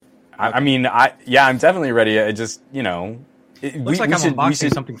I'm definitely ready. I just, Looks like I'm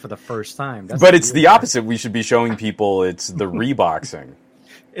unboxing something for the first time. But it's the opposite. We should be showing people it's the reboxing.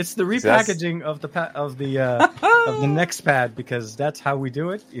 It's the repackaging of the NexPad, because that's how we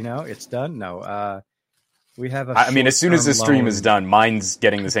do it. It's done. No, we have a. As soon as this stream is done, mine's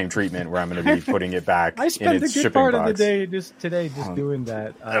getting the same treatment where I'm going to be putting it back. I spent in its a good shipping part box. of the day today doing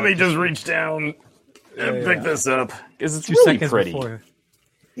that. Let me just reach down and pick this up because it's 2 really seconds pretty. Before.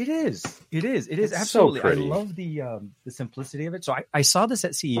 It is. It's so absolutely. pretty. I love the simplicity of it. So I saw this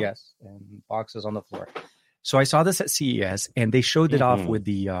at CES, and boxes on the floor. So I saw this at CES, and they showed it off with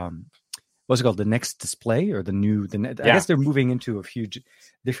the what's it called, the Next Display, or the new. I guess they're moving into a few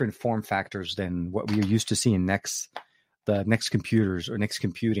different form factors than what we are used to seeing the Next computers or Next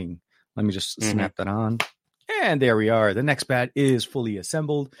computing. Let me just snap that on, and there we are. The NexPad is fully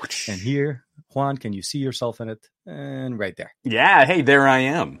assembled, and here, Juan, can you see yourself in it? And right there. Yeah, hey, there I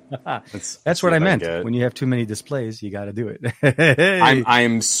am. That's what I meant. When you have too many displays, you got to do it.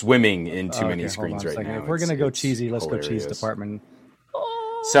 I'm swimming in too many screens right now. If we're gonna go cheesy, let's go cheese department.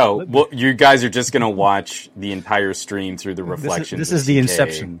 So, you guys are just gonna watch the entire stream through the reflections. This is the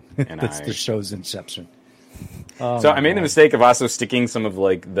inception. That's the show's inception. I made the mistake of also sticking some of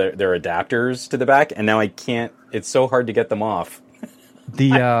their adapters to the back, and now I can't. It's so hard to get them off.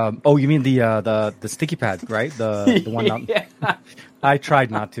 You mean the sticky pad, right? The one out. Yeah. I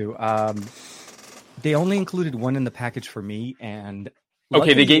tried not to. They only included one in the package for me, and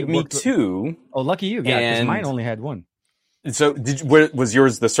they gave me two. Oh, lucky you! Yeah, because mine only had one. So, was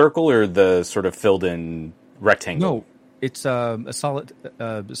yours the circle or the sort of filled-in rectangle? No, it's a solid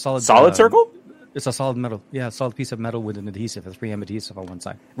circle. It's a solid metal. Yeah, a solid piece of metal with an adhesive, a 3M adhesive on one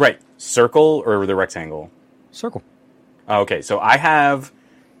side. Right, circle or the rectangle? Circle. Okay, so I have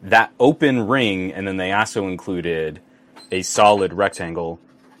that open ring, and then they also included a solid rectangle.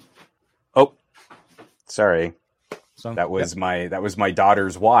 Oh, sorry, that was my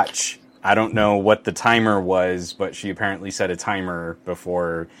daughter's watch. I don't know what the timer was, but she apparently set a timer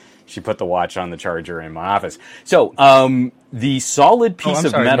before she put the watch on the charger in my office. So, the solid piece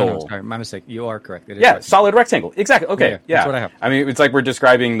of metal. No, sorry, my mistake. You are correct. It is solid rectangle. Exactly. Okay. Yeah. That's what I have. I mean, it's like we're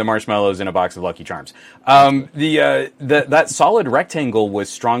describing the marshmallows in a box of Lucky Charms. That solid rectangle was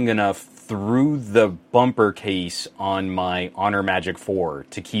strong enough through the bumper case on my Honor Magic 4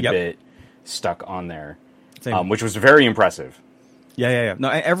 to keep it stuck on there, which was very impressive. Yeah. No,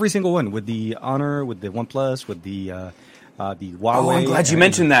 every single one, with the Honor, with the OnePlus, with the Huawei. Oh, I'm glad you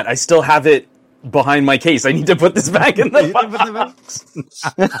mentioned that. I still have it behind my case. I need to put this back in the box.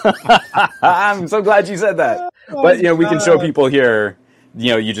 I'm so glad you said that. But we can show people here.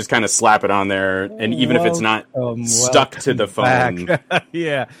 You just kind of slap it on there, and even if it's not stuck to the phone,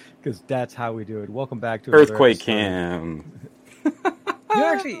 yeah, because that's how we do it. Welcome back to Earthquake Cam.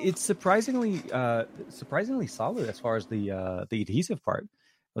 Actually, it's surprisingly solid as far as the adhesive part.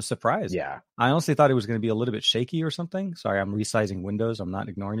 I was surprised. Yeah. I honestly thought it was going to be a little bit shaky or something. Sorry, I'm resizing Windows. I'm not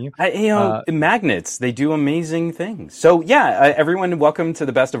ignoring you. Magnets, they do amazing things. So, everyone, welcome to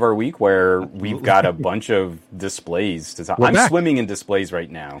the best of our week, where we've got a bunch of displays. I'm swimming in displays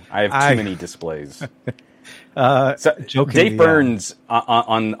right now. I have too many displays. Dave Burns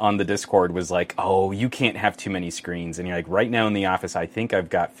on the Discord was like, "Oh, you can't have too many screens." And you're like, "Right now in the office, I think I've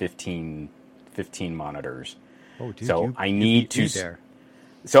got 15 monitors. Oh, dude, so I need to." There.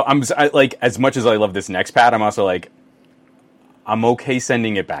 So I like, as much as I love this NexPad, I'm also like, I'm okay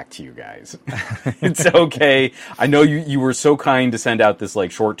sending it back to you guys. It's okay. I know you were so kind to send out this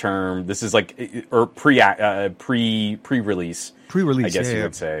short term. This is pre-release. I guess you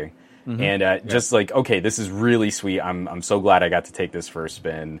would say. Mm-hmm. And just okay, this is really sweet. I'm so glad I got to take this for a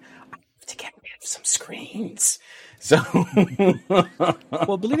spin. I have to get rid of some screens. So,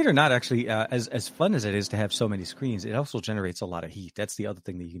 well, believe it or not, actually, as fun as it is to have so many screens, it also generates a lot of heat. That's the other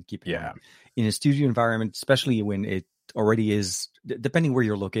thing that you can keep in mind. In a studio environment, especially when it already is, depending where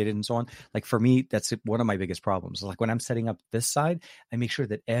you're located and so on. Like for me, that's one of my biggest problems. Like when I'm setting up this side, I make sure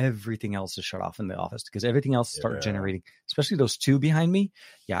that everything else is shut off in the office, because everything else starts generating, especially those two behind me.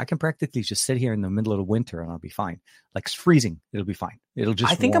 Yeah, I can practically just sit here in the middle of the winter and I'll be fine. Like it's freezing, it'll be fine. It'll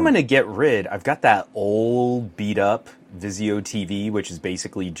just. I think I'm going to get rid. I've got that old beat up Vizio TV, which is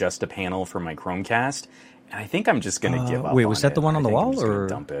basically just a panel for my Chromecast, and I think I'm just going to give up. Wait, was that the one on the wall, or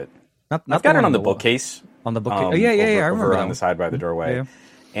dump it? Not I've got it on the bookcase. On the bookcase. Yeah. I remember on the side by the doorway. Yeah.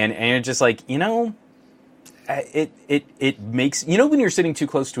 And it's just like, it makes, when you're sitting too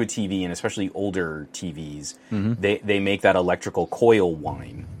close to a TV, and especially older TVs, they make that electrical coil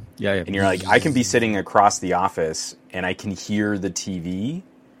whine. Yeah. And you're like, I can be sitting across the office and I can hear the TV,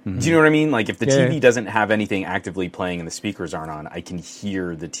 Do you know what I mean? Like if the TV doesn't have anything actively playing and the speakers aren't on, I can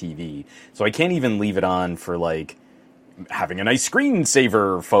hear the TV. So I can't even leave it on for like having a nice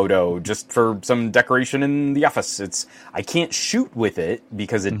screensaver photo just for some decoration in the office. I can't shoot with it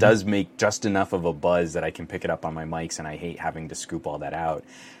because it does make just enough of a buzz that I can pick it up on my mics, and I hate having to scoop all that out.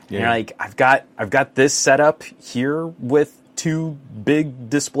 Yeah. And like I've got this set up here with 2 big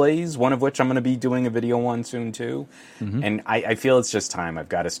displays, one of which I'm going to be doing a video on soon too. And I feel it's just time. I've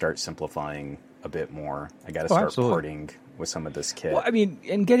got to start simplifying a bit more. I got to start porting with some of this kit. Well, I mean,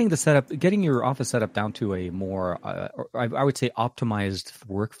 and getting your office set up down to a more, I would say, optimized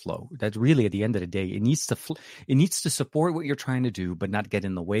workflow. That's really at the end of the day, it needs to support what you're trying to do, but not get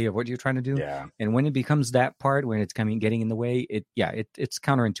in the way of what you're trying to do. Yeah. And when it becomes that part, when it's getting in the way, it's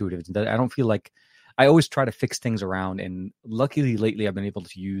counterintuitive. I don't feel like. I always try to fix things around, and luckily lately I've been able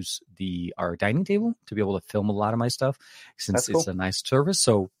to use our dining table to be able to film a lot of my stuff since it's a nice service.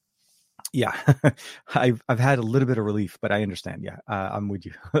 So yeah, I've had a little bit of relief, but I understand. Yeah, I'm with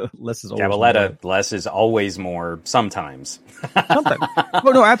you. Less is always more. Less is always more. Sometimes. Sometimes.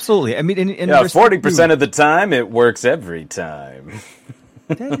 Oh no, absolutely. I mean, 40% of the time it works every time.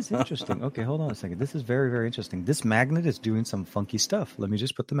 That is interesting. Okay, hold on a second. This is very, very interesting. This magnet is doing some funky stuff. Let me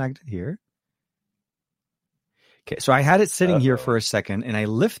just put the magnet here. Okay, so I had it sitting here for a second, and I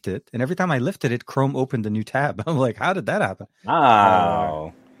lift it, and every time I lifted it, Chrome opened a new tab. I'm like, how did that happen?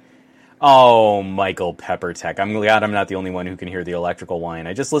 Oh, Michael Peppertech. I'm glad I'm not the only one who can hear the electrical whine.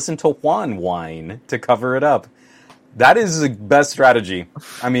 I just listened to Juan whine to cover it up. That is the best strategy.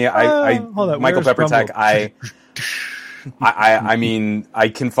 I mean, Michael Peppertech, I mean, I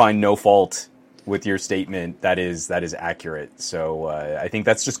can find no fault with your statement. That is accurate. So I think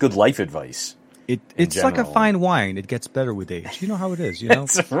that's just good life advice. It's like a fine wine. It gets better with age. You know how it is, you know?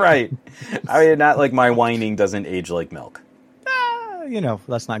 That's right. I mean, not like my whining doesn't age like milk. You know,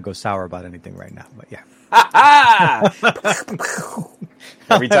 let's not go sour about anything right now, but yeah.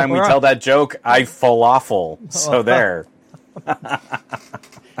 Every time we tell that joke, I falafel. So there.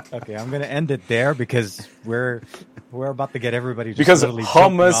 Okay, I'm going to end it there because we're about to get everybody just because literally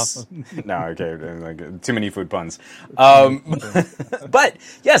hummus. No, okay, too many food puns. But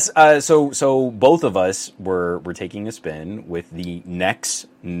yes, so both of us were taking a spin with the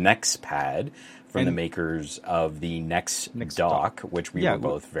NexPad from the makers of the Nex Dock, which we were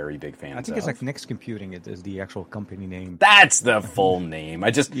both very big fans of. I think it's like Nex Computing is the actual company name. That's the full name.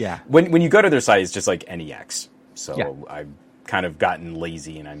 When you go to their site, it's just like NEX. So I've kind of gotten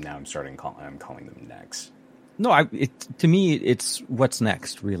lazy, and I'm calling them Nex. No, to me, it's what's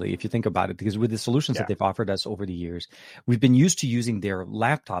next, really, if you think about it, because with the solutions that they've offered us over the years, we've been used to using their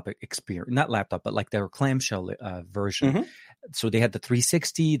laptop experience, not laptop, but like their clamshell version. Mm-hmm. So they had the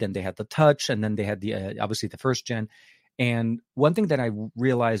 360, then they had the touch, and then they had the obviously the first gen. And one thing that I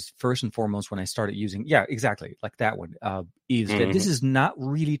realized first and foremost when I started using, exactly, like that one, is that this is not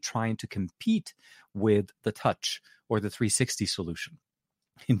really trying to compete with the touch or the 360 solution.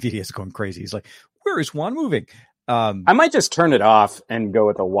 NVIDIA's going crazy. He's like, where is Juan moving? I might just turn it off and go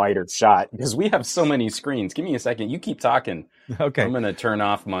with a wider shot because we have so many screens. Give me a second. You keep talking. Okay. I'm going to turn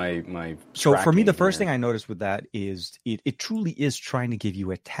off my So for me, the first thing I noticed with that is it truly is trying to give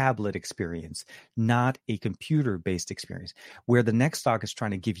you a tablet experience, not a computer-based experience, where the NexDock is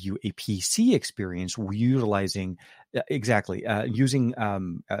trying to give you a PC experience utilizing using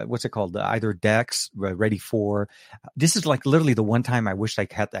what's it called? Either Dex, Ready 4. This is like literally the one time I wish I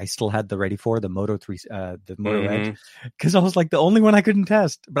still had the Ready 4, the Moto 3, the Moto Edge, because I was like the only one I couldn't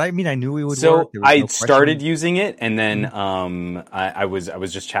test. But I mean, I knew it would work. So I started using it, and then I was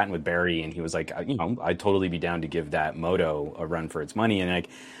just chatting with Barry, and he was like, I'd totally be down to give that Moto a run for its money, and like,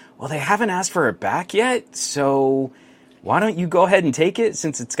 well, they haven't asked for it back yet, so why don't you go ahead and take it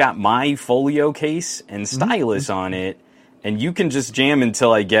since it's got my folio case and stylus on it, and you can just jam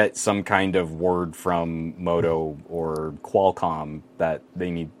until I get some kind of word from Moto or Qualcomm that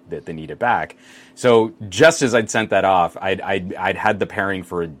they need it back. So just as I'd sent that off, I'd had the pairing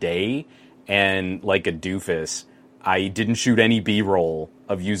for a day, and like a doofus, I didn't shoot any B-roll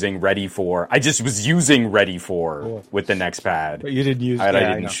of using Ready 4. I just was using Ready 4 with the NexPad. But you didn't use it.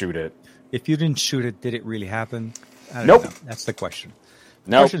 I didn't shoot it. If you didn't shoot it, did it really happen? Nope. Know. That's the question.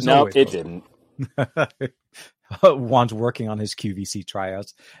 No, it didn't. Juan's working on his QVC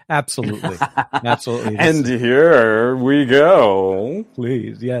tryouts. Absolutely. Absolutely. And here we go.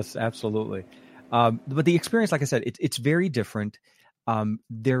 Please. Yes, absolutely. But the experience, like I said, it's very different.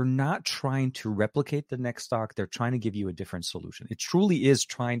 They're not trying to replicate the NexDock. They're trying to give you a different solution. It truly is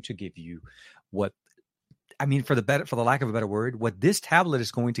trying to give you what I mean, for the lack of a better word, what this tablet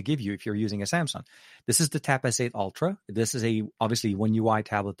is going to give you if you're using a Samsung. This is the Tab S8 Ultra. This is obviously One UI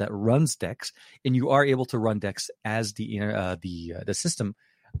tablet that runs DeX, and you are able to run DeX as the system,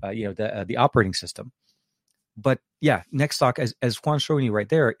 the operating system. But yeah, NextDock, as Juan's showing you right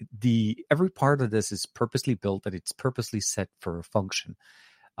there, every part of this is purposely built and it's purposely set for a function.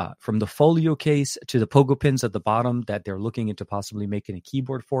 From the folio case to the pogo pins at the bottom that they're looking into possibly making a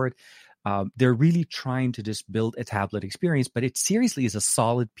keyboard for it. They're really trying to just build a tablet experience, but it seriously is a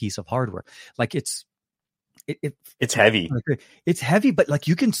solid piece of hardware. Like it's heavy. It's heavy, but like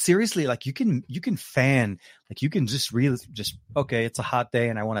you can seriously, like you can fan, like you can just really just, okay, it's a hot day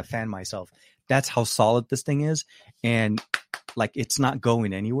and I want to fan myself. That's how solid this thing is. And like, it's not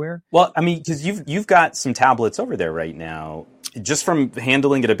going anywhere. Well, I mean, because you've got some tablets over there right now. Just from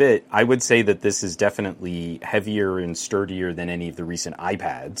handling it a bit, I would say that this is definitely heavier and sturdier than any of the recent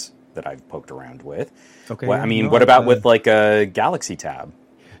iPads that I've poked around with. Okay. Well, I mean, what about with like a Galaxy Tab?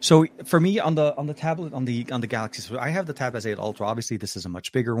 So for me on the tablet on the Galaxy, so I have the Tab S8 Ultra. Obviously, this is a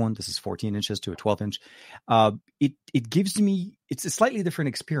much bigger one. This is 14 inches to a 12 inch. It gives me, it's a slightly different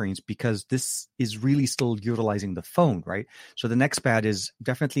experience because this is really still utilizing the phone, right? So the NexPad is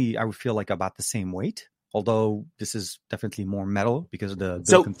definitely, I would feel like about the same weight. Although this is definitely more metal because of the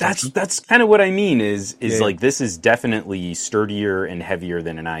so that's kind of what I mean is like this is definitely sturdier and heavier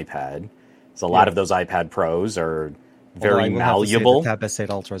than an iPad. So a lot of those iPad Pros are very malleable. The Tab S8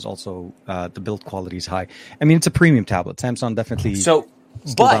 Ultra is also the build quality is high. I mean, it's a premium tablet. Samsung definitely still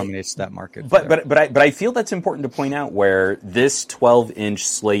dominates that market. But I feel that's important to point out where this 12-inch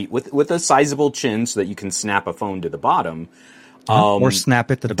slate with a sizable chin so that you can snap a phone to the bottom. Or snap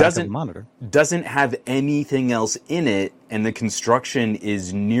it to the back of the monitor. Doesn't have anything else in it, and the construction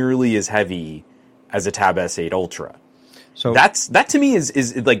is nearly as heavy as a Tab S8 Ultra. So that to me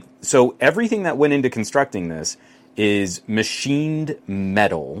is like, so everything that went into constructing this is machined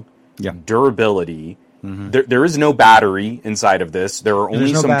metal, durability. Mm-hmm. There is no battery inside of this. There are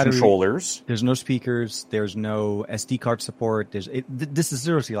only some controllers. There's no speakers. There's no SD card support. This is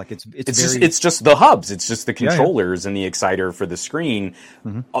seriously like it's just the hubs. It's just the controllers and the exciter for the screen.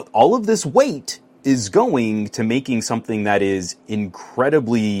 Mm-hmm. All of this weight is going to making something that is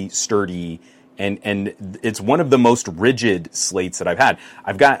incredibly sturdy, and it's one of the most rigid slates that I've had.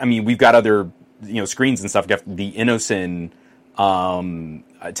 We've got other screens and stuff. We've got the Innocen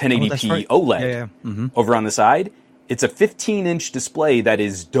 1080p OLED over on the side. It's a 15-inch display that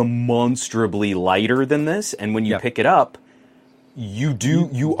is demonstrably lighter than this, and when you pick it up,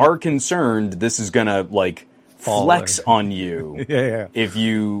 you are concerned this is gonna like flex on you if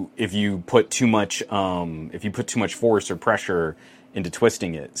you put too much force or pressure into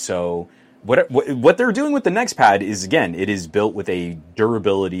twisting it. So what they're doing with the NexPad is, again, it is built with a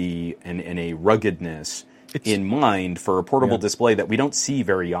durability and a ruggedness in mind for a portable display that we don't see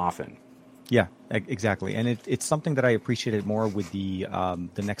very often. Yeah, exactly. And it's something that I appreciated more with the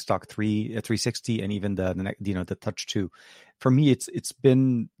NextDock 360 and even the Touch 2. For me, it's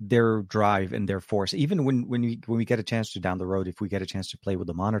been their drive and their force. Even when we get a chance to down the road, if we get a chance to play with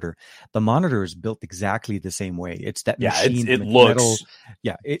the monitor is built exactly the same way. It's that machine. It looks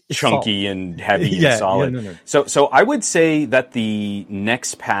it's chunky and heavy and solid. No. So I would say that the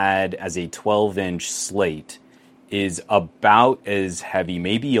NexPad as a 12-inch slate is about as heavy,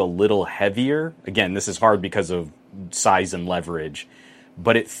 maybe a little heavier. Again, this is hard because of size and leverage,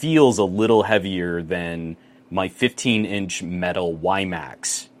 but it feels a little heavier than my 15-inch metal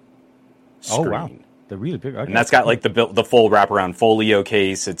WiMAX screen. Oh, wow. They're really big. Okay. And that's got like the full wraparound folio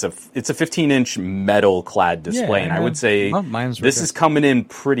case. It's a 15-inch metal clad display, and I would say this is coming in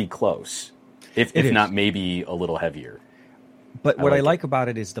pretty close, if not maybe a little heavier. But what I like about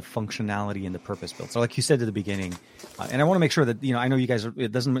it is the functionality and the purpose built. So like you said at the beginning, and I want to make sure that, I know you guys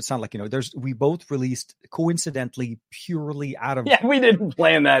it doesn't sound like, we both released coincidentally purely out of. Yeah, we didn't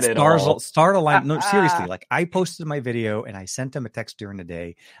plan that at all. Start aligned. No, seriously. Like I posted my video and I sent him a text during the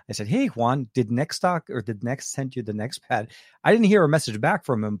day. I said, "Hey Juan, did Next send you the NexPad?" I didn't hear a message back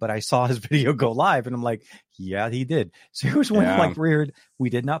from him, but I saw his video go live and I'm like, yeah, he did. So it was like weird. We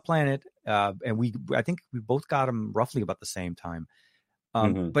did not plan it. And I think we both got them roughly about the same time.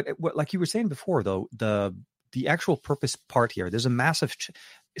 But like you were saying before, though, the actual purpose part here, there's a massive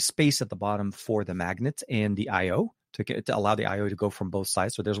space at the bottom for the magnets and the I/O to allow the I/O to go from both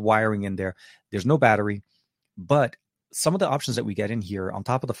sides. So there's wiring in there. There's no battery, but some of the options that we get in here, on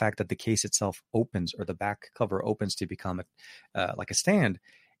top of the fact that the case itself opens or the back cover opens to become like a stand,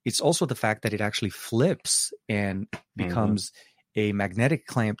 it's also the fact that it actually flips and becomes a magnetic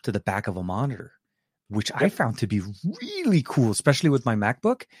clamp to the back of a monitor, which I found to be really cool, especially with my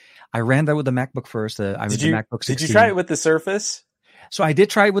MacBook. I ran that with the MacBook first. MacBook 16. Did you try it with the Surface? So I did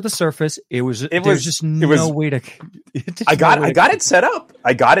try it with the Surface. There's just no way to. I got it set up.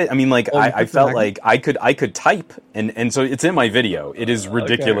 I got it. I mean, like I felt like I could type, and so it's in my video. It is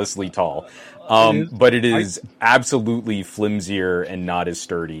ridiculously tall, but it is absolutely flimsier and not as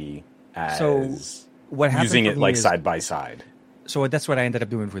sturdy as using it like side by side. So that's what I ended up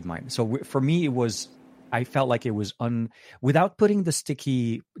doing with mine. So for me, it was. I felt like it was without putting the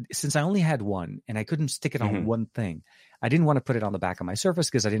sticky, since I only had one and I couldn't stick it on one thing. I didn't want to put it on the back of my Surface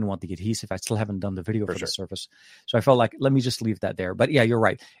because I didn't want the adhesive. I still haven't done the video for the Surface. So I felt like, let me just leave that there. But yeah, you're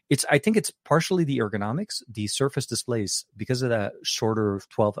right. I think it's partially the ergonomics. The Surface displays, because of the shorter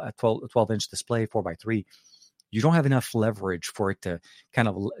 12-inch display, 4x3, you don't have enough leverage for it to kind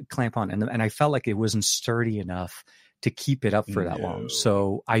of clamp on. And I felt like it wasn't sturdy enough to keep it up for that long.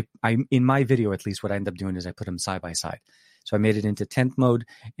 So I in my video, at least, what I ended up doing is I put them side by side. So I made it into tent mode,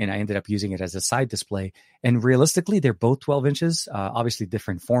 and I ended up using it as a side display. And realistically, they're both 12 inches, obviously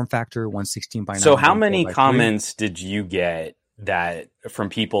different form factor, 116 by 9. So how many comments did you get from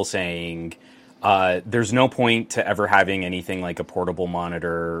people saying, there's no point to ever having anything like a portable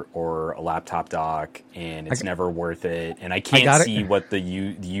monitor or a laptop dock, and it's never worth it, and I can't see what the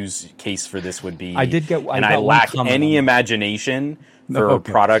use case for this would be. I lack any imagination for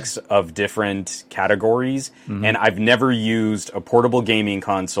products of different categories, and I've never used a portable gaming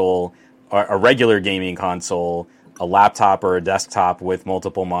console, or a regular gaming console, a laptop or a desktop with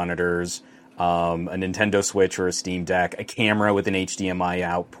multiple monitors, a Nintendo Switch or a Steam Deck, a camera with an HDMI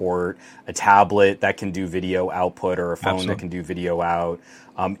out port, a tablet that can do video output, or a phone that can do video out.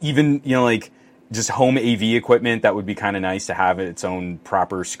 Even, like just home AV equipment that would be kind of nice to have its own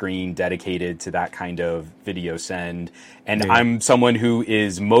proper screen dedicated to that kind of video send. And I'm someone who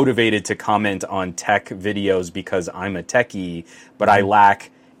is motivated to comment on tech videos because I'm a techie, but I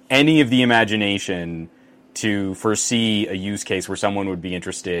lack any of the imagination to foresee a use case where someone would be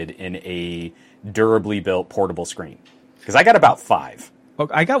interested in a durably built portable screen. Because I got about 5.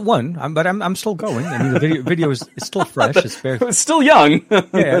 Okay, I got one, but I'm still going. I mean, the video is still fresh. It's still young.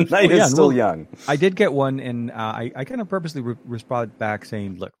 The night is still young. I did get one, and I kind of purposely responded back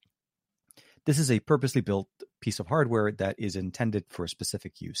saying, look, this is a purposely built piece of hardware that is intended for a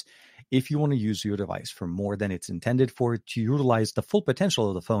specific use. If you want to use your device for more than it's intended for, to utilize the full potential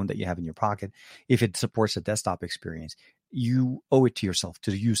of the phone that you have in your pocket, if it supports a desktop experience, you owe it to yourself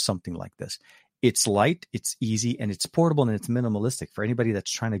to use something like this. It's light, it's easy, and it's portable, and it's minimalistic. For anybody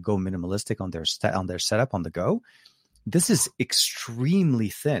that's trying to go minimalistic on their setup on the go, this is extremely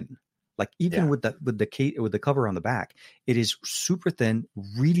thin. Like even with the cover on the back, it is super thin,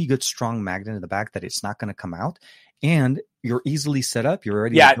 really good strong magnet in the back that it's not going to come out, and you're easily set up. You're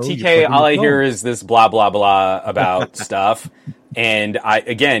already TK. All I hear is this blah blah blah about stuff, and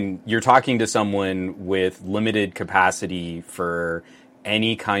you're talking to someone with limited capacity for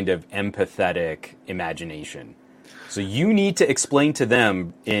any kind of empathetic imagination. So you need to explain to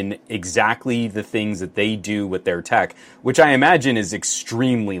them in exactly the things that they do with their tech, which I imagine is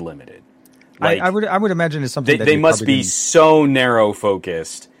extremely limited. Like, I would imagine it's something they must be so narrow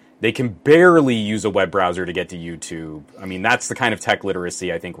focused. They can barely use a web browser to get to YouTube. I mean, that's the kind of tech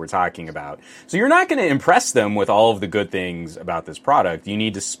literacy I think we're talking about. So you're not going to impress them with all of the good things about this product. You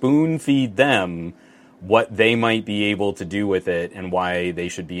need to spoon feed them what they might be able to do with it and why they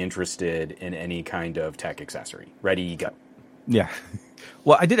should be interested in any kind of tech accessory. Ready, go. Yeah.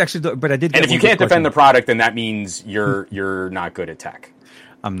 Well, I did actually, but I did. And if you can't defend the product, then that means you're not good at tech.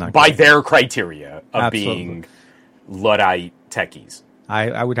 I'm not by their criteria of being Luddite techies.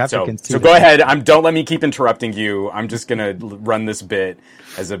 I would have to concede. So go ahead. Don't let me keep interrupting you. I'm just gonna run this bit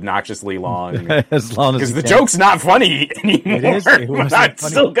as obnoxiously long, as long as because the joke's not funny anymore. It is. It's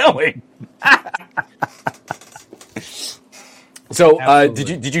still going. So,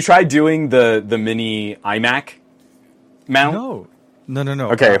 did you try doing the mini iMac mount? No.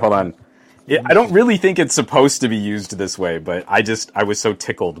 Okay, hold on. I don't really think it's supposed to be used this way, but I was so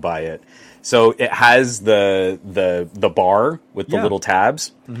tickled by it. So it has the bar with the little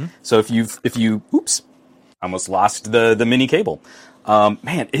tabs. Mm-hmm. So if you oops, almost lost the mini cable.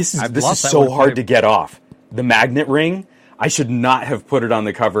 Man, this is so hard to get off. The magnet ring, I should not have put it on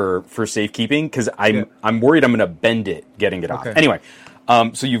the cover for safekeeping because I'm worried I'm going to bend it getting it off. Anyway,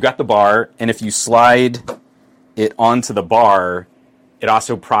 so you've got the bar, and if you slide it onto the bar, it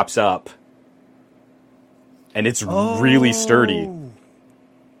also props up. And it's really sturdy.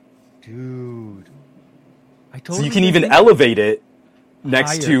 Dude. So you can even elevate it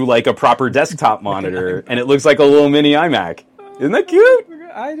next to like a proper desktop monitor, and it looks like a little mini iMac. Isn't that cute?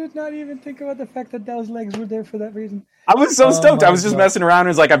 I did not even think about the fact that those legs were there for that reason. I was so stoked. I was just messing around. I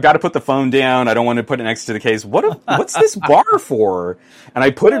was like, I've got to put the phone down. I don't want to put it next to the case. What's this bar for? And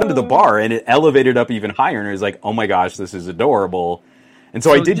I put it under the bar, and it elevated up even higher. And I was like, oh my gosh, this is adorable. And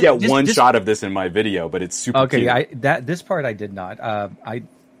so I did get one shot of this in my video, but it's super cute. Okay, this part I did not.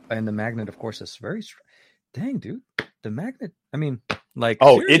 And the magnet, of course, is very dang, dude. The magnet, I mean, like,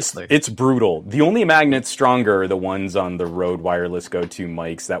 seriously. It's brutal. The only magnets stronger are the ones on the Rode wireless go-to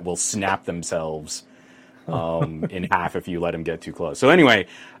mics that will snap themselves in half if you let them get too close. So anyway,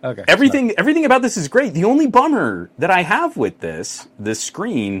 everything about this is great. The only bummer that I have with this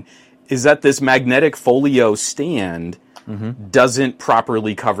screen is that this magnetic folio stand doesn't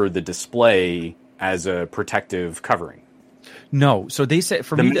properly cover the display as a protective covering. No, so they said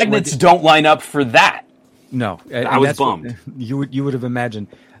for the magnets don't line up for that. No, I was bummed. You would have imagined.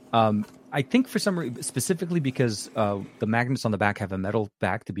 I think for some reason, specifically because the magnets on the back have a metal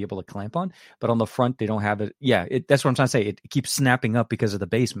back to be able to clamp on, but on the front they don't have it. Yeah, that's what I'm trying to say. It keeps snapping up because of the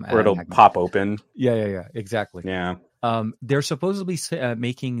base. Or it'll pop open. Yeah, exactly. Yeah. They're supposedly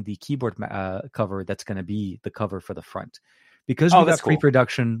making the keyboard cover that's going to be the cover for the front. Because we got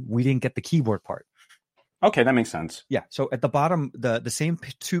pre-production, we didn't get the keyboard part. Okay, that makes sense. Yeah, so at the bottom, the same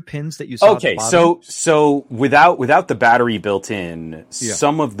two pins that you saw. Okay, at the bottom, so without the battery built in,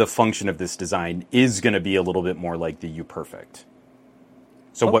 some of the function of this design is going to be a little bit more like the UPerfect.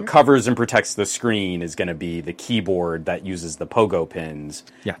 So what covers and protects the screen is going to be the keyboard that uses the pogo pins.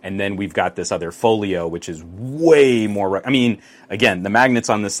 Yeah. And then we've got this other folio, which is way more... I mean, again, the magnets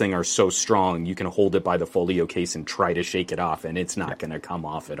on this thing are so strong, you can hold it by the folio case and try to shake it off, and it's not going to come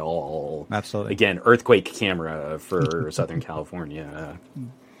off at all. Absolutely. Again, earthquake camera for Southern California.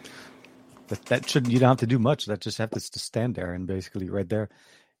 That shouldn't... You don't have to do much. That just have to stand there and basically right there.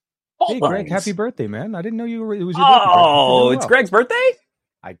 Hey, Greg, happy birthday, man. I didn't know it was your birthday. Oh, it's Greg's birthday?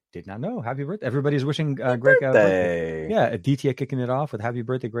 I did not know. Happy birthday. Everybody's wishing Greg a birthday. Yeah, DTA kicking it off with happy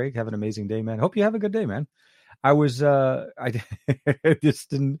birthday, Greg. Have an amazing day, man. Hope you have a good day, man. I was I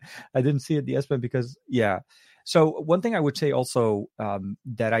just didn't see it at the S-Pen because So one thing I would say also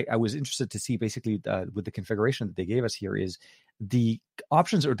that I was interested to see basically with the configuration that they gave us here is the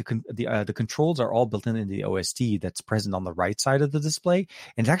options or the controls are all built in the OSD that's present on the right side of the display,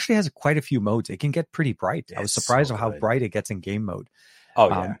 and it actually has quite a few modes. It can get pretty bright. I was surprised at how bright it gets in game mode. Oh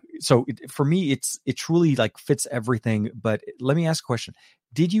yeah. So for me, it truly like fits everything. But let me ask a question: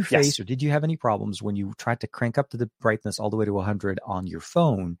 did you face or did you have any problems when you tried to crank up to the brightness all the way to 100 on your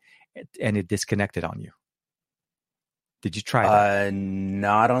phone and it disconnected on you? Did you try that?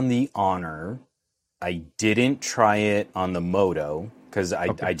 Not on the Honor. I didn't try it on the Moto because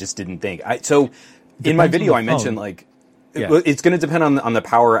I just didn't think. In my video, I mentioned it's going to depend on the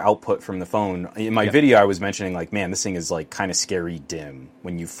power output from the phone. In my video, I was mentioning man, this thing is kind of scary dim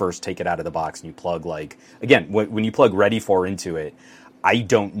when you first take it out of the box and you plug when you plug Ready For into it. I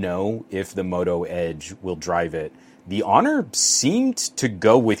don't know if the Moto Edge will drive it. The Honor seemed to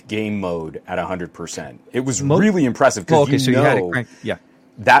go with game mode at 100%. It was really impressive because you had it cranked. Yeah.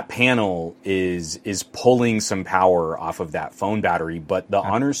 That panel is pulling some power off of that phone battery, but the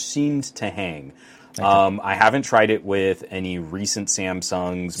Honor seemed to hang. I haven't tried it with any recent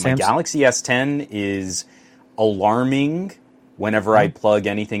Samsungs. My Galaxy S10 is alarming whenever I plug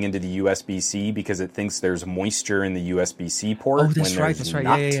anything into the USB-C because it thinks there's moisture in the USB-C port. Oh, that's right. That's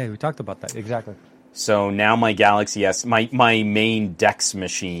right. Yeah. We talked about that. Exactly. So now my Galaxy S, my main DeX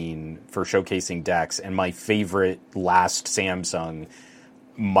machine for showcasing DeX and my favorite last Samsung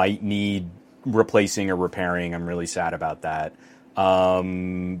might need replacing or repairing. I'm really sad about that. It's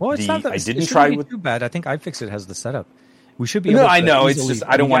not that, I didn't try with too bad. I think iFixit has the setup. We should be. No, I know. It's just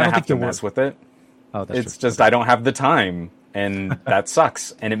I don't want to have to mess with it. Oh, that's it's just I don't have the time, and that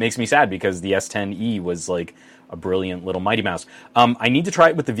sucks. And it makes me sad because the S10e was a brilliant little Mighty Mouse. I need to try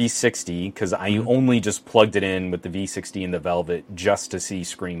it with the V60 because I only just plugged it in with the V60 and the Velvet just to see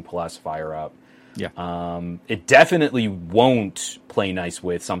Screen Plus fire up. Yeah. It definitely won't play nice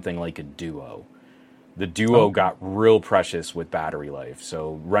with something like a Duo. The Duo got real precious with battery life,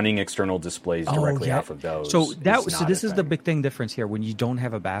 so running external displays directly off of those. So this is the big difference here. When you don't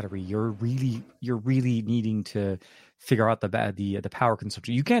have a battery, you're really needing to figure out the power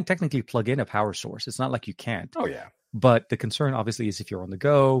consumption. You can't technically plug in a power source. It's not like you can't. Oh yeah. But the concern obviously is if you're on the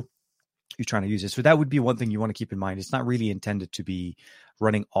go, you're trying to use it. So that would be one thing you want to keep in mind. It's not really intended to be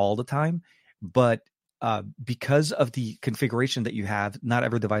running all the time, but because of the configuration that you have, not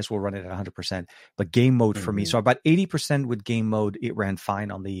every device will run it at 100%. But game mode for me, so about 80% with game mode, it ran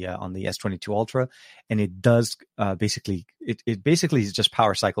fine on the S22 Ultra, and it does basically just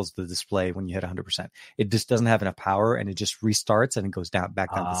power cycles the display when you hit 100%. It just doesn't have enough power, and it just restarts and it goes back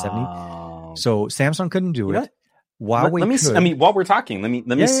down to 70. So Samsung couldn't do it. Huawei while we're talking, let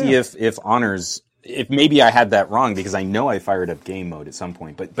me see if Honors. If maybe I had that wrong, because I know I fired up game mode at some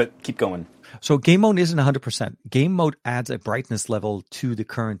point, but keep going. So game mode isn't 100%. Game mode adds a brightness level to the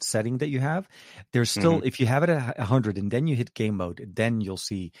current setting that you have. There's still, if you have it at 100 and then you hit game mode, then you'll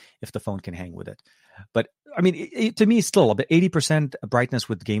see if the phone can hang with it. But I mean, to me, it's still about 80% brightness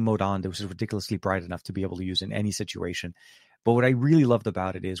with game mode on. That was ridiculously bright enough to be able to use in any situation. But what I really loved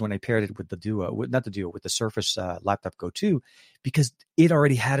about it is when I paired it with the with the Surface Laptop Go 2, because it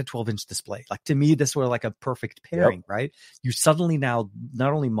already had a 12-inch display. Like, to me, this was like a perfect pairing, right? You suddenly now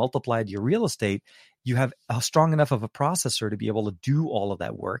not only multiplied your real estate, you have a strong enough of a processor to be able to do all of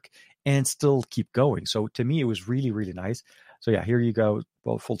that work and still keep going. So to me, it was really, really nice. So yeah, here you go,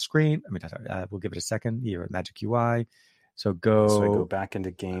 full screen. I mean, we'll give it a second. Here, Magic UI. So I go back into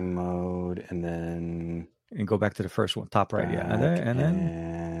game mode and then... And go back to the first one, top right, yeah.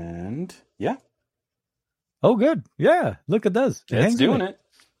 And yeah. Oh, good. Yeah, look, it does. It's doing it.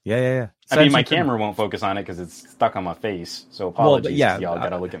 Yeah. I mean, my camera won't focus on it because it's stuck on my face. So apologies, y'all got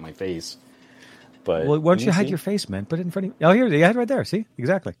to look at my face. But why don't you hide your face, man? Put it in front of you. Oh, here, you had it right there. See?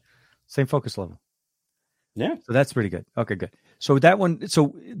 Exactly. Same focus level. Yeah. So that's pretty good. Okay, good. So that one,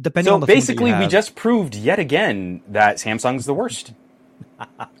 so depending on the basically, we just proved yet again that Samsung's the worst.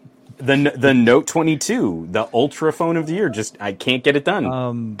 The Note 22, the Ultra phone of the year, I can't get it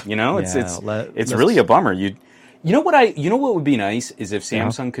done. It's really a bummer. You know what would be nice is if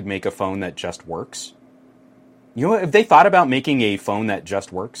Samsung could make a phone that just works. You know, if they thought about making a phone that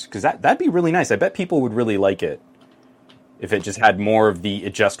just works, because that'd be really nice. I bet people would really like it if it just had more of the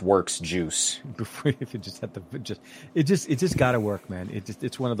it just works juice. If it just had it just got to work, man.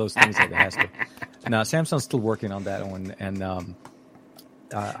 It's one of those things that it has to. Now Samsung's still working on that one, and.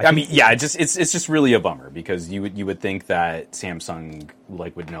 It's just really a bummer, because you would think that Samsung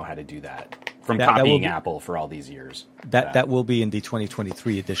would know how to do that from copying Apple for all these years. That will be in the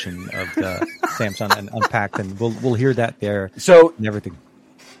 2023 edition of the Samsung and Unpacked, and we'll hear that there. So and everything.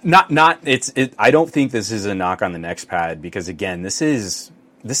 I don't think this is a knock on the NexPad, because again, this is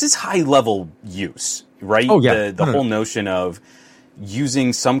high level use, right? Oh yeah, the whole notion of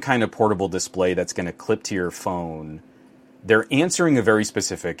using some kind of portable display that's going to clip to your phone. They're answering a very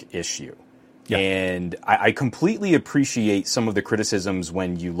specific issue. Yeah. And I completely appreciate some of the criticisms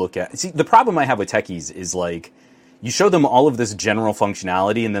when you look at... See, the problem I have with techies is, you show them all of this general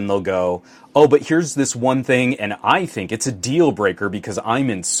functionality, and then they'll go, oh, but here's this one thing, and I think it's a deal breaker because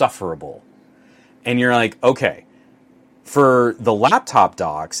I'm insufferable. And you're like, okay. For the laptop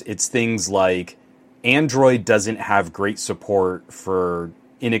docks, it's things like Android doesn't have great support for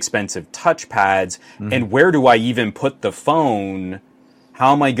inexpensive touchpads, and where do I even put the phone?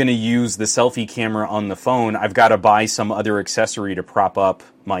 How am I going to use the selfie camera on the phone? I've got to buy some other accessory to prop up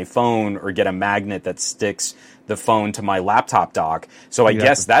my phone, or get a magnet that sticks the phone to my laptop dock. So I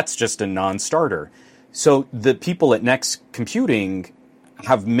guess that's just a non-starter. So the people at Next Computing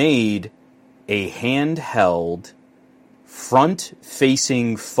have made a handheld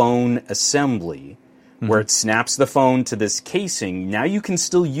front-facing phone assembly where it snaps the phone to this casing. Now you can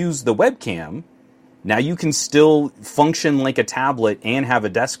still use the webcam. Now you can still function like a tablet and have a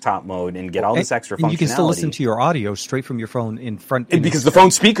desktop mode and get all this extra functionality. You can still listen to your audio straight from your phone in front. Because the phone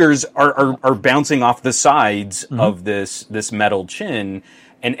speakers are bouncing off the sides of this metal chin.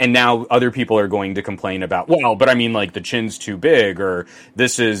 And now other people are going to complain about, well, but I mean, the chin's too big, or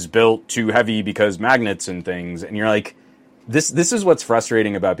this is built too heavy because magnets and things. And you're like, this is what's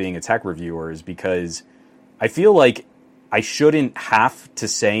frustrating about being a tech reviewer, is because I feel like I shouldn't have to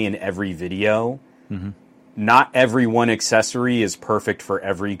say in every video, not every one accessory is perfect for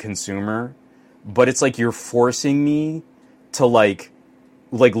every consumer, but it's like you're forcing me to like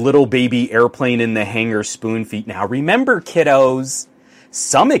little baby airplane in the hangar spoon feet. Now remember, kiddos,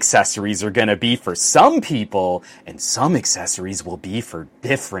 some accessories are going to be for some people and some accessories will be for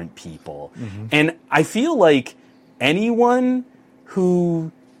different people. And I feel like anyone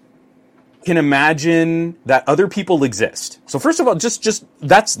who can imagine that other people exist. So first of all, just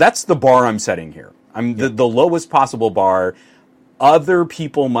that's the bar I'm setting here. I'm the lowest possible bar. Other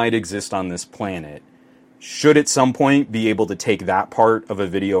people might exist on this planet. Should at some point be able to take that part of a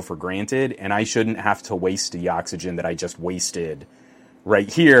video for granted, and I shouldn't have to waste the oxygen that I just wasted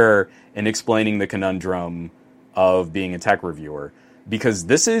right here in explaining the conundrum of being a tech reviewer. because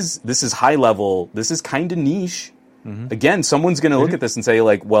this is high level. This is kind of niche. Again, someone's going to look at this and say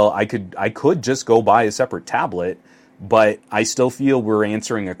like, well, I could just go buy a separate tablet, but I still feel we're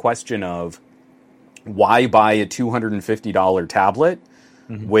answering a question of why buy a $250 tablet,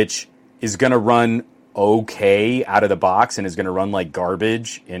 which is going to run okay out of the box and is going to run like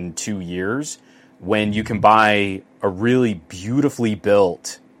garbage in 2 years, when you can buy a really beautifully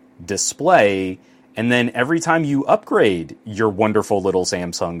built display, and then every time you upgrade your wonderful little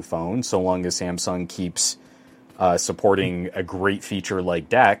Samsung phone, so long as Samsung keeps supporting a great feature like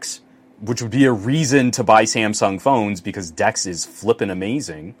DeX, which would be a reason to buy Samsung phones because DeX is flippin'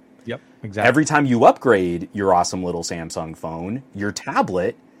 amazing. Yep, exactly. Every time you upgrade your awesome little Samsung phone, your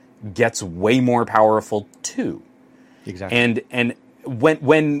tablet gets way more powerful too. Exactly. And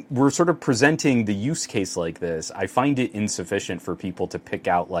when we're sort of presenting the use case like this, I find it insufficient for people to pick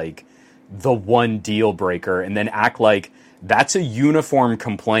out like the one deal breaker and then act like that's a uniform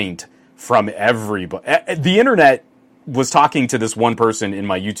complaint from everybody. The internet was talking to this one person in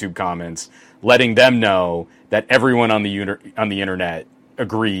my YouTube comments, letting them know that everyone on the internet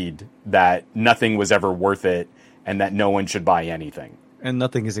agreed that nothing was ever worth it and that no one should buy anything. And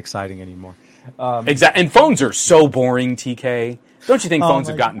nothing is exciting anymore. Exactly. And phones are so boring, TK. Don't you think phones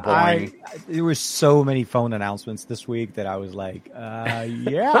have gotten boring? There were so many phone announcements this week that I was like,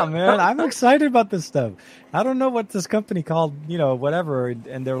 yeah, man, I'm excited about this stuff. I don't know what this company called, whatever.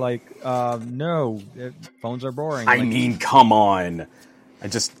 And they're like, no, phones are boring. I mean, come on. I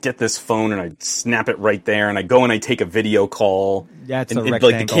just get this phone and I snap it right there and I go and I take a video call. That's and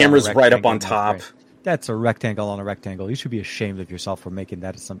the camera's right up on top. Right. That's a rectangle on a rectangle. You should be ashamed of yourself for making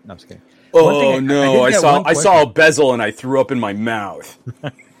that. No, I'm just kidding. Oh no! I saw a bezel and I threw up in my mouth.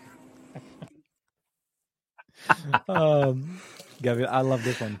 Gavin, I love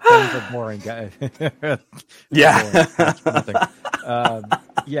this one. Phones are boring, guys. Yeah.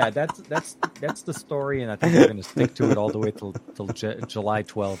 Yeah, that's the story, and I think we're going to stick to it all the way till July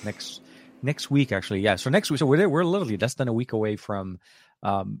 12th next week. Actually, yeah. So next week, so we're literally less than a week away from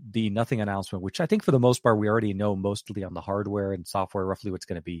the nothing announcement, which I think for the most part we already know mostly on the hardware and software roughly what's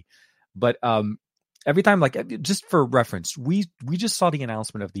going to be. But every time, like just for reference, we just saw the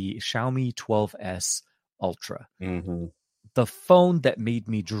announcement of the Xiaomi 12S Ultra, the phone that made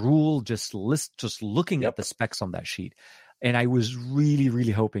me drool just looking at the specs on that sheet. And I was really,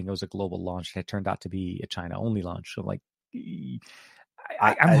 really hoping it was a global launch, and it turned out to be a China only launch. So like,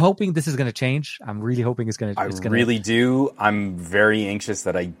 I'm hoping this is going to change. I'm really hoping it's going to. Really do. I'm very anxious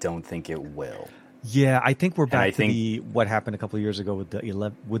that I don't think it will. Yeah, I think we're back to what happened a couple of years ago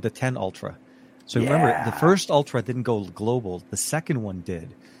with the 10 Ultra. So remember, the first Ultra didn't go global. The second one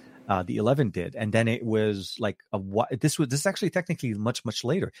did. The 11 did, and then it was like this is actually technically much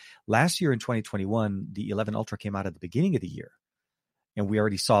later. Last year in 2021, the 11 Ultra came out at the beginning of the year, and we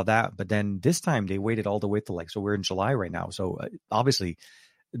already saw that. But then this time they waited all the way to so we're in July right now. So obviously,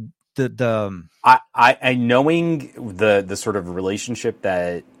 I knowing the sort of relationship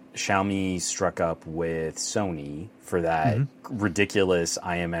that Xiaomi struck up with Sony for that ridiculous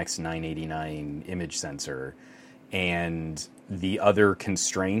IMX 989 image sensor, and the other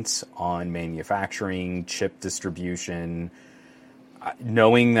constraints on manufacturing, chip distribution,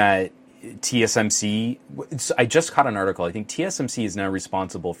 knowing that TSMC, I just caught an article, I think TSMC is now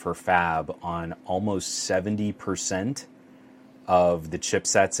responsible for fab on almost 70% of the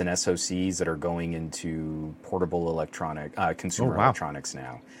chipsets and SoCs that are going into portable consumer electronics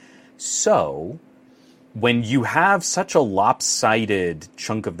now. So when you have such a lopsided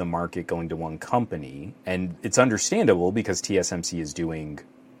chunk of the market going to one company, and it's understandable because TSMC is doing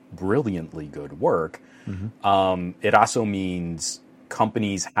brilliantly good work, it also means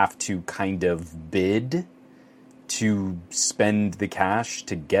companies have to kind of bid to spend the cash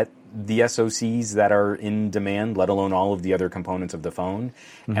to get the SoCs that are in demand, let alone all of the other components of the phone.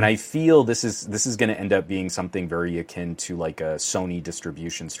 And I feel this is going to end up being something very akin to like a Sony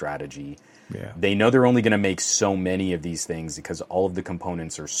distribution strategy. Yeah. They know they're only going to make so many of these things because all of the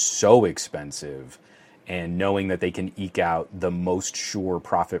components are so expensive, and knowing that they can eke out the most sure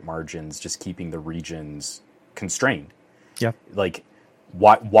profit margins just keeping the regions constrained. Yeah. Like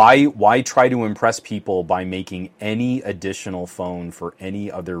why try to impress people by making any additional phone for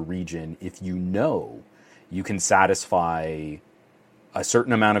any other region if you know you can satisfy a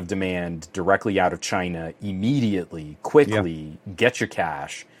certain amount of demand directly out of China immediately, quickly, get your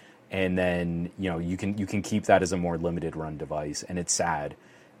cash, and then you can keep that as a more limited run device. And it's sad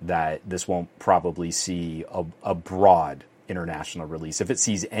that this won't probably see a broad international release, if it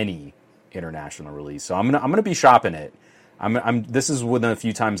sees any international release. So I'm gonna be shopping it. This is one of the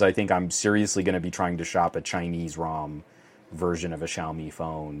few times I think I'm seriously going to be trying to shop a Chinese ROM version of a Xiaomi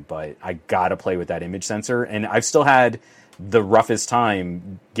phone, but I gotta play with that image sensor. And I've still had the roughest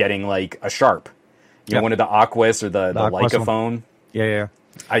time getting like a Sharp, one of the Aquas or the Leica phone. Yeah.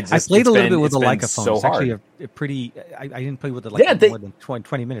 I played a little bit with the Leica phone. So it's hard. actually a pretty. I didn't play with the Leica more than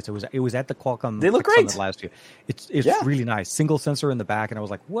 20 minutes. It was at the Qualcomm. They look great last year. It's really nice. Single sensor in the back, and I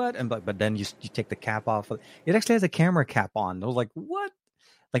was like, what? And but then you take the cap off. It actually has a camera cap on. I was like, what?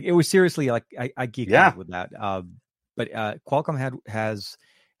 Like it was seriously like I geeked out with that. But Qualcomm has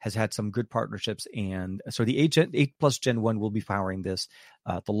had some good partnerships, and so the 8 Plus Gen 1 will be powering this.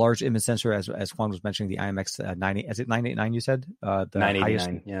 The large image sensor, as Juan was mentioning, the IMX 90, is it 989? You said the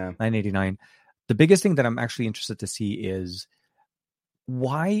 989, 989. The biggest thing that I'm actually interested to see is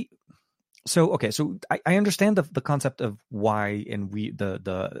why. So okay, so I understand the concept of why, and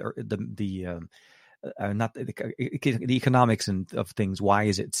not the economics of things. Why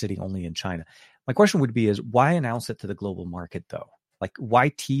is it sitting only in China? My question would be: is why announce it to the global market though? Like, why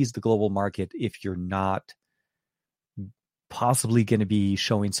tease the global market if you're not possibly going to be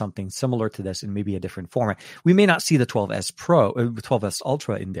showing something similar to this in maybe a different format? We may not see the 12S Pro, 12S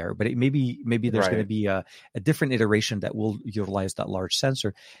Ultra in there, but maybe there's going to be a different iteration that will utilize that large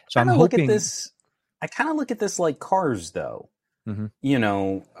sensor. So I'm hoping. I kind of look at this like cars, though.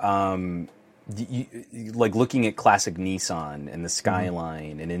 Mm-hmm. Like looking at classic Nissan and the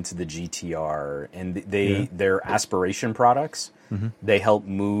Skyline and into the GTR, and they're aspiration products. Mm-hmm. They help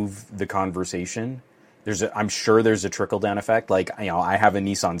move the conversation. I'm sure there's a trickle down effect. Like, I have a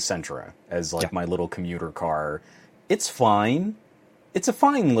Nissan Sentra as like my little commuter car. It's fine. It's a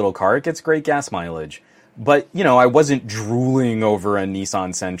fine little car. It gets great gas mileage. But, I wasn't drooling over a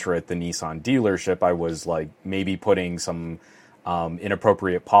Nissan Sentra at the Nissan dealership. I was like maybe putting some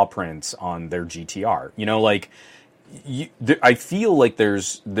inappropriate paw prints on their GTR. I feel like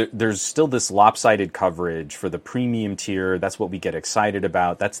there's still this lopsided coverage for the premium tier. That's what we get excited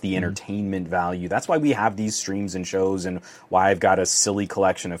about. That's the entertainment value. That's why we have these streams and shows, and why I've got a silly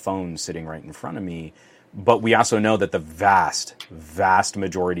collection of phones sitting right in front of me. But we also know that the vast, vast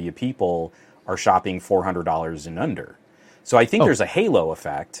majority of people are shopping $400 and under. So I think there's a halo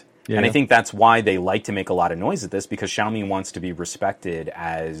effect. Yeah. And I think that's why they like to make a lot of noise at this, because Xiaomi wants to be respected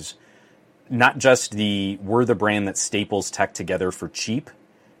as not just we're the brand that staples tech together for cheap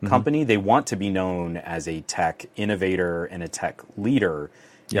company. They want to be known as a tech innovator and a tech leader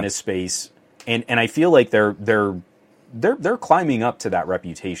in a space. And I feel like they're climbing up to that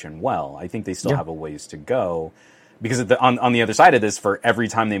reputation well. I think they still have a ways to go, because on the other side of this, for every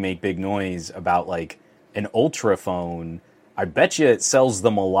time they make big noise about like an Ultra phone, I bet you it sells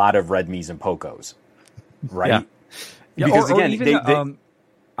them a lot of Redmis and Pocos, right? Yeah. Because or again, even,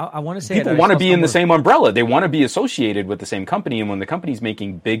 I want to say people want to be in the same umbrella. They want to be associated with the same company, and when the company's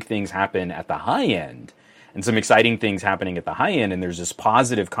making big things happen at the high end, and some exciting things happening at the high end, and there's this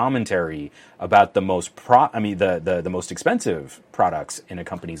positive commentary about the most the most expensive products in a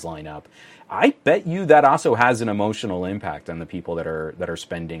company's lineup, I bet you that also has an emotional impact on the people that are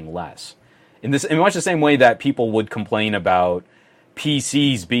spending less. In much the same way that people would complain about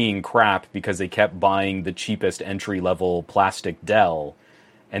PCs being crap because they kept buying the cheapest entry-level plastic Dell,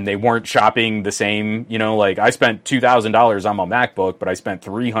 and they weren't shopping the same, like I spent $2,000 on my MacBook, but I spent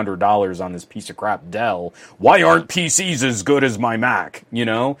 $300 on this piece of crap Dell. Why aren't PCs as good as my Mac?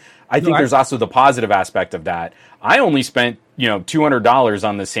 I think there's also the positive aspect of that. I only spent, $200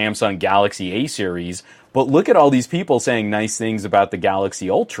 on the Samsung Galaxy A series, but look at all these people saying nice things about the Galaxy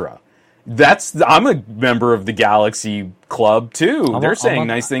Ultra. I'm a member of the Galaxy Club too. They're saying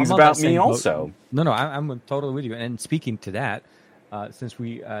nice things about me also. No, I'm totally with you. And speaking to that, since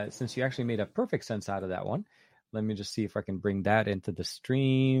you actually made a perfect sense out of that one, let me just see if I can bring that into the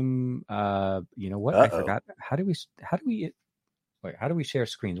stream. You know what? I forgot. How do we share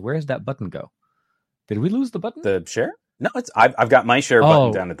screens? Where does that button go? Did we lose the button? The share? No, I've got my share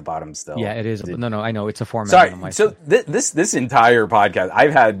button down at the bottom still. Yeah, it is. No, I know it's a format. Sorry. So this entire podcast,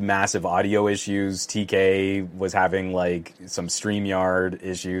 I've had massive audio issues. TK was having like some StreamYard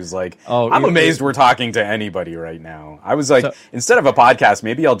issues. Like, I'm amazed we're talking to anybody right now. I was like, instead of a podcast,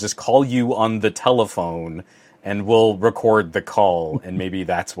 maybe I'll just call you on the telephone and we'll record the call, and maybe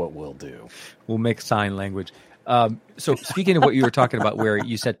that's what we'll do. We'll make sign language. So speaking of what you were talking about, where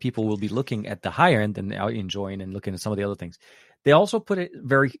you said people will be looking at the higher end and enjoying and looking at some of the other things, they also put it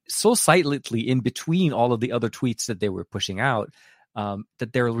so silently in between all of the other tweets that they were pushing out,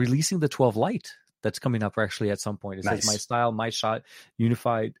 that they're releasing the 12 Lite that's coming up actually at some point. It says my style, my shot,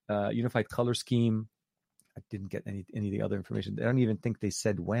 unified color scheme. I didn't get any of the other information. I don't even think they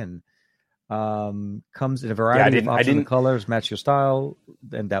said when. Comes in a variety of options of colors, match your style,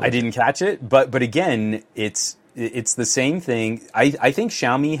 and that. I didn't catch it, but again, it's it's the same thing. I think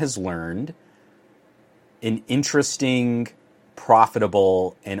Xiaomi has learned an interesting,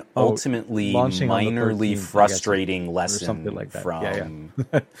 profitable, and ultimately minorly frustrating lesson like from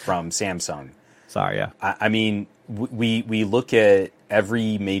Samsung. Sorry, yeah. I mean, we look at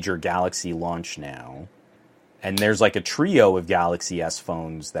every major Galaxy launch now, and there's like a trio of Galaxy S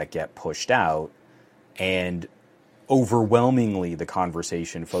phones that get pushed out, and overwhelmingly the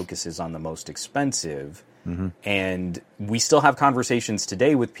conversation focuses on the most expensive. Mm-hmm. And we still have conversations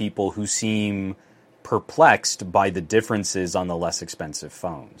today with people who seem perplexed by the differences on the less expensive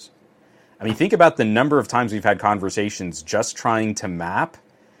phones. I mean, think about the number of times we've had conversations just trying to map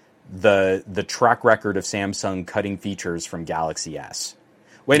the track record of Samsung cutting features from Galaxy S.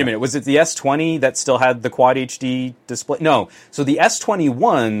 Wait a minute, was it the S20 that still had the Quad HD display? No, so the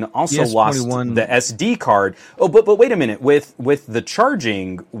S21 also lost the SD card. Oh, but wait a minute, with the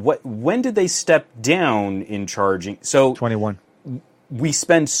charging, when did they step down in charging? So 21. We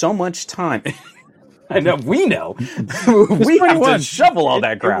spend so much time. I know, we know. We have to shovel all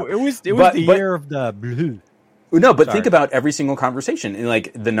that crap. It was the year of the blue. No, but think about every single conversation. And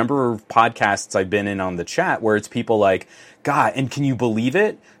like the number of podcasts I've been in on the chat where it's people like, God, and can you believe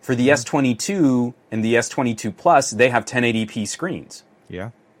it? For the S22 and the S22 Plus, they have 1080p screens.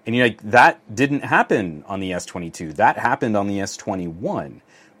 Yeah. And you're like, that didn't happen on the S22. That happened on the S21.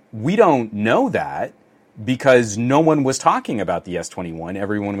 We don't know that because no one was talking about the S21.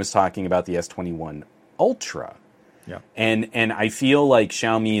 Everyone was talking about the S21 Ultra. Yeah. And I feel like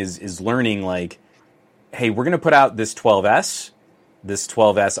Xiaomi is learning like, hey, we're going to put out this 12S, this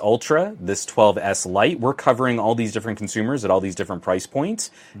 12S Ultra, this 12S Lite. We're covering all these different consumers at all these different price points.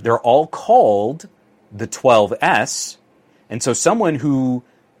 Mm-hmm. They're all called the 12S. And so someone who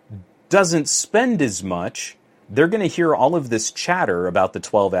doesn't spend as much, they're going to hear all of this chatter about the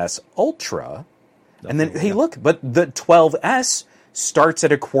 12S Ultra. And then, hey, look, but the 12S starts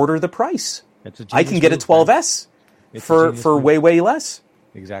at a quarter the price. I can get a 12S for way less.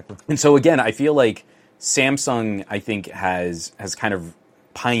 Exactly. And so, again, I feel like Samsung, I think, has kind of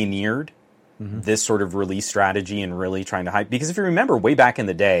pioneered this sort of release strategy and really trying to hype. Because if you remember, way back in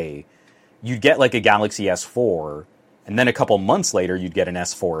the day, you'd get like a Galaxy S4, and then a couple months later, you'd get an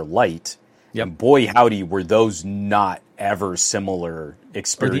S4 Lite. Yep. And boy, howdy, were those not ever similar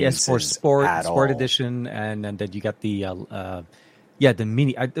experiences or the S4 Sport all. Edition, and then you got the the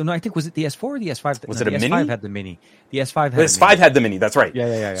Mini. I think was it the S4 or the S5? Was it a the Mini? S5 had the Mini. The S5 had the S5 had the Mini. That's right.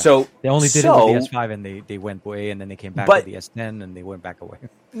 Yeah. So they only did it with the S5, and they went away, and then they came back with the S10, and they went back away.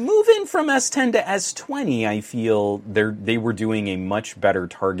 Moving from S10 to S20, I feel they were doing a much better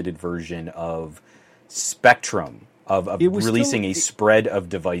targeted version of Spectrum of releasing a spread of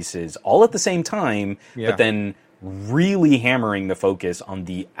devices all at the same time, but then really hammering the focus on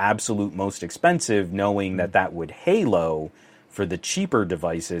the absolute most expensive, knowing that would halo for the cheaper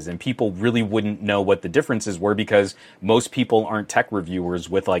devices, and people really wouldn't know what the differences were because most people aren't tech reviewers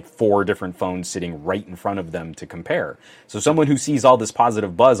with like 4 different phones sitting right in front of them to compare. So someone who sees all this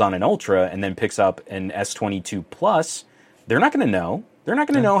positive buzz on an Ultra and then picks up an S22 Plus, they're not going to know. They're not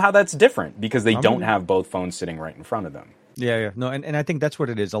going to know how that's different because they don't have both phones sitting right in front of them. Yeah. No, and I think that's what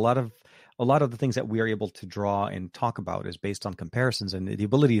it is. A lot of the things that we are able to draw and talk about is based on comparisons and the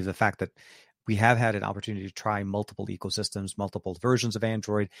ability of the fact that we have had an opportunity to try multiple ecosystems, multiple versions of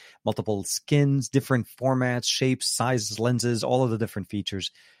Android, multiple skins, different formats, shapes, sizes, lenses, all of the different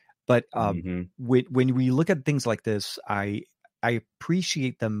features. But when we look at things like this, I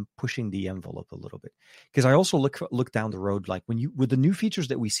appreciate them pushing the envelope a little bit because I also look down the road, like with the new features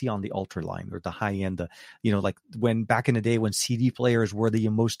that we see on the Ultra line or the high end, like when back in the day when CD players were the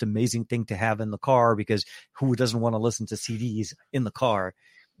most amazing thing to have in the car because who doesn't want to listen to CDs in the car?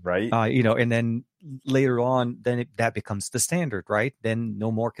 Right. And then later on, then that becomes the standard, right? Then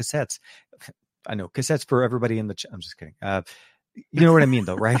no more cassettes. I know cassettes for everybody in the I'm just kidding. You know what I mean,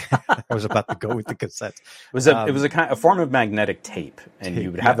 though, right? I was about to go with the cassettes. It was a form of magnetic tape, and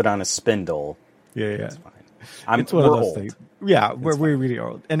you would have it on a spindle. Yeah. It's fine. It's one of those things. Yeah, we're really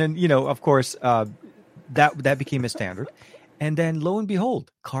old. And then, of course, that became a standard. And then, lo and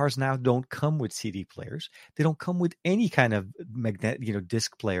behold, cars now don't come with CD players. They don't come with any kind of magnetic,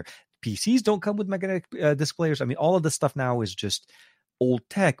 disc player. PCs don't come with magnetic disc players. I mean, all of this stuff now is just old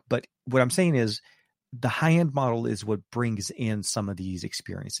tech. But what I'm saying is, the high-end model is what brings in some of these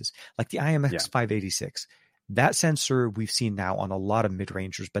experiences, like the IMX586. That sensor we've seen now on a lot of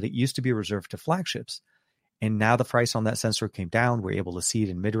mid-rangers, but it used to be reserved to flagships. And now the price on that sensor came down. We're able to see it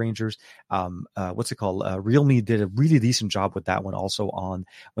in mid-rangers. What's it called? Realme did a really decent job with that one also on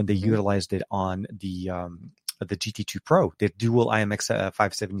when they utilized it on the GT2 Pro, the dual IMX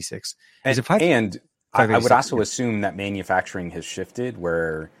 576. And I would also assume that manufacturing has shifted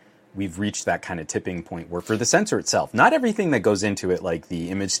where we've reached that kind of tipping point where for the sensor itself, not everything that goes into it, like the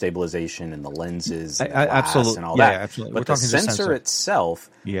image stabilization and the lenses and the glass and all that. Yeah, absolutely. But the sensor itself,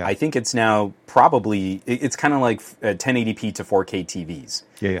 I think it's now probably, it's kind of like 1080p to 4K TVs.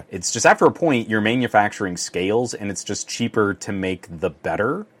 Yeah. It's just after a point, your manufacturing scales and it's just cheaper to make the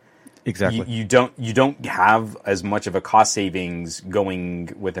better. Exactly. You don't have as much of a cost savings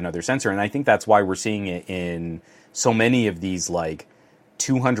going with another sensor. And I think that's why we're seeing it in so many of these like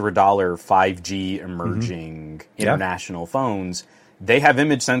 $200 5G emerging international phones. They have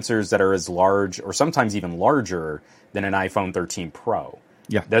image sensors that are as large or sometimes even larger than an iPhone 13 Pro.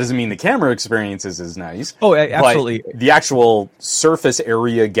 Yeah. That doesn't mean the camera experience is as nice. Oh, absolutely. But the actual surface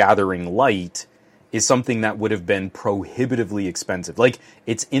area gathering light is something that would have been prohibitively expensive. Like,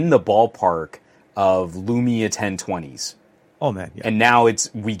 it's in the ballpark of Lumia 1020s. Oh, man. Yeah. And now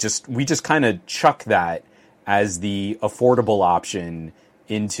we just kind of chuck that as the affordable option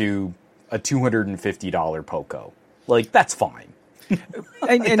into a $250 Poco. Like, that's fine.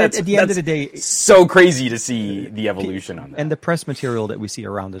 And at the end of the day, so crazy to see the evolution on that. And the press material that we see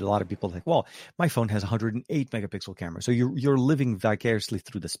around it, a lot of people are like, well, my phone has 108 megapixel camera. So you're living vicariously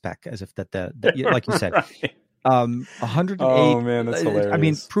through the spec as if that like you said, right. 108. Oh man, that's hilarious. I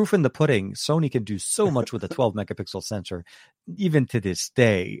mean, proof in the pudding. Sony can do so much with a 12 megapixel sensor, even to this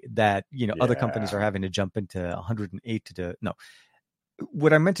day, that other companies are having to jump into 108 no.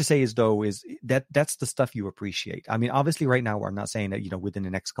 What I meant to say is that's the stuff you appreciate. I mean, obviously right now I'm not saying that, within the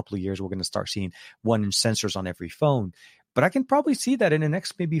next couple of years, we're going to start seeing 1-inch sensors on every phone, but I can probably see that in the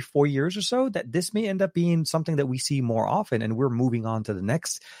next maybe 4 years or so, that this may end up being something that we see more often. And we're moving on to the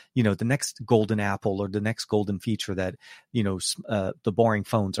next, the next golden apple or the next golden feature that, the boring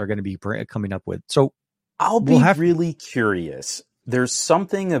phones are going to be coming up with. So I'll be really curious. There's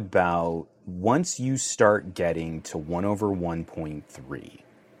something about once you start getting to 1/1.3,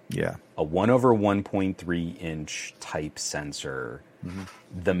 a 1/1.3 inch type sensor,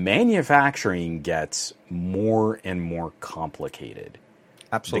 the manufacturing gets more and more complicated.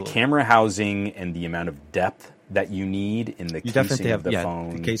 Absolutely. The camera housing and the amount of depth that you need in the casing of the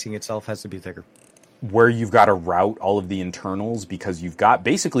phone. The casing itself has to be thicker. Where you've got to route all of the internals because you've got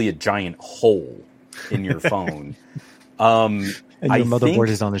basically a giant hole in your phone. And your motherboard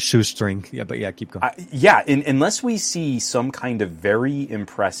is on a shoestring. Yeah, but keep going. Unless we see some kind of very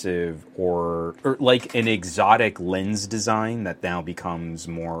impressive or like an exotic lens design that now becomes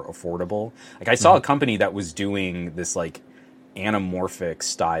more affordable. Like I saw a company that was doing this like anamorphic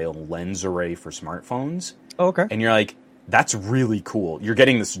style lens array for smartphones. Oh, okay. And you're like, that's really cool. You're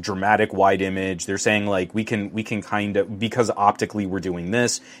getting this dramatic wide image. They're saying like we can kind of, because optically we're doing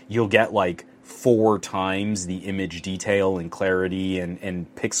this, you'll get like 4 times the image detail and clarity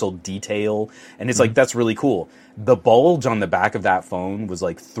and pixel detail. And it's like, that's really cool. The bulge on the back of that phone was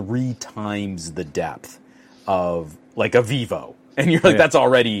like 3 times the depth of like a Vivo. And you're like, that's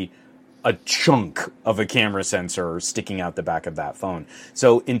already a chunk of a camera sensor sticking out the back of that phone.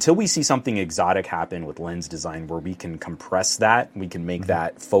 So until we see something exotic happen with lens design where we can compress that, we can make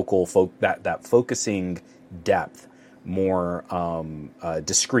that that focusing depth more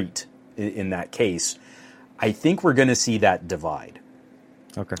discrete in that case, I think we're going to see that divide.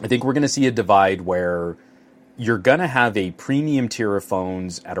 Okay. I think we're going to see a divide where you're going to have a premium tier of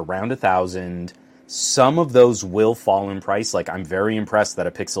phones at around $1,000. Some of those will fall in price. Like I'm very impressed that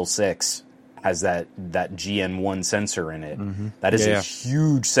a Pixel 6 has that GN1 sensor in it. That is a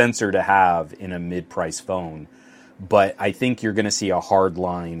huge sensor to have in a mid-price phone. But I think you're going to see a hard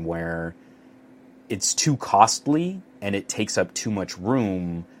line where it's too costly and it takes up too much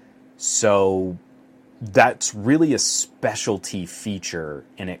room. So that's really a specialty feature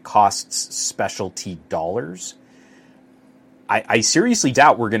and it costs specialty dollars. I seriously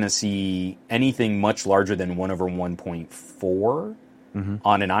doubt we're going to see anything much larger than 1/1.4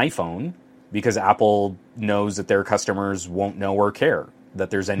 on an iPhone because Apple knows that their customers won't know or care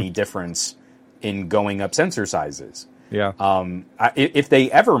that there's any difference in going up sensor sizes. Yeah. If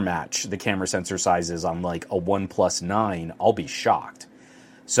they ever match the camera sensor sizes on like a OnePlus 9, I'll be shocked.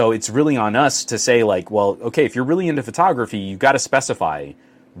 So it's really on us to say like, well, okay, if you're really into photography, you've got to specify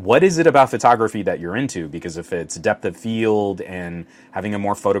what is it about photography that you're into? Because if it's depth of field and having a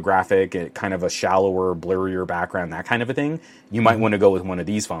more photographic, kind of a shallower, blurrier background, that kind of a thing, you might want to go with one of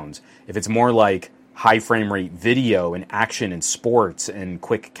these phones. If it's more like high frame rate video and action and sports and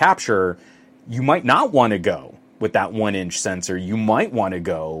quick capture, you might not want to go with that 1-inch sensor. You might want to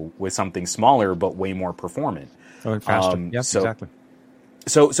go with something smaller but way more performant. Oh, and faster. Yes, exactly.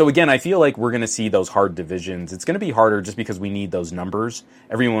 So again, I feel like we're going to see those hard divisions. It's going to be harder just because we need those numbers.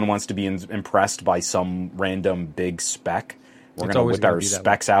 Everyone wants to be impressed by some random big spec. We're going to whip our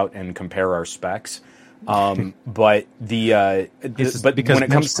specs out and compare our specs. But when it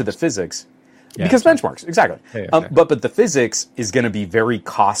comes to the physics, because benchmarks, exactly. But the physics is going to be very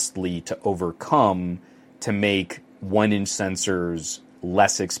costly to overcome to make 1-inch sensors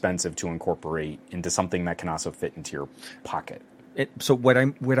less expensive to incorporate into something that can also fit into your pocket. So what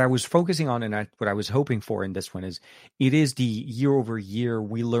I was focusing on and what I was hoping for in this one is it is the year over year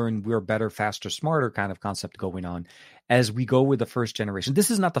we learn we're better, faster, smarter kind of concept going on as we go with the first generation.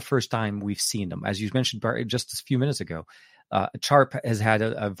 This is not the first time we've seen them. As you mentioned just a few minutes ago, Sharp has had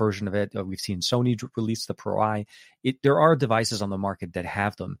a version of it. We've seen Sony release the Pro Eye. There are devices on the market that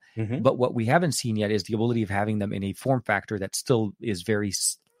have them, but what we haven't seen yet is the ability of having them in a form factor that still is very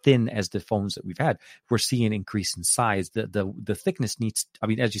thin as the phones that we've had. We're seeing an increase in size. The thickness needs, I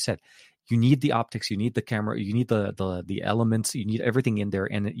mean, as you said, you need the optics, you need the camera, you need the elements, you need everything in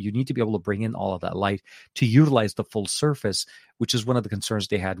there, and you need to be able to bring in all of that light to utilize the full surface, which is one of the concerns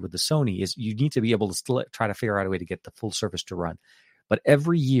they had with the Sony, is you need to be able to still try to figure out a way to get the full surface to run. But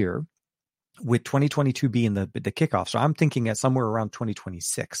every year, with 2022 being the kickoff, so I'm thinking at somewhere around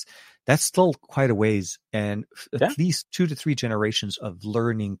 2026. That's still quite a ways, and at least 2 to 3 generations of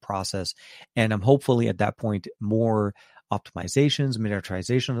learning process. And I'm hopefully at that point more optimizations,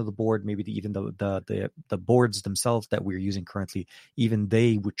 miniaturization of the board, maybe even the boards themselves that we're using currently, even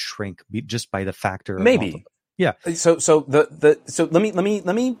they would shrink just by the factor. Maybe. Yeah. So let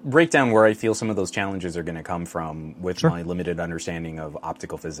me break down where I feel some of those challenges are going to come from with my limited understanding of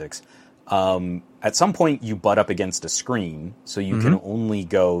optical physics. At some point you butt up against a screen, so you can only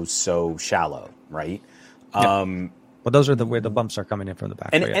go so shallow, right? Well, those are where the bumps are coming in from the back.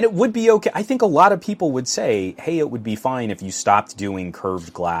 And it would be okay. I think a lot of people would say, hey, it would be fine if you stopped doing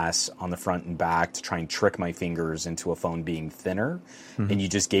curved glass on the front and back to try and trick my fingers into a phone being thinner, and you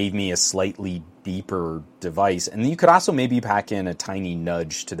just gave me a slightly deeper device. And you could also maybe pack in a tiny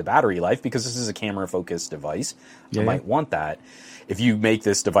nudge to the battery life, because this is a camera-focused device. I might want that. If you make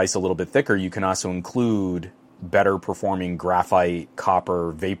this device a little bit thicker, you can also include better performing graphite,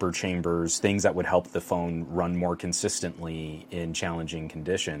 copper, vapor chambers, things that would help the phone run more consistently in challenging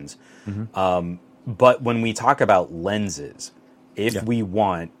conditions. But when we talk about lenses, if we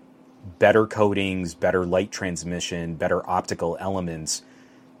want better coatings, better light transmission, better optical elements,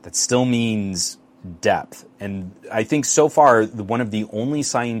 that still means depth. And I think so far, one of the only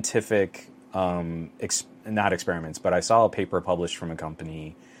scientific, not experiments, but I saw a paper published from a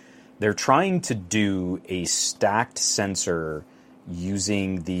company. They're trying to do a stacked sensor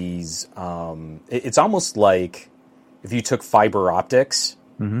using these. It's almost like if you took fiber optics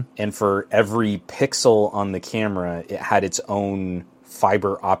and for every pixel on the camera, it had its own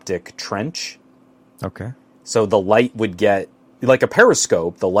fiber optic trench. Okay. So the light would get, like a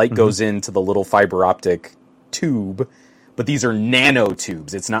periscope, the light goes into the little fiber optic tube, but these are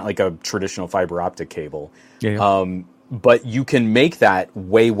nanotubes. It's not like a traditional fiber optic cable. But you can make that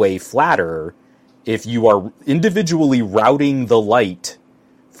way, way flatter if you are individually routing the light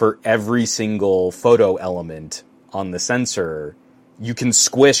for every single photo element on the sensor. You can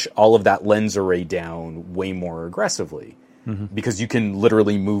squish all of that lens array down way more aggressively because you can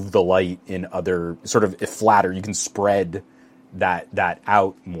literally move the light in other sort of flatter. You can spread that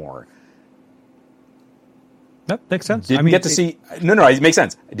out more. That makes sense. It makes sense.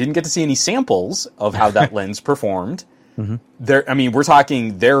 I didn't get to see any samples of how that lens performed. We're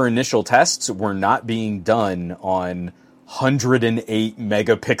talking their initial tests were not being done on 108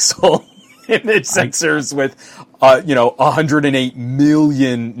 megapixel image sensors with 108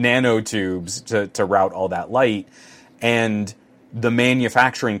 million nanotubes to route all that light, and the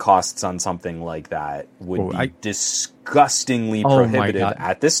manufacturing costs on something like that would be disgustingly prohibitive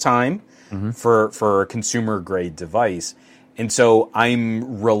at this time for a consumer grade device. And so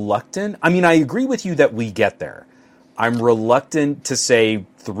I'm reluctant. I mean, I agree with you that we get there. I'm reluctant to say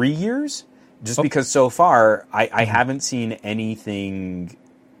 3 years, just because so far I haven't seen anything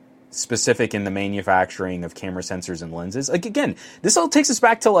specific in the manufacturing of camera sensors and lenses. Like, again, this all takes us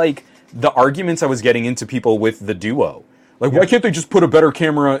back to like the arguments I was getting into people with the Duo. Like, why can't they just put a better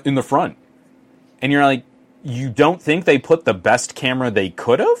camera in the front? And you're like, you don't think they put the best camera they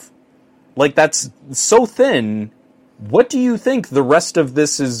could have? Like, that's so thin. What do you think the rest of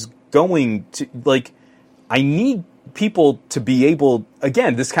this is going to, like, I need people to be able,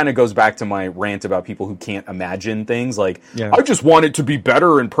 again, this kind of goes back to my rant about people who can't imagine things. Like, I just want it to be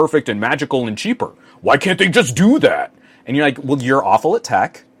better and perfect and magical and cheaper. Why can't they just do that? And you're like, well, you're awful at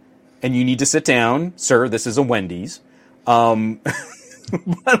tech, and you need to sit down. Sir, this is a Wendy's.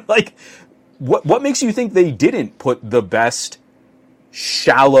 But like, what makes you think they didn't put the best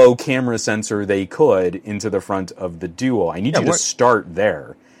shallow camera sensor they could into the front of the Duo? I need you to start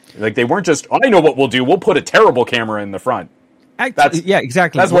there. Like, they weren't just, I know what we'll do. We'll put a terrible camera in the front.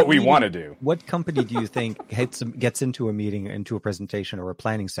 Exactly. That's what we want to do. What company do you think gets into a meeting, into a presentation, or a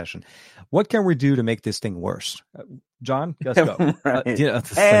planning session? What can we do to make this thing worse? John, let's go.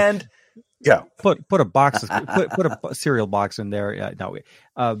 Right. Yeah, put a box, put a cereal box in there. No,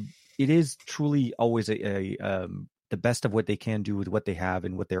 it is truly always the best of what they can do with what they have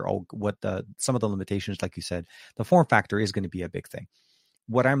and some of the limitations, like you said. The form factor is going to be a big thing.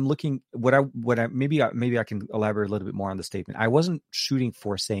 Maybe I can elaborate a little bit more on the statement. I wasn't shooting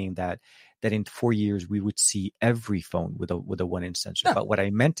for saying that in 4 years we would see every phone with a 1-inch sensor. No. But what I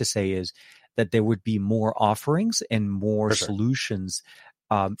meant to say is that there would be more offerings and more solutions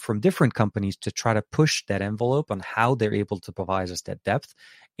from different companies to try to push that envelope on how they're able to provide us that depth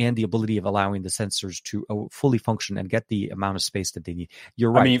and the ability of allowing the sensors to fully function and get the amount of space that they need.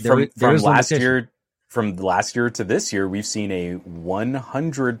 You're right. I mean, from last year to this year, we've seen a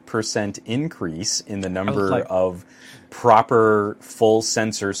 100% increase in the number of proper full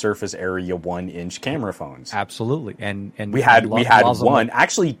sensor surface area 1-inch camera phones. Absolutely, and we had one.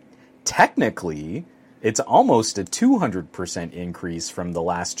 Actually, technically, it's almost a 200% increase from the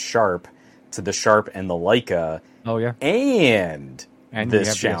last Sharp to the Sharp and the Leica. Oh yeah, and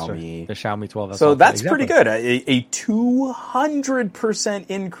this Xiaomi, the Xiaomi 12. So that's pretty good. A 200%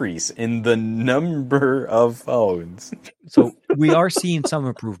 increase in the number of phones. So we are seeing some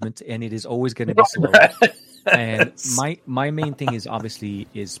improvement, and it is always going to be slow. And my main thing is obviously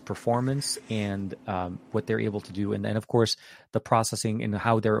performance and what they're able to do, and then of course the processing and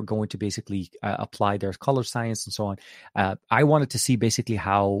how they're going to basically apply their color science and so on. I wanted to see basically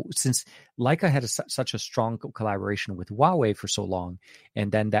how, since Leica had such a strong collaboration with Huawei for so long,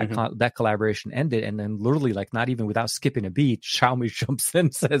 and then that collaboration ended, and then literally like not even without skipping a beat, Xiaomi jumps in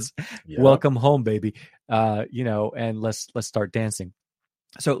and says, "Welcome home, baby," and let's start dancing.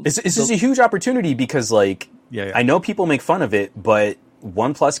 So this is a huge opportunity because, like, I know people make fun of it, but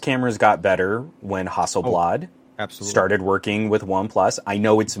OnePlus cameras got better when Hasselblad started working with OnePlus. I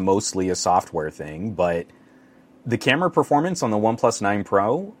know it's mostly a software thing, but the camera performance on the OnePlus 9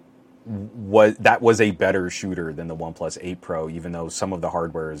 Pro was a better shooter than the OnePlus 8 Pro, even though some of the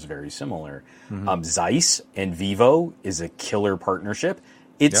hardware is very similar. Zeiss and Vivo is a killer partnership.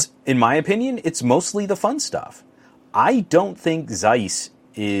 It's, in my opinion, it's mostly the fun stuff. I don't think Zeiss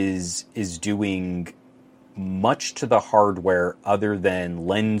is doing much to the hardware other than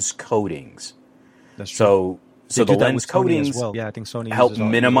lens coatings. That's true. So the lens coatings as well. Yeah, I think Sony help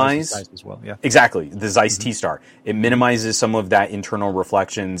minimize as well. Yeah, exactly, the Zeiss T-Star. It minimizes some of that internal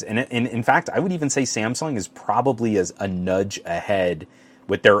reflections, and in fact, I would even say Samsung is probably a nudge ahead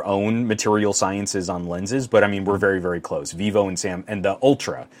with their own material sciences on lenses. But I mean, we're very, very close. Vivo and the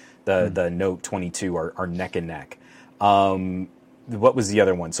Ultra, the Note 22 are neck and neck. What was the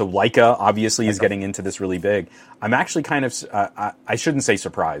other one? So Leica obviously is getting into this really big. I'm actually kind of, I shouldn't say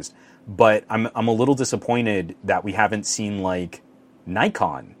surprised, but I'm a little disappointed that we haven't seen like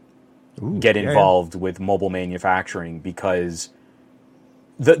Nikon get involved with mobile manufacturing, because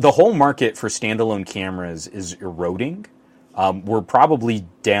the whole market for standalone cameras is eroding. We're probably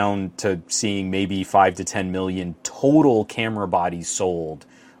down to seeing maybe 5 to 10 million total camera bodies sold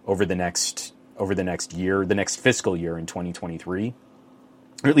over the next year, the next fiscal year in 2023.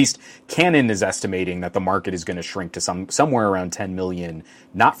 Or at least Canon is estimating that the market is going to shrink to somewhere around 10 million,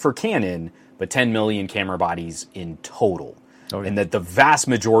 not for Canon, but 10 million camera bodies in total. And that the vast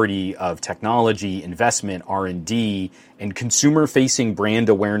majority of technology, investment, R&D, and consumer-facing brand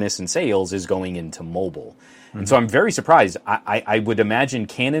awareness and sales is going into mobile. And so I'm very surprised. I would imagine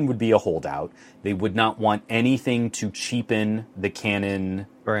Canon would be a holdout. They would not want anything to cheapen the Canon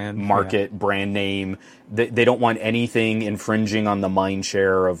brand name. They don't want anything infringing on the mind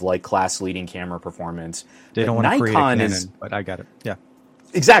share of like class-leading camera performance. They don't want to create a Canon, but I got it. Yeah,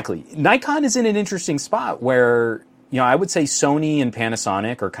 exactly. Nikon is in an interesting spot where, I would say Sony and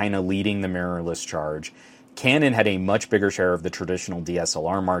Panasonic are kind of leading the mirrorless charge. Canon had a much bigger share of the traditional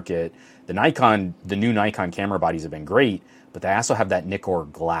DSLR market. The new Nikon camera bodies have been great, but they also have that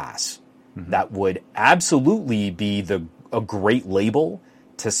Nikkor glass that would absolutely be a great label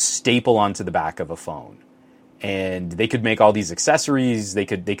to staple onto the back of a phone. And they could make all these accessories. They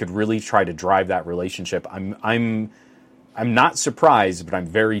could really try to drive that relationship. I'm not surprised, but I'm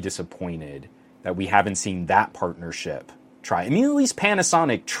very disappointed that we haven't seen that partnership try. I mean, at least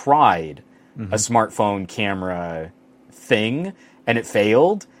Panasonic tried a smartphone camera thing, and it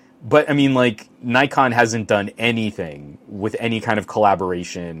failed. But I mean, like, Nikon hasn't done anything with any kind of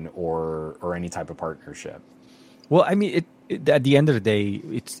collaboration or any type of partnership. Well, I mean, at the end of the day,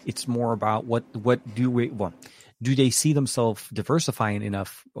 it's more about what do they see themselves diversifying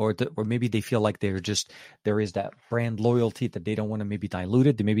enough, or maybe they feel like there is that brand loyalty that they don't want to maybe dilute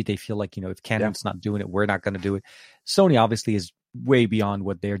it. Maybe they feel like, if Canon's not doing it, we're not going to do it. Sony obviously is way beyond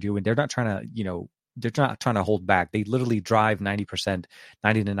what they're doing. They're not trying to hold back. They literally drive 90 to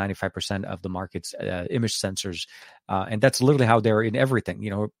 95% of the market's image sensors, and that's literally how they're in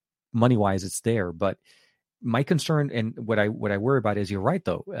everything. Money wise, it's there, but my concern and what I worry about is, you're right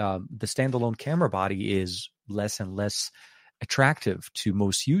though, the standalone camera body is less and less attractive to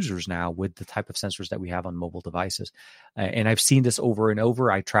most users now with the type of sensors that we have on mobile devices. And I've seen this over and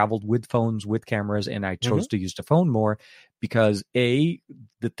over. I traveled with phones, with cameras, and I chose to use the phone more because A,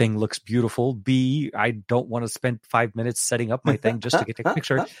 the thing looks beautiful. B, I don't want to spend 5 minutes setting up my thing just to get a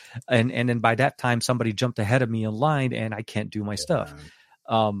picture. And then by that time, somebody jumped ahead of me in line and I can't do my stuff.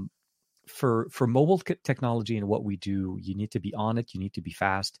 For mobile technology and what we do, you need to be on it. You need to be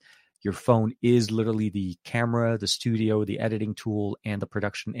fast. Your phone is literally the camera, the studio, the editing tool, and the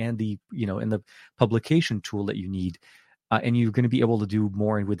production, and the and the publication tool that you need. And you're going to be able to do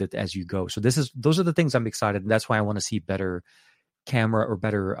more with it as you go. So those are the things I'm excited, and that's why I want to see better camera or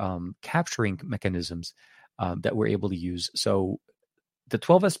better capturing mechanisms that we're able to use. So the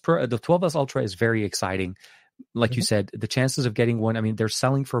 12S Ultra is very exciting. Like you said, the chances of getting one, I mean, they're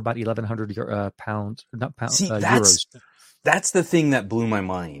selling for about 1,100 pounds, not pounds, See, euros. That's the thing that blew my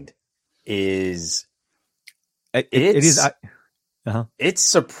mind. It's to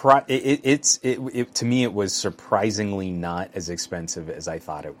me, it was surprisingly not as expensive as I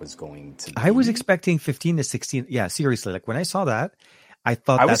thought it was going to be. I was expecting 15 to 16. Yeah, seriously. Like when I saw that, I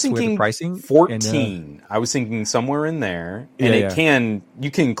thought I was thinking where the pricing 14. I was thinking somewhere in there, and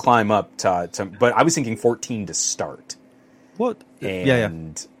you can climb up to, but I was thinking 14 to start. What?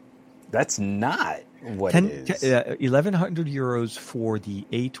 And that's not what it is. 1,100 euros for the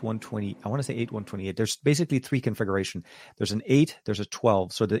 8120. I want to say 8128. There's basically three configuration. There's an 8, there's a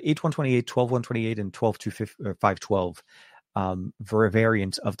 12. So the 8128, 12128, and 512.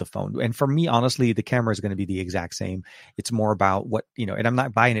 Variants of the phone. And for me, honestly, the camera is going to be the exact same. It's more about what, and I'm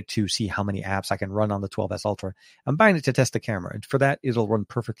not buying it to see how many apps I can run on the 12S Ultra. I'm buying it to test the camera. And for that, it'll run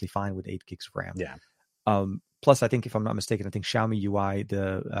perfectly fine with 8 gigs of RAM. Yeah. Plus, I think if I'm not mistaken, I think Xiaomi UI,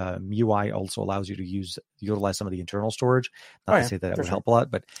 the MIUI also allows you to utilize some of the internal storage. Not to say that it would help a lot,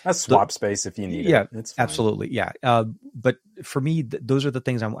 but that's swap space if you need it. It's fine. Absolutely. Yeah. But for me, those are the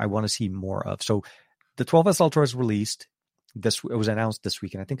things I want to see more of. So the 12S Ultra is released. It was announced this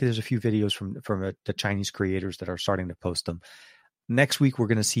week, and I think there's a few videos from the Chinese creators that are starting to post them. Next week, we're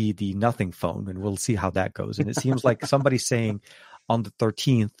going to see the Nothing phone, and we'll see how that goes. And it seems like somebody's saying on the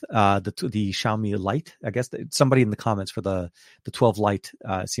 13th, the Xiaomi Lite, I guess somebody in the comments for the 12 Lite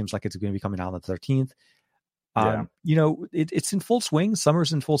seems like it's going to be coming out on the 13th. It's in full swing.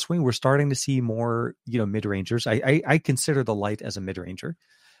 Summer's in full swing. We're starting to see more, mid-rangers. I consider the Lite as a mid-ranger.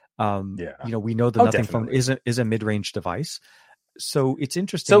 We know the Nothing phone is a mid-range device. So it's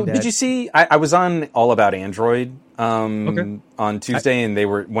interesting. So did you see, I was on All About Android on Tuesday, and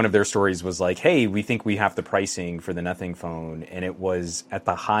one of their stories was like, hey, we think we have the pricing for the Nothing phone. And it was at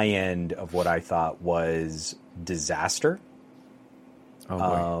the high end of what I thought was disaster.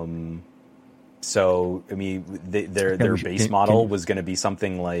 So, I mean, their base model was going to be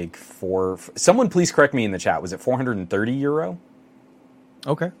something like someone please correct me in the chat. Was it 430 euro?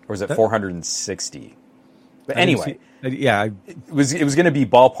 Okay. Or was it 460? But anyway, it was going to be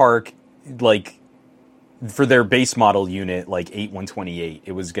ballpark, like, for their base model unit, like 8128.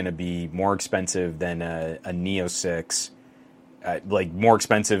 It was going to be more expensive than a Neo 6, like more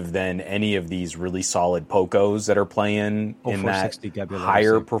expensive than any of these really solid Pocos that are playing in that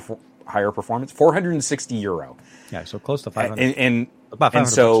higher performance. 460 euro. Yeah, so close to 500. And about 500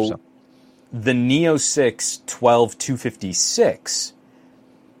 and so bucks or so. The Neo 6 12256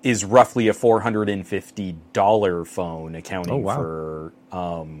 is roughly a $450 phone, accounting for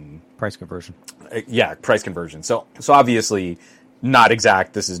price conversion. Price conversion. So obviously not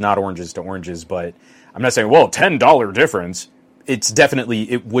exact. This is not oranges to oranges, but I'm not saying, well, $10 difference.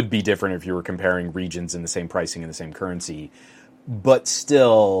 It would be different if you were comparing regions in the same pricing and the same currency, but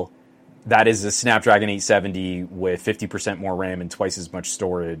still, that is a Snapdragon 870 with 50% more RAM and twice as much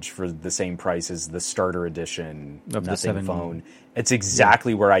storage for the same price as the starter edition of Nothing phone. It's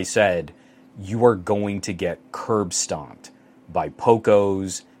exactly where I said you are going to get curb stomped by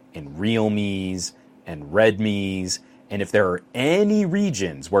Pocos and Realmes and Redmis. And if there are any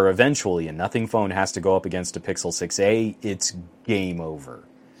regions where eventually a Nothing phone has to go up against a Pixel 6a, it's game over.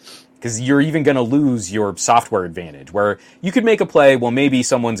 because you're even going to lose your software advantage, where you could make a play, well, maybe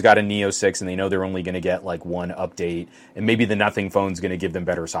someone's got a Neo 6 and they know they're only going to get like one update, and maybe the Nothing phone's going to give them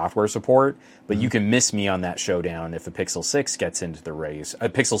better software support, but you can miss me on that showdown if a Pixel 6 gets into the race, a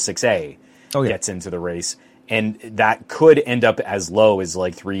Pixel 6a gets into the race, and that could end up as low as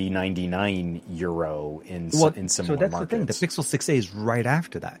like €399 in some more markets. So that's the thing. The Pixel 6a is right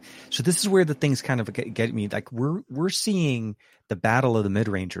after that. So this is where the things kind of get me. Like we're seeing the battle of the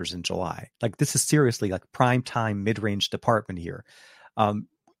mid-rangers in July. Like this is seriously like prime time mid-range department here.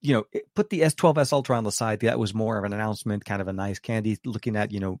 Put the S12s Ultra on the side. That was more of an announcement, kind of a nice candy, looking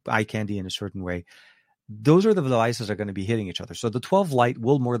at, eye candy in a certain way. Those are the devices that are going to be hitting each other. So the 12 Lite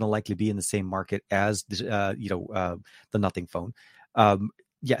will more than likely be in the same market as the Nothing phone.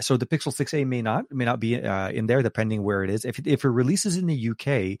 So the Pixel 6a may not be in there, depending where it is. If it releases in the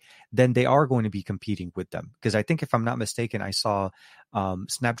UK, then they are going to be competing with them. Because I think, if I'm not mistaken, I saw the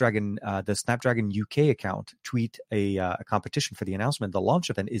Snapdragon UK account tweet a competition for the announcement. The launch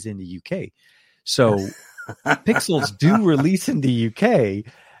event is in the UK, so Pixels do release in the UK.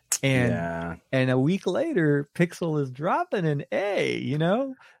 And a week later, Pixel is dropping an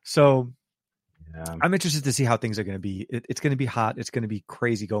A, So I'm interested to see how things are going to be. It's going to be hot. It's going to be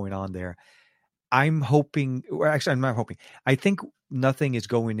crazy going on there. I'm hoping, or actually, I'm not hoping. I think Nothing is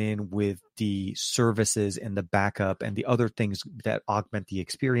going in with the services and the backup and the other things that augment the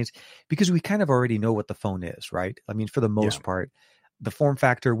experience, because we kind of already know what the phone is, right? I mean, for the most part. The form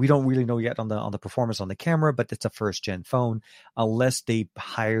factor, we don't really know yet on the performance on the camera, but it's a first gen phone. Unless they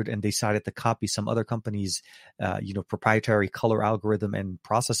hired and decided to copy some other company's, proprietary color algorithm and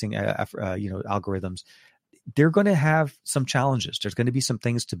processing, algorithms, they're going to have some challenges. There's going to be some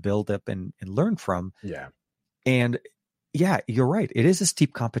things to build up and learn from. Yeah. And yeah, you're right. It is a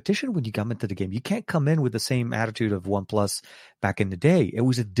steep competition when you come into the game. You can't come in with the same attitude of OnePlus back in the day. It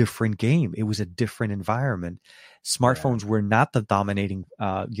was a different game. It was a different environment. Smartphones were not the dominating,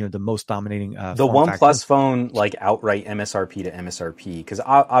 the most dominating. The OnePlus phone, like outright MSRP to MSRP, because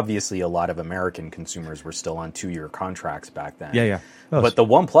obviously a lot of American consumers were still on 2-year contracts back then. Yeah. But the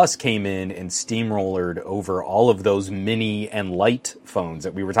OnePlus came in and steamrollered over all of those mini and light phones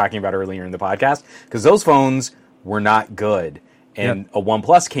that we were talking about earlier in the podcast, because those phones were not good. And a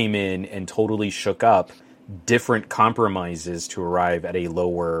OnePlus came in and totally shook up different compromises to arrive at a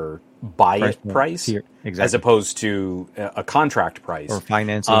lower buy price exactly. As opposed to a contract price. Or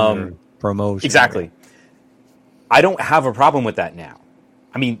financing or promotion. Exactly. Right? I don't have a problem with that now.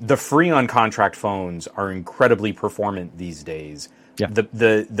 I mean, the free on contract phones are incredibly performant these days. Yeah.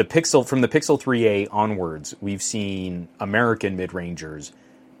 The Pixel, from the Pixel 3a onwards, we've seen American mid-rangers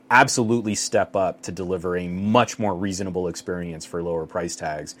absolutely step up to deliver a much more reasonable experience for lower price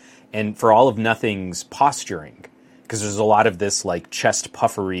tags. And for all of Nothing's posturing, because there's a lot of this like chest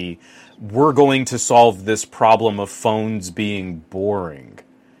puffery, we're going to solve this problem of phones being boring.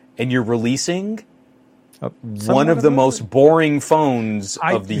 And you're releasing one of the most boring phones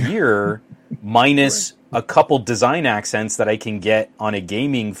of the year, minus a couple design accents that I can get on a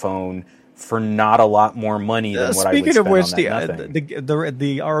gaming phone for not a lot more money than what I would spend on that. Speaking of which,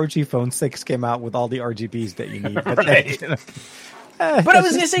 the ROG Phone 6 came out with all the RGBs that you need. Right. But I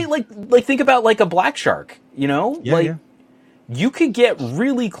was going to say, like think about like a Black Shark, you could get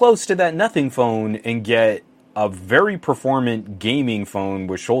really close to that Nothing phone and get a very performant gaming phone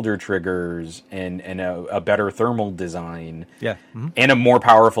with shoulder triggers and a better thermal design, and a more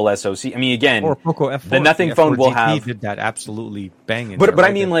powerful SoC. I mean, again, the Nothing phone will have did that absolutely banging. But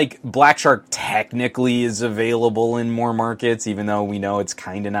I mean, like Black Shark technically is available in more markets, even though we know it's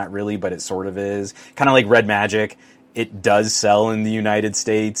kind of not really, but it sort of is. Kind of like Red Magic, it does sell in the United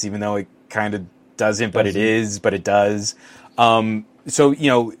States, even though it kind of doesn't, but it is, but it does. So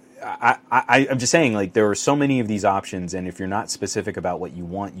I'm just saying, like, there are so many of these options, and if you're not specific about what you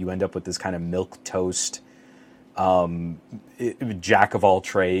want, you end up with this kind of milquetoast, jack of all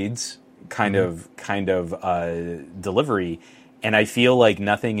trades kind of delivery. And I feel like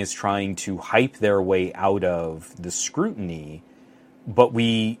Nothing is trying to hype their way out of the scrutiny, but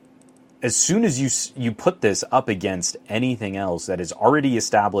as soon as you put this up against anything else that is already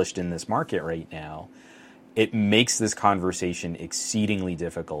established in this market right now, it makes this conversation exceedingly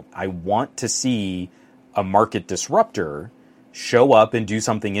difficult. I want to see a market disruptor show up and do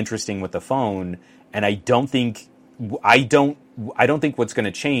something interesting with the phone, and I don't think what's going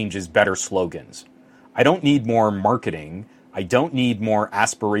to change is better slogans. I don't need more marketing. I don't need more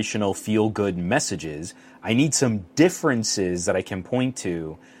aspirational feel-good messages. I need some differences that I can point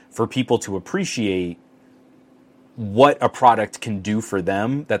to for people to appreciate what a product can do for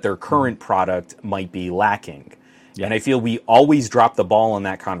them that their current product might be lacking. Yeah. And I feel we always drop the ball on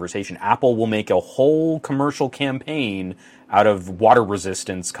that conversation. Apple will make a whole commercial campaign out of water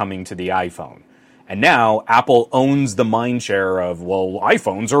resistance coming to the iPhone. And now Apple owns the mind share of, well,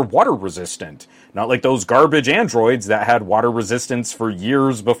 iPhones are water resistant. Not like those garbage Androids that had water resistance for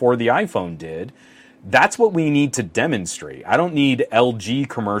years before the iPhone did. That's what we need to demonstrate. I don't need LG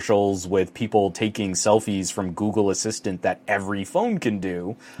commercials with people taking selfies from Google Assistant that every phone can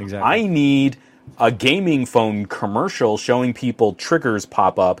do. Exactly. I need a gaming phone commercial showing people triggers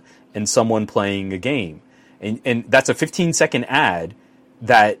pop up and someone playing a game. And that's a 15-second ad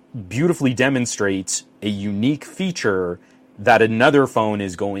that beautifully demonstrates a unique feature that another phone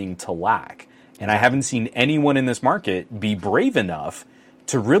is going to lack. And I haven't seen anyone in this market be brave enough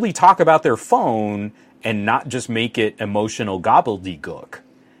to really talk about their phone and not just make it emotional gobbledygook.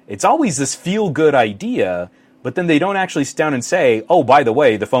 It's always this feel-good idea, but then they don't actually sit down and say, oh, by the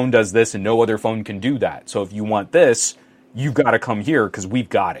way, the phone does this and no other phone can do that. So if you want this, you've got to come here because we've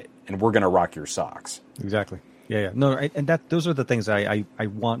got it and we're going to rock your socks. Exactly. Yeah. No, and those are the things I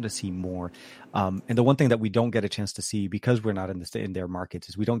want to see more. And the one thing that we don't get a chance to see because we're not in their markets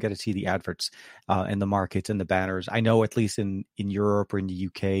is we don't get to see the adverts and the markets and the banners. I know at least in Europe or in the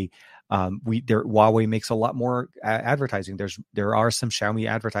UK, Huawei makes a lot more advertising. There are some Xiaomi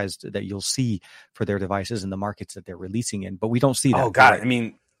advertised that you'll see for their devices in the markets that they're releasing in, but we don't see that. Oh God, right. I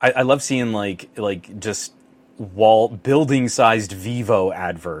mean, I love seeing like just building sized Vivo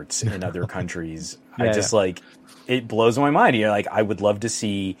adverts in other countries. It blows my mind. You know, like I would love to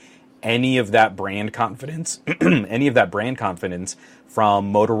see any of that brand confidence, from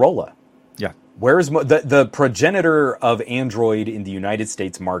Motorola. Yeah. Where's the progenitor of Android in the United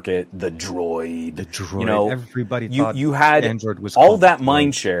States market, the Droid? The Droid. You know, everybody thought you had Android was all that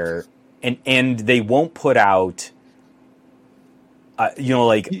mind share, and they won't put out. Do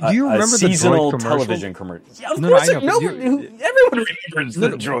you remember seasonal television commercials? Yeah, of course, everyone remembers the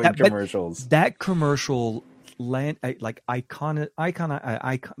Droid commercials. That commercial made an icon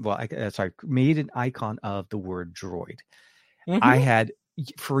of the word droid. Mm-hmm.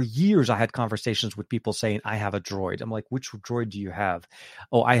 For years, I had conversations with people saying, I have a droid. I'm like, which droid do you have?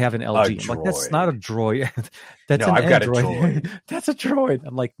 Oh, I have an LG. I'm like, that's not a droid. That's an Android. Got a droid. That's a droid.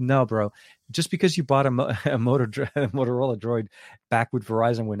 I'm like, no, bro. Just because you bought a Motorola droid back with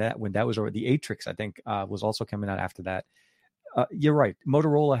Verizon when that was over, the Atrix, I think, was also coming out after that. You're right.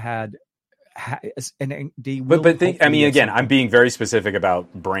 Motorola had. I'm being very specific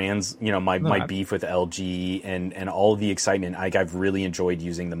about brands. You know, my beef with LG and all the excitement. I've really enjoyed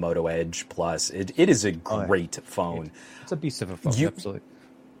using the Moto Edge Plus. It is a great phone. It's a beast of a phone. Absolutely.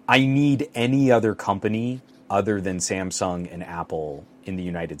 I need any other company other than Samsung and Apple in the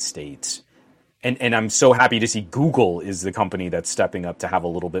United States. And I'm so happy to see Google is the company that's stepping up to have a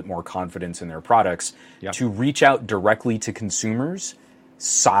little bit more confidence in their products to reach out directly to consumers,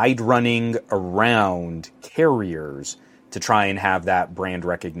 side running around carriers to try and have that brand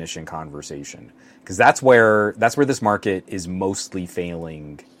recognition conversation, because that's where this market is mostly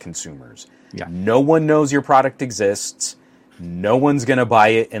failing consumers. No one knows your product exists. No one's going to buy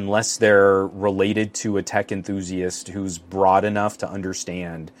it unless they're related to a tech enthusiast who's broad enough to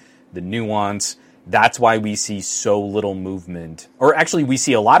understand the nuance. That's why we see so little movement, or actually we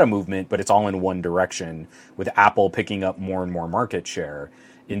see a lot of movement, but it's all in one direction, with Apple picking up more and more market share.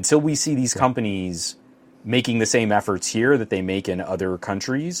 Until we see these companies making the same efforts here that they make in other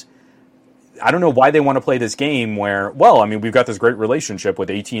countries, I don't know why they want to play this game where, well, I mean, we've got this great relationship with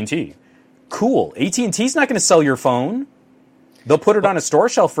AT&T. Cool. AT&T's not going to sell your phone. They'll put it on a store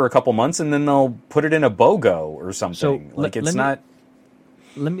shelf for a couple months, and then they'll put it in a BOGO or something.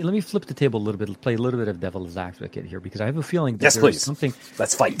 Let me flip the table a little bit, play a little bit of devil's advocate here, because I have a feeling that yes, please. Something.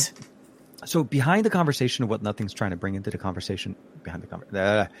 Let's fight. So behind the conversation of what Nothing's trying to bring into the conversation,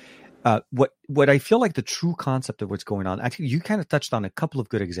 what I feel like the true concept of what's going on, actually, you kind of touched on a couple of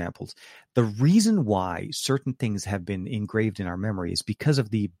good examples. The reason why certain things have been engraved in our memory is because of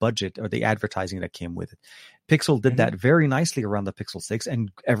the budget or the advertising that came with it. Pixel did that very nicely around the Pixel 6,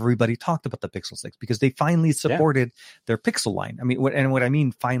 and everybody talked about the Pixel 6 because they finally supported their Pixel line. I mean, what I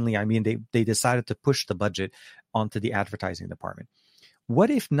mean finally, I mean they decided to push the budget onto the advertising department. What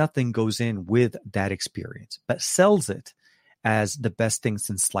if Nothing goes in with that experience, but sells it as the best thing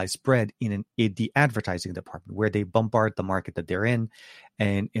since sliced bread in the advertising department, where they bombard the market that they're in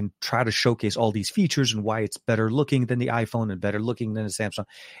and try to showcase all these features and why it's better looking than the iPhone and better looking than the Samsung,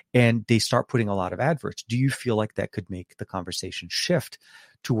 and they start putting a lot of adverts? Do you feel like that could make the conversation shift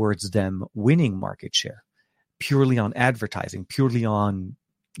towards them winning market share purely on advertising, purely on,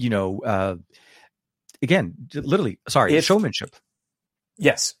 showmanship?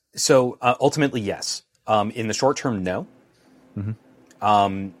 Yes. So ultimately, yes. In the short term, no.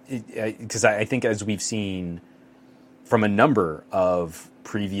 Because I think, as we've seen from a number of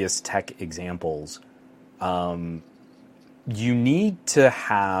previous tech examples, you need to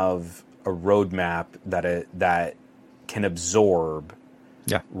have a roadmap that can absorb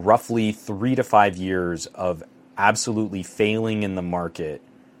roughly 3 to 5 years of absolutely failing in the market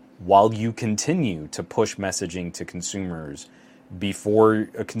while you continue to push messaging to consumers before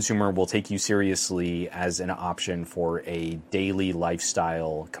a consumer will take you seriously as an option for a daily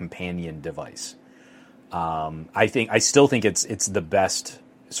lifestyle companion device. I still think it's the best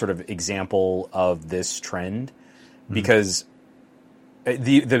sort of example of this trend, because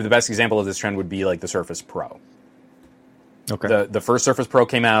the best example of this trend would be like the Surface Pro. Okay. The first Surface Pro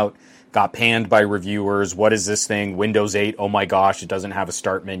came out, got panned by reviewers. What is this thing? Windows 8. Oh my gosh, it doesn't have a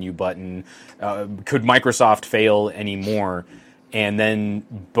start menu button. Could Microsoft fail anymore? And then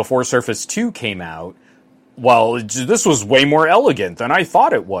before Surface 2 came out, well, this was way more elegant than I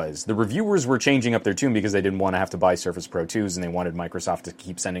thought it was. The reviewers were changing up their tune because they didn't want to have to buy Surface Pro 2s, and they wanted Microsoft to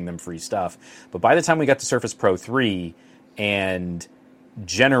keep sending them free stuff. But by the time we got to Surface Pro 3 and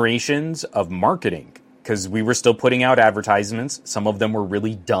generations of marketing, because we were still putting out advertisements, some of them were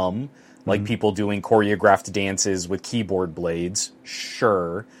really dumb, like people doing choreographed dances with keyboard blades,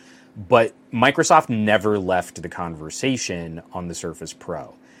 sure. But Microsoft never left the conversation on the Surface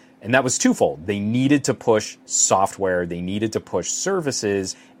Pro. And that was twofold. They needed to push software, they needed to push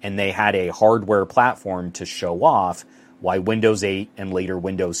services, and they had a hardware platform to show off why Windows 8 and later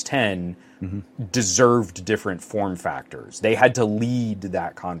Windows 10 deserved different form factors. They had to lead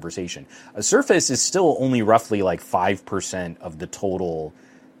that conversation. A Surface is still only roughly like 5% of the total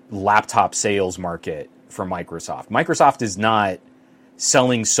laptop sales market for Microsoft. Microsoft is not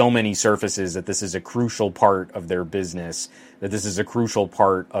selling so many Surfaces that this is a crucial part of their business, that this is a crucial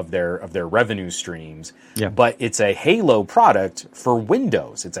part of their revenue streams. Yeah. But it's a Halo product for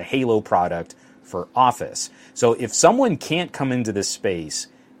Windows. It's a Halo product for Office. So if someone can't come into this space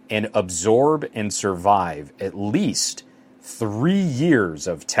and absorb and survive at least 3 years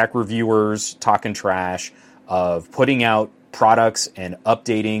of tech reviewers talking trash, of putting out products and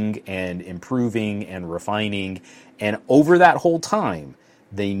updating and improving and refining, and over that whole time,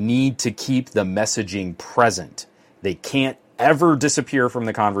 they need to keep the messaging present. They can't ever disappear from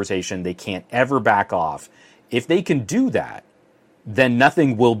the conversation. They can't ever back off. If they can do that, then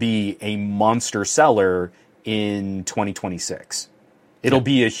nothing will be a monster seller in 2026. It'll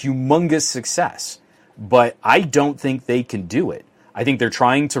be a humongous success, but I don't think they can do it. I think they're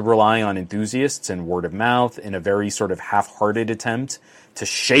trying to rely on enthusiasts and word of mouth in a very sort of half-hearted attempt to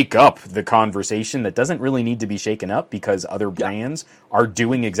shake up the conversation that doesn't really need to be shaken up, because other brands are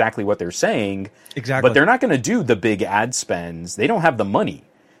doing exactly what they're saying. Exactly. But they're not going to do the big ad spends. They don't have the money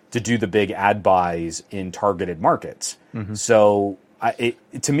to do the big ad buys in targeted markets. So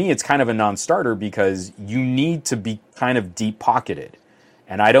to me, it's kind of a non-starter, because you need to be kind of deep-pocketed.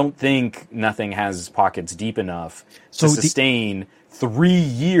 And I don't think Nothing has pockets deep enough to sustain 3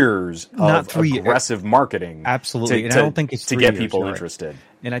 years of aggressive marketing. Absolutely. And I don't think it's to get people interested.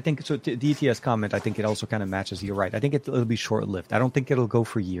 And I think, so to DTS comment, I think it also kind of matches. You're right. I think it'll be short-lived. I don't think it'll go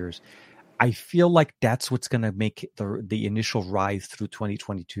for years. I feel like that's what's going to make the initial rise through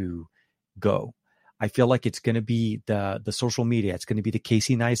 2022 go. I feel like it's going to be the social media. It's going to be the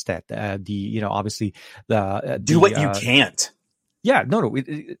Casey Neistat, obviously the do what you can't. Yeah, no,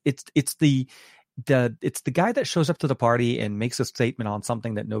 it's the guy that shows up to the party and makes a statement on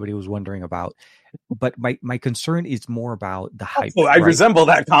something that nobody was wondering about. But my concern is more about the hype. Oh, I resemble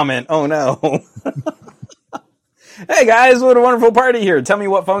that comment. Oh no. Hey guys, what a wonderful party here. Tell me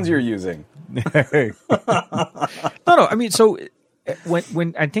what phones you're using. No. I mean, so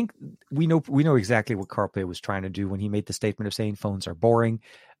when I think we know exactly what CarPlay was trying to do when he made the statement of saying phones are boring.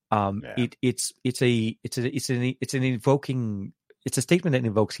 It's a statement that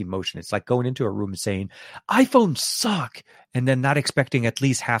invokes emotion. It's like going into a room and saying, iPhones suck, and then not expecting at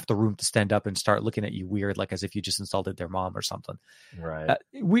least half the room to stand up and start looking at you weird, like as if you just insulted their mom or something. Right.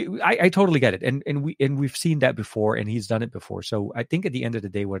 I totally get it. And we've seen that before, and he's done it before. So I think at the end of the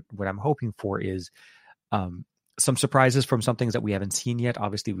day, what I'm hoping for is some surprises from some things that we haven't seen yet.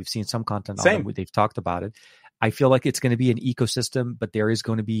 Obviously, we've seen some content on them. They've talked about it. I feel like it's going to be an ecosystem, but there is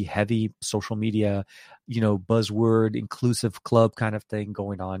going to be heavy social media, buzzword, inclusive club kind of thing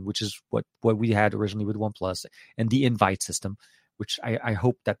going on, which is what we had originally with OnePlus, and the invite system, which I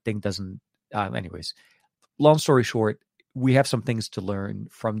hope that thing doesn't. Anyways, long story short, we have some things to learn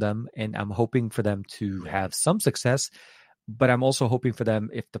from them, and I'm hoping for them to have some success, but I'm also hoping for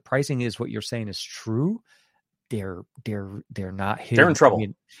them, if the pricing is what you're saying is true, they're not hitting. They're in trouble. I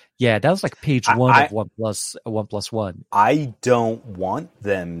mean, yeah, that was like page one of OnePlus One. I don't want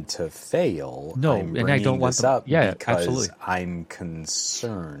them to fail. No, and I don't want them up because absolutely. I'm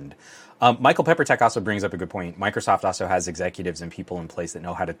concerned. Michael Peppertech also brings up a good point. Microsoft also has executives and people in place that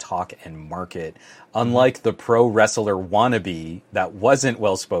know how to talk and market. Unlike the pro wrestler wannabe that wasn't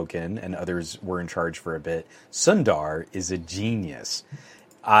well spoken and others were in charge for a bit, Sundar is a genius.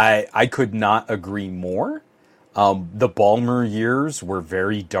 I could not agree more. The Ballmer years were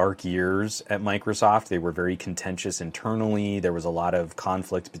very dark years at Microsoft. They were very contentious internally. There was a lot of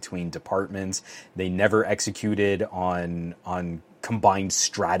conflict between departments. They never executed on combined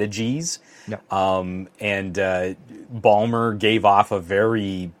strategies. No. And Ballmer gave off a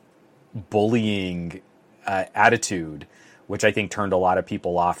very bullying attitude, which I think turned a lot of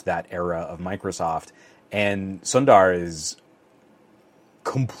people off that era of Microsoft. And Sundar is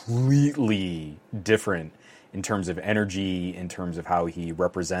completely different in terms of energy, in terms of how he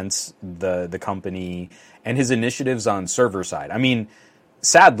represents the company, and his initiatives on server side. I mean,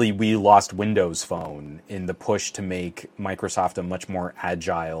 sadly, we lost Windows Phone in the push to make Microsoft a much more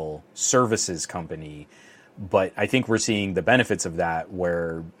agile services company. But I think we're seeing the benefits of that,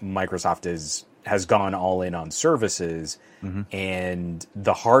 where Microsoft has gone all in on services, and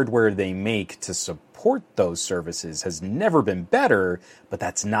the hardware they make to support those services has never been better, but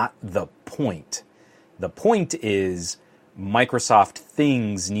that's not the point. The point is Microsoft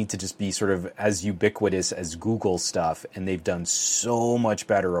things need to just be sort of as ubiquitous as Google stuff, and they've done so much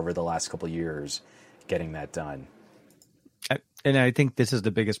better over the last couple of years getting that done. And I think this is the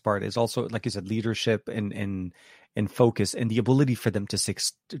biggest part, is also, like you said, leadership and focus, and the ability for them to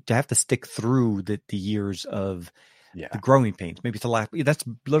have to stick through the years of the growing pains. Maybe it's that's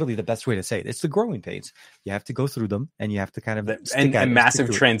literally the best way to say it. It's the growing pains. You have to go through them, and you have to kind of and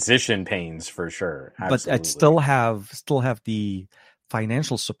massive transition pains for sure. Absolutely. But I'd still have the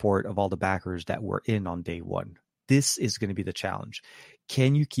financial support of all the backers that were in on day one. This is going to be the challenge.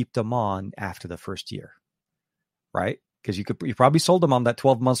 Can you keep them on after the first year? Right? Because you probably sold them on that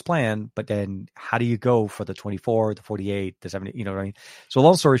 12 months plan, but then how do you go for the 24, the 48, the 70, you know what I mean? So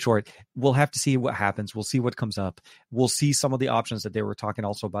long story short, we'll have to see what happens. We'll see what comes up. We'll see some of the options that they were talking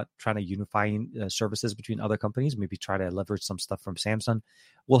also about, trying to unify services between other companies, maybe try to leverage some stuff from Samsung.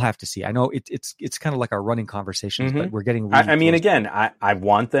 We'll have to see. I know it's kind of like our running conversations, but we're getting really I mean, again, I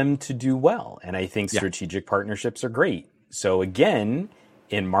want them to do well, and I think strategic partnerships are great. So again,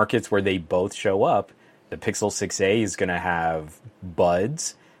 in markets where they both show up, the Pixel 6a is going to have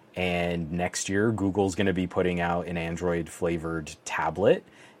buds, and next year Google's going to be putting out an Android-flavored tablet,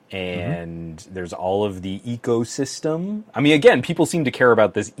 and there's all of the ecosystem. I mean, again, people seem to care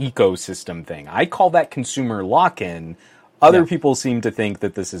about this ecosystem thing. I call that consumer lock-in. Other people seem to think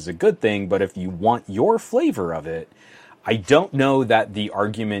that this is a good thing, but if you want your flavor of it, I don't know that the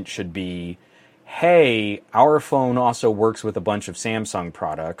argument should be, hey, our phone also works with a bunch of Samsung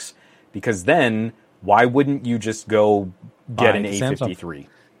products, because then why wouldn't you just go get an A53? Samsung.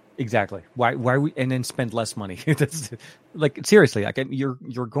 Exactly. Why we and then spend less money? That's, like, seriously, like,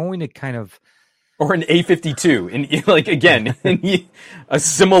 you're going to kind of, or an A52, and like, again, a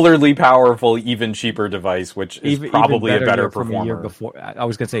similarly powerful, even cheaper device, which is probably a better performer. From a year before. I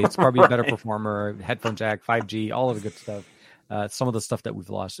was going to say it's probably a better performer. Headphone jack, 5G, all of the good stuff. Some of the stuff that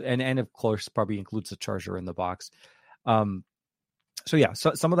we've lost, and of course, probably includes the charger in the box. So yeah,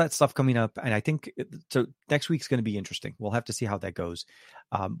 so some of that stuff coming up, and I think so. Next week's going to be interesting. We'll have to see how that goes.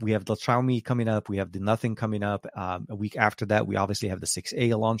 We have the Xiaomi coming up. We have the Nothing coming up. A week after that, we obviously have the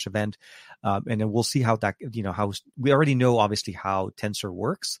 6A launch event, and then we'll see how that. How we already know obviously how Tensor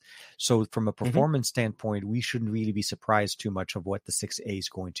works. So from a performance standpoint, we shouldn't really be surprised too much of what the 6A is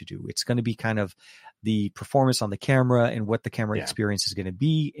going to do. It's going to be kind of the performance on the camera and what the camera experience is going to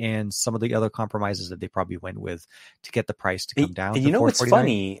be, and some of the other compromises that they probably went with to get the price to come down. You know what's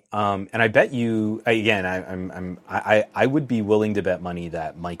funny, and I bet you again, I would be willing to bet money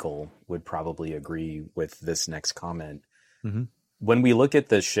that Michael would probably agree with this next comment. When we look at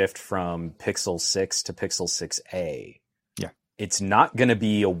the shift from Pixel 6 to Pixel 6a, it's not going to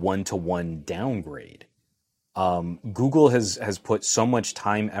be a one-to-one downgrade. Google has put so much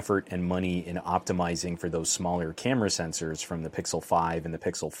time, effort, and money in optimizing for those smaller camera sensors from the Pixel 5 and the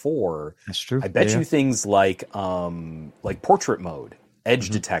Pixel 4. That's true. I bet you things like portrait mode, edge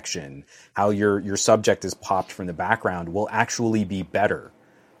detection, how your subject is popped from the background will actually be better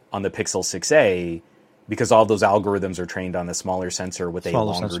on the Pixel 6a, because all those algorithms are trained on the smaller sensor with a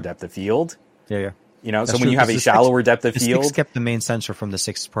longer depth of field. You know, so when you have a shallower depth of field, the 6 kept the main sensor from the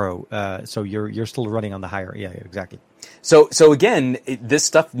 6 Pro, so you're still running on the higher. Yeah, exactly. So again, this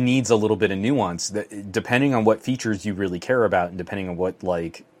stuff needs a little bit of nuance. Depending on what features you really care about, and depending on what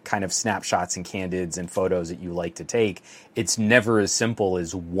like kind of snapshots and candids and photos that you like to take, it's never as simple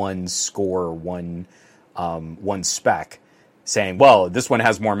as one score, one spec, saying, well, this one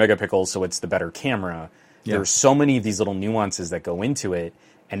has more megapixels, so it's the better camera. Yeah. There's so many of these little nuances that go into it.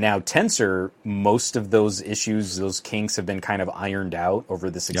 And now Tensor, most of those issues, those kinks have been kind of ironed out over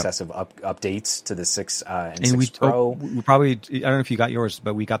the successive updates to the 6 and 6 Pro. We probably, I don't know if you got yours,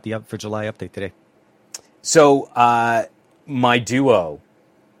 but we got the for July update today. So my Duo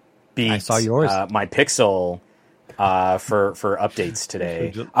beat I saw yours. My Pixel for updates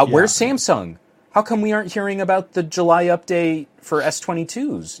today. Where's Samsung? How come we aren't hearing about the July update for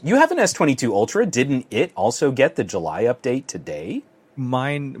S22s? You have an S22 Ultra. Didn't it also get the July update today?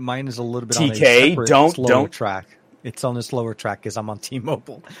 Mine is a little bit TK, on a slower track. It's on a slower track because I'm on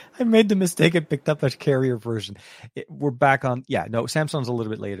T-Mobile. I made the mistake and picked up a carrier version. We're back on. Yeah, no, Samsung's a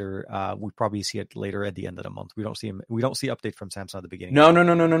little bit later. We probably see it later at the end of the month. We don't see update from Samsung at the beginning.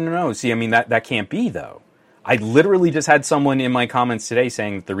 No. See, I mean that can't be though. I literally just had someone in my comments today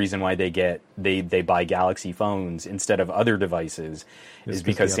saying that the reason why they buy Galaxy phones instead of other devices is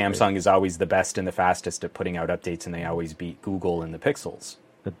because Samsung is always the best and the fastest at putting out updates, and they always beat Google and the Pixels.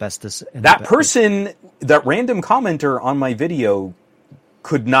 The bestest. That person, that random commenter on my video,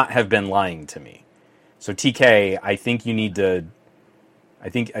 could not have been lying to me. So TK, I think you need to. I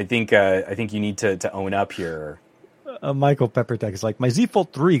think you need to own up here. Michael Peppertech is like, my Z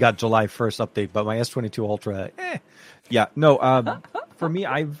Fold 3 got July 1st update, but my S22 Ultra, yeah, no. For me,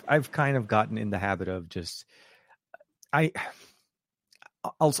 I've kind of gotten in the habit of just, I'll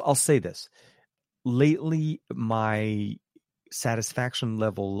say this. Lately, my satisfaction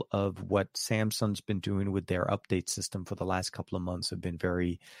level of what Samsung's been doing with their update system for the last couple of months have been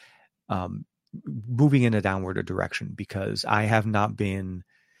very moving in a downward direction, because I have not seen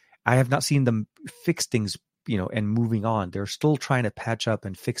them fix things, and moving on. They're still trying to patch up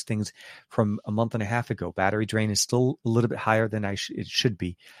and fix things from a month and a half ago. Battery drain is still a little bit higher than it should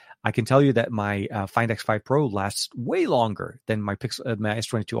be. I can tell you that my Find X5 Pro lasts way longer than my my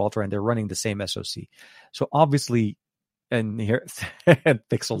S22 Ultra, and they're running the same SoC. So obviously, and here,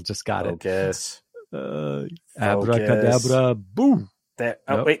 Pixel just got Focus. Abracadabra, boom. There.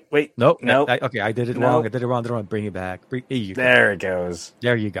 Oh, nope. Wait. No. Okay, I did it wrong. I did it wrong. I don't want to bring it back. There it goes.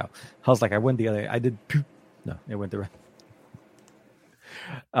 There you go. I was like, I went the other. I did. No, it went the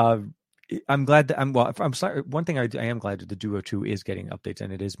right. I'm glad that I'm sorry. One thing I am glad that the Duo 2 is getting updates,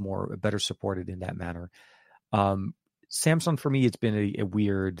 and it is better supported in that manner. Samsung, for me, it's been a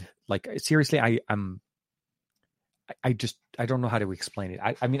weird, like, seriously, I don't know how to explain it.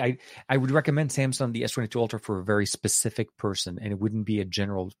 I mean, I would recommend Samsung the S22 Ultra for a very specific person, and it wouldn't be a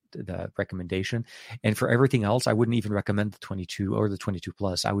general recommendation. And for everything else, I wouldn't even recommend the 22 or the 22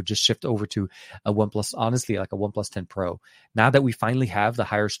 Plus. I would just shift over to a OnePlus, honestly, like a OnePlus 10 Pro. Now that we finally have the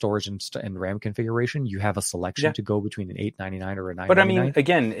higher storage and RAM configuration, you have a selection to go between an $899 or a $999. But I mean,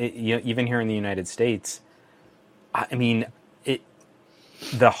 again, even here in the United States, I mean,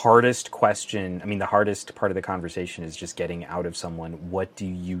 the hardest question, the hardest part of the conversation is just getting out of someone, what do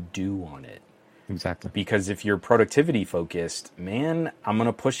you do on it? Exactly. Because if you're productivity focused, man, I'm going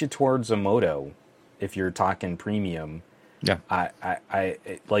to push you towards a Moto if you're talking premium. Yeah. I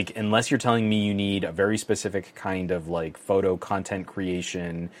like, unless you're telling me you need a very specific kind of like photo content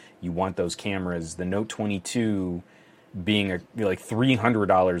creation, you want those cameras, the Note 22 being like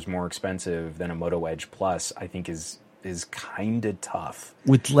 $300 more expensive than a Moto Edge Plus, I think is kind of tough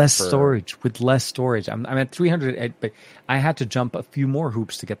with less storage. I'm at 300, but I had to jump a few more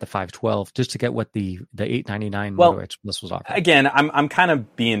hoops to get the 512 just to get what the $899 Moto Edge Plus was offering. Again, I'm kind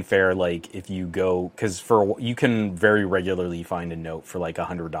of being fair. Like, if you go, because you can very regularly find a Note for like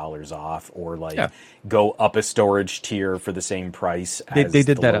 $100 off, or like go up a storage tier for the same price as they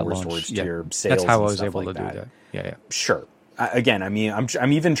did the that lower at launch. storage tier sales. That's how I was stuff able like to that. do that. Yeah. Sure. Again,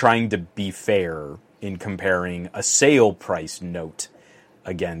 I'm even trying to be fair in comparing a sale price Note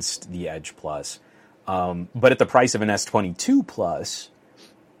against the Edge Plus. But at the price of an S22 Plus,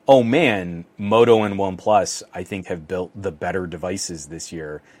 oh man, Moto and OnePlus, I think, have built the better devices this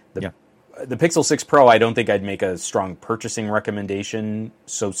year. The Pixel 6 Pro, I don't think I'd make a strong purchasing recommendation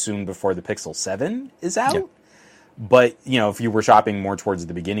so soon before the Pixel 7 is out. Yeah. But, if you were shopping more towards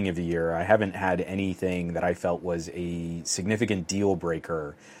the beginning of the year, I haven't had anything that I felt was a significant deal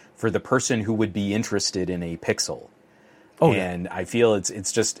breaker for the person who would be interested in a Pixel. And I feel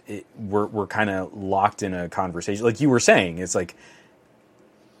it's just we're kind of locked in a conversation, like you were saying. It's like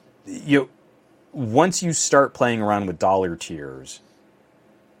once you start playing around with dollar tiers,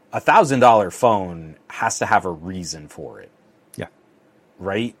 $1,000 phone has to have a reason for it. Yeah.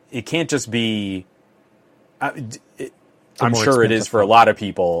 Right? It can't just be... I'm more sure it is expensive for a phone. lot of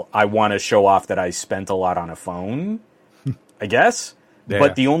people. I want to show off that I spent a lot on a phone, I guess. Yeah.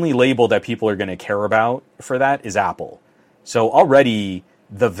 But the only label that people are going to care about for that is Apple. So already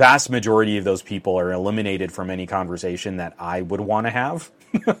the vast majority of those people are eliminated from any conversation that I would want to have.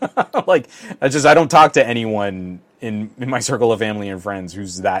 Like, I don't talk to anyone in my circle of family and friends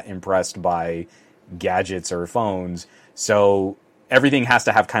who's that impressed by gadgets or phones. So everything has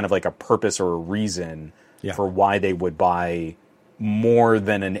to have kind of like a purpose or a reason for why they would buy more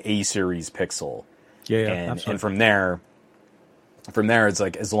than an A series Pixel. And from there, it's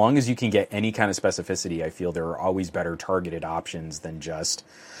like, as long as you can get any kind of specificity, I feel there are always better targeted options than just,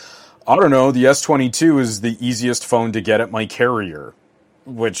 I don't know, the S22 is the easiest phone to get at my carrier,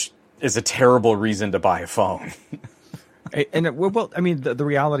 which is a terrible reason to buy a phone. And well, I mean, the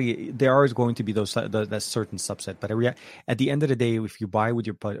reality, there is going to be that certain subset, but at the end of the day, if you buy with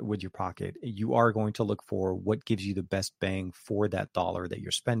your pocket, you are going to look for what gives you the best bang for that dollar that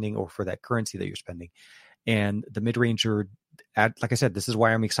you're spending or for that currency that you're spending. And the mid-ranger, like I said, this is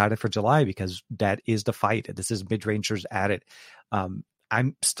why I'm excited for July, because that is the fight. This is mid-rangers at it.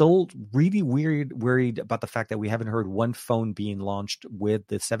 I'm still really worried about the fact that we haven't heard one phone being launched with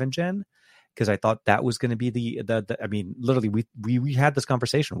the 7th gen, because I thought that was going to be the I mean, literally, we had this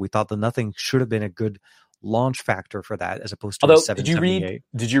conversation. We thought the Nothing should have been a good launch factor for that, as opposed to Although, the 778.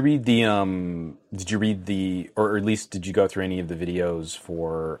 Did you read the, or at least did you go through any of the videos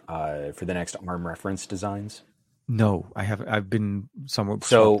for the next ARM reference designs? No, I haven't. I've been somewhere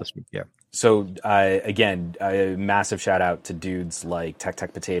this week. Yeah. So again, a massive shout out to dudes like Tech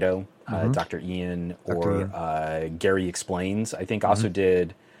Potato, Dr. Ian, Gary Explains. I think also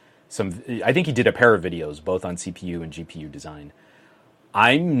did I think he did a pair of videos, both on CPU and GPU design.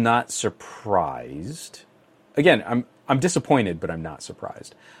 I'm not surprised. Again, I'm disappointed, but I'm not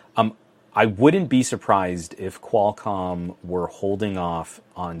surprised. I wouldn't be surprised if Qualcomm were holding off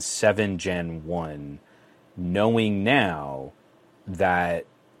on 7 Gen 1, knowing now that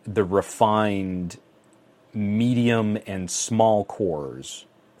the refined medium and small cores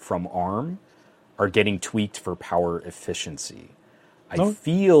from ARM are getting tweaked for power efficiency. I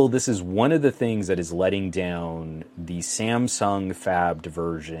feel this is one of the things that is letting down the Samsung fabbed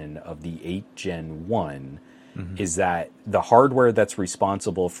version of the 8 Gen 1 is that the hardware that's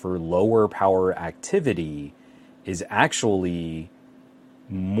responsible for lower power activity is actually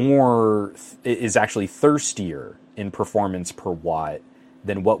thirstier in performance per watt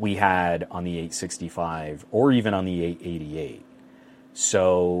than what we had on the 865 or even on the 888.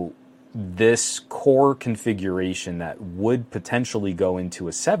 So this core configuration that would potentially go into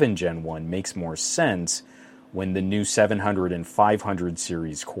a 7 Gen 1 makes more sense when the new 700 and 500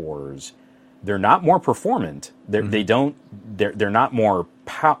 series cores, they're not more performant. They don't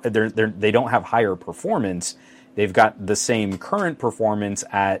have higher performance. They've got the same current performance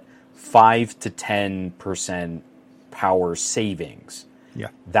at 5 to 10% power savings. Yeah.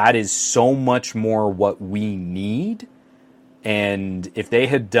 That is so much more what we need. And if they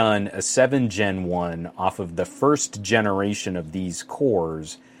had done a 7 Gen 1 off of the first generation of these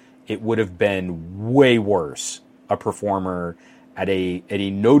cores, it would have been way worse a performer at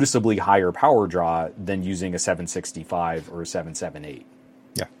a noticeably higher power draw than using a 765 or a 778.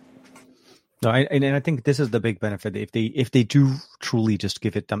 Yeah. No, and I think this is the big benefit. If they do truly just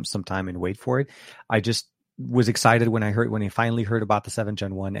give it some time and wait for it, I just was excited when I finally heard about the 7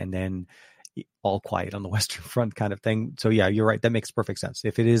 Gen 1, and then all quiet on the Western Front kind of thing. So yeah, you're right. That makes perfect sense.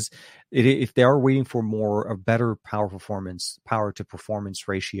 If they are waiting for a better power to performance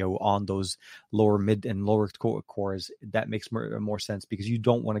ratio on those lower mid and lower cores, that makes more sense, because you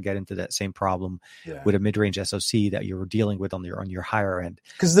don't want to get into that same problem with a mid-range SoC that you're dealing with on your higher end.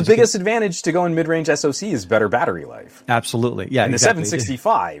 Because the biggest advantage to going mid-range SoC is better battery life. Absolutely. Yeah. And exactly. The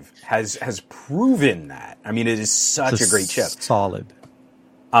 765 has proven that. I mean, it is such a great chip. Solid.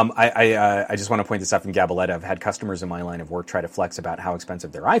 I just want to point this out from Gabaletta. I've had customers in my line of work try to flex about how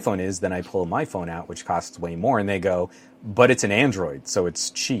expensive their iPhone is. Then I pull my phone out, which costs way more, and they go, but it's an Android, so it's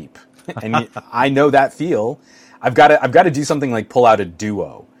cheap. And I know that feel. I've got to do something like pull out a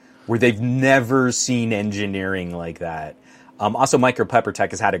Duo, where they've never seen engineering like that. Also, Micro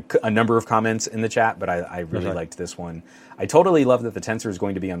Peppertech has had a number of comments in the chat, but I really liked this one. I totally love that the Tensor is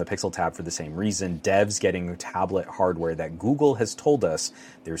going to be on the Pixel tab for the same reason. Devs getting tablet hardware that Google has told us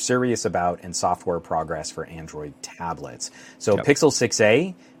they're serious about, and software progress for Android tablets. So Pixel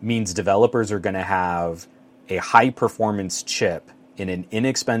 6a means developers are going to have a high-performance chip in an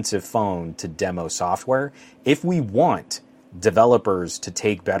inexpensive phone to demo software. If we want developers to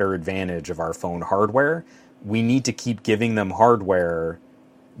take better advantage of our phone hardware, we need to keep giving them hardware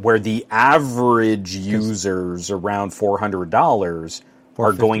where the average users around $400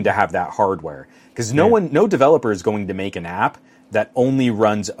 are going to have that hardware. Because no developer is going to make an app that only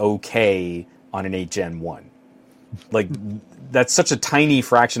runs okay on an 8 Gen 1. Like, that's such a tiny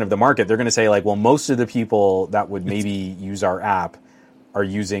fraction of the market. They're going to say, like, well, most of the people that would maybe use our app are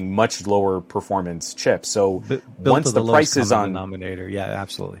using much lower performance chips. So once the prices on denominator, yeah,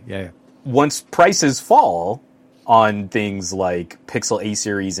 absolutely, yeah. Once prices fall on things like Pixel A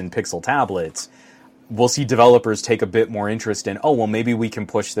series and Pixel tablets, we'll see developers take a bit more interest in, oh, well, maybe we can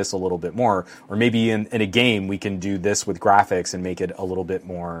push this a little bit more, or maybe in a game we can do this with graphics and make it a little bit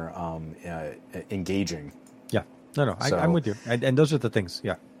more engaging. Yeah, no, I'm with you, and those are the things.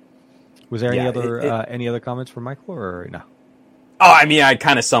 Yeah. Was there any other comments from Michael or no? Oh, I mean, I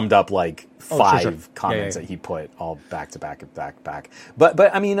kind of summed up like five comments that he put all back to back.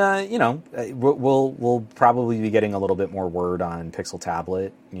 But I mean, we'll probably be getting a little bit more word on Pixel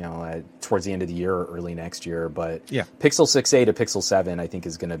tablet, towards the end of the year or early next year. But Pixel 6a to Pixel 7, I think,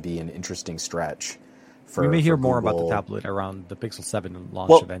 is going to be an interesting stretch. We may hear more about the tablet around the Pixel 7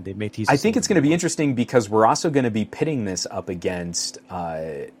 launch event. They may tease. I think it's going to be interesting because we're also going to be pitting this up against,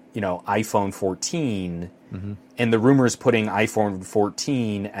 iPhone 14. Mm-hmm. And the rumor is putting iPhone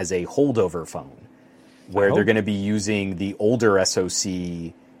 14 as a holdover phone, where they're going to be using the older SoC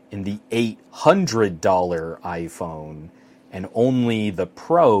in the $800 iPhone, and only the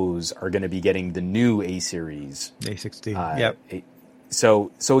pros are going to be getting the new A series. A16. Yep.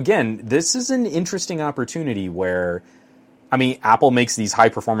 So again, this is an interesting opportunity where, I mean, Apple makes these high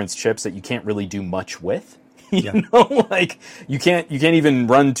performance chips that you can't really do much with. Like you can't even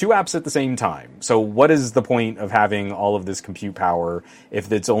run two apps at the same time. So what is the point of having all of this compute power if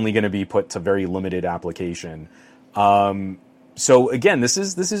it's only going to be put to very limited application? So again, this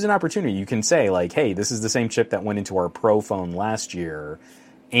is an opportunity. You can say like, hey, this is the same chip that went into our Pro phone last year,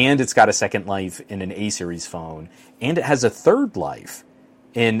 and it's got a second life in an A series phone, and it has a third life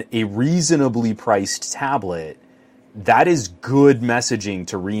in a reasonably priced tablet. That is good messaging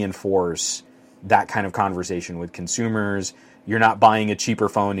to reinforce that kind of conversation with consumers. You're not buying a cheaper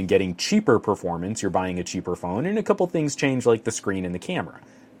phone and getting cheaper performance. You're buying a cheaper phone, and a couple things change, like the screen and the camera.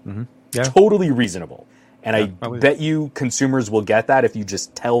 Mm-hmm. Yeah. Totally reasonable. And I bet you consumers will get that if you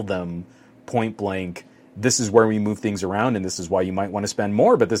just tell them point blank, this is where we move things around, and this is why you might want to spend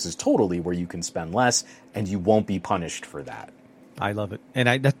more, but this is totally where you can spend less, and you won't be punished for that. I love it.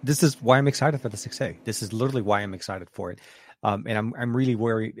 And this is why I'm excited for the 6A. This is literally why I'm excited for it. And I'm really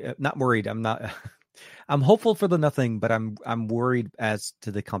worried. Not worried. I'm not. I'm hopeful for the nothing, but I'm worried as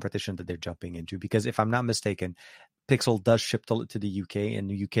to the competition that they're jumping into. Because if I'm not mistaken, Pixel does ship to the UK, and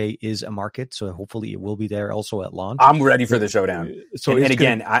the UK is a market, so hopefully it will be there also at launch. I'm ready for the showdown. So and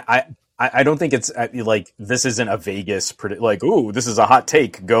again, I don't think it's like this isn't a Vegas like, ooh, this is a hot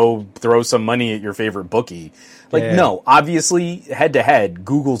take. Go throw some money at your favorite bookie. Like, no, obviously, head to head,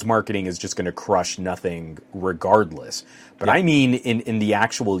 Google's marketing is just going to crush nothing regardless. But I mean, in the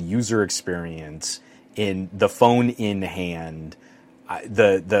actual user experience, in the phone in hand,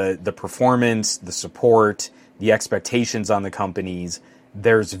 the performance, the support, the expectations on the companies,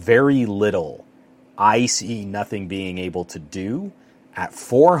 there's very little I see nothing being able to do at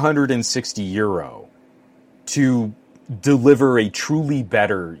 €460 to deliver a truly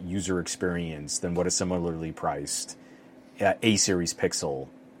better user experience than what a similarly priced A series Pixel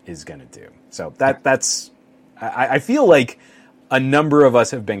is going to do. So that's I feel like a number of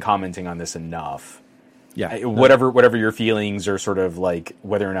us have been commenting on this enough. Yeah. Whatever your feelings, or sort of like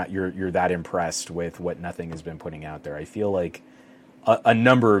whether or not you're that impressed with what Nothing has been putting out there, I feel like a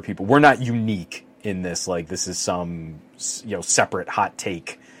number of people, we're not unique in this. Like, this is some separate hot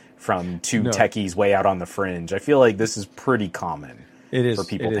take from two techies way out on the fringe. I feel like this is pretty common. It is for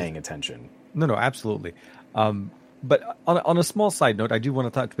people paying attention. No, absolutely. But on a small side note, I do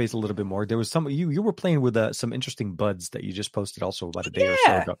want to touch base a little bit more. There was you were playing with some interesting buds that you just posted also about a day or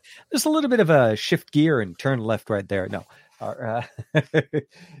so ago. There's a little bit of a shift gear and turn left right there. No.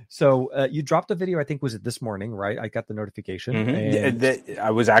 So you dropped a video, I think, was it this morning, right? I got the notification. Mm-hmm. And I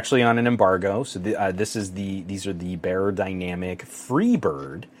was actually on an embargo. So these are the Beyerdynamic free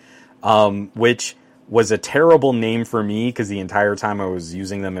Byrd, which was a terrible name for me because the entire time I was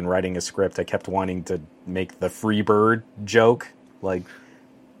using them and writing a script, I kept wanting to make the free Byrd joke, like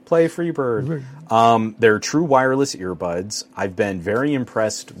play free Byrd. They're true wireless earbuds. I've been very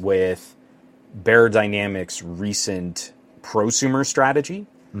impressed with Beyerdynamic's recent prosumer strategy.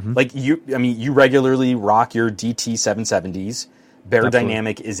 Mm-hmm. Like you regularly rock your DT770s.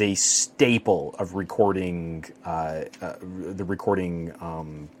 Beyerdynamic is a staple of recording, the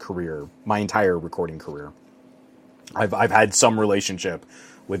recording career, my entire recording career. I've had some relationship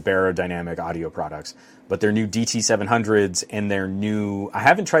with Beyerdynamic audio products, but their new DT700s and their new, I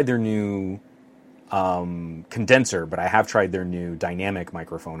haven't tried their new condenser, but I have tried their new dynamic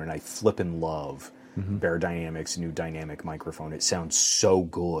microphone, and I flippin' love Beyerdynamic's new dynamic microphone. It sounds so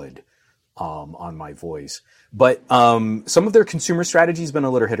good on my voice. But some of their consumer strategy has been a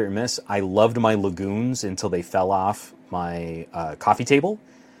little hit or miss. I loved my Lagoons until they fell off my coffee table.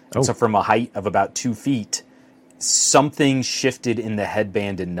 Oh. So from a height of about 2 feet, something shifted in the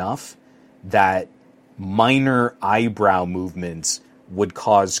headband enough that minor eyebrow movements would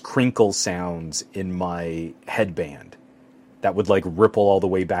cause crinkle sounds in my headband that would like ripple all the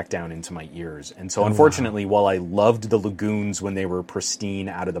way back down into my ears. And so unfortunately, while I loved the Lagoons when they were pristine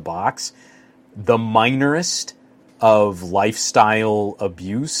out of the box, the minorest of lifestyle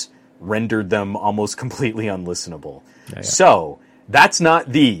abuse rendered them almost completely unlistenable. Yeah. So that's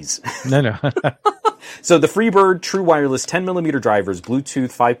not these. No. So the Byrd True Wireless 10mm drivers,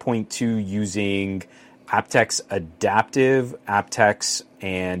 Bluetooth 5.2 using aptX Adaptive, aptX,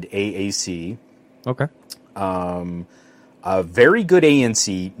 and AAC. Okay. A very good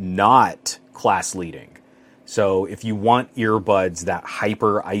ANC, not class leading. So if you want earbuds that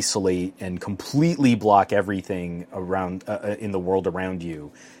hyper isolate and completely block everything around in the world around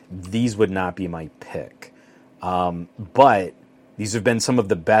you, these would not be my pick. But these have been some of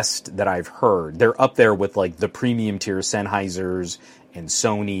the best that I've heard. They're up there with like the premium tier Sennheisers and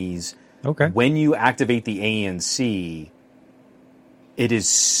Sonys. Okay. When you activate the ANC, it is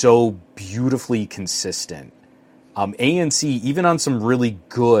so beautifully consistent. ANC, even on some really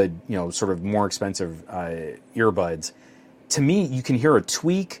good, sort of more expensive earbuds, to me, you can hear a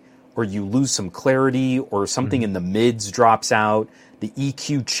tweak or you lose some clarity or something in the mids drops out. The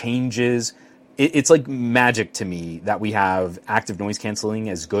EQ changes. It's like magic to me that we have active noise canceling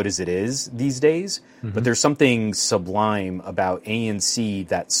as good as it is these days. But there's something sublime about ANC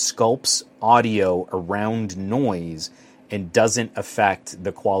that sculpts audio around noise and doesn't affect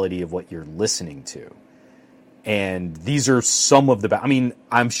the quality of what you're listening to. And these are some of the best. I mean,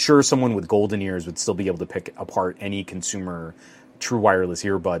 I'm sure someone with golden ears would still be able to pick apart any consumer true wireless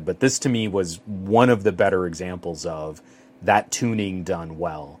earbud, but this to me was one of the better examples of that tuning done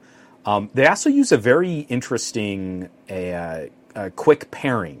well. They also use a very interesting quick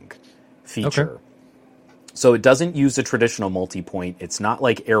pairing feature. Okay. So it doesn't use a traditional multi-point. It's not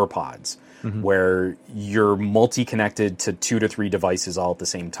like AirPods, where you're multi-connected to 2 to 3 devices all at the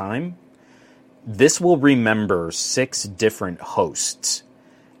same time. This will remember 6 different hosts.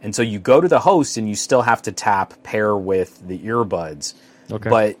 And so you go to the host and you still have to tap pair with the earbuds. Okay.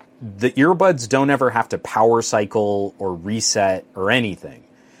 But the earbuds don't ever have to power cycle or reset or anything.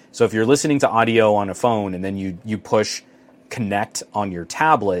 So if you're listening to audio on a phone and then you push connect on your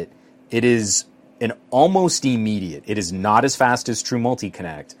tablet, it is an almost immediate. It is not as fast as True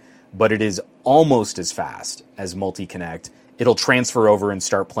Multi-Connect, but it is almost as fast as Multi-Connect. It'll transfer over and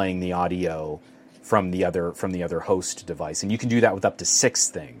start playing the audio from the other host device, and you can do that with up to 6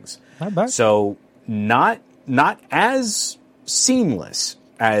 things. Not bad. So not as seamless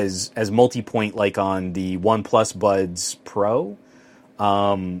as multi-point like on the OnePlus Buds Pro,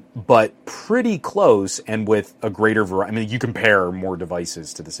 but pretty close and with a greater variety. I mean, you compare more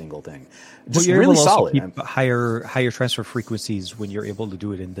devices to the single thing. Just you're really able to solid. Keep higher transfer frequencies when you're able to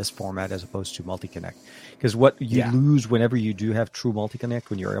do it in this format as opposed to multi-connect. Because what you lose whenever you do have true multi-connect,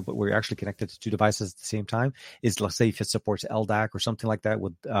 when you're actually connected to 2 devices at the same time, is let's say if it supports LDAC or something like that.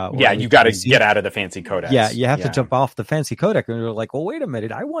 With you got to get out of the fancy codecs. Yeah, you have to jump off the fancy codec, and you're like, well, wait a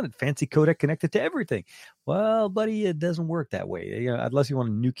minute, I wanted fancy codec connected to everything. Well, buddy, it doesn't work that way. Unless you want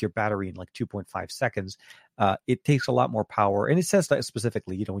to nuke your battery in like 2.5 seconds. It takes a lot more power, and it says that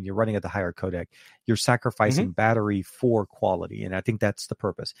specifically, when you're running at the higher codec, you're sacrificing battery for quality, and I think that's the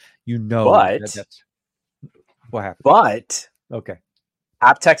purpose. That's what happened. But okay,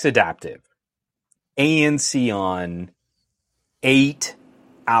 aptX Adaptive, ANC on 8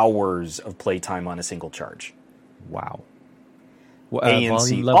 hours of playtime on a single charge. Wow.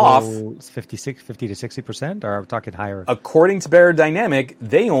 ANC off 50 to 60%, or are we talking higher? According to Beyerdynamic,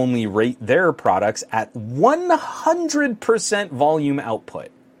 they only rate their products at 100% volume output.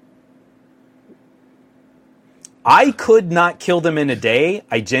 I could not kill them in a day.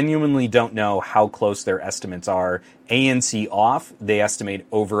 I genuinely don't know how close their estimates are. ANC off, they estimate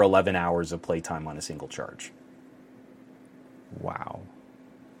over 11 hours of playtime on a single charge. Wow.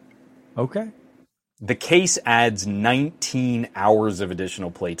 Okay. the case adds 19 hours of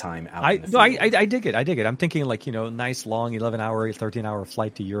additional playtime out. I dig it. I'm thinking like, nice long 11-hour, 13-hour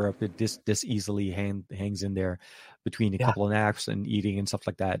flight to Europe. This easily hangs in there between a couple of naps and eating and stuff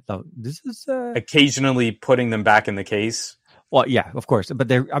like that. So this is occasionally putting them back in the case. Well, yeah, of course, but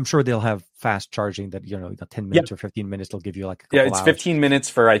I'm sure they'll have fast charging that, 10 minutes or 15 minutes, they'll give you like a couple it's hours. 15 minutes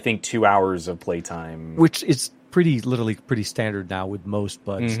for, I think, 2 hours of playtime. Which is literally pretty standard now with most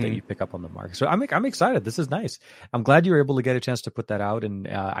buds that you pick up on the market. So I'm excited. This is nice. I'm glad you were able to get a chance to put that out. And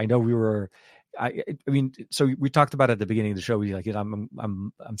I know so we talked about it at the beginning of the show. We like,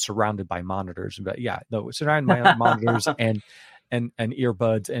 I'm surrounded by monitors, but surrounded by monitors and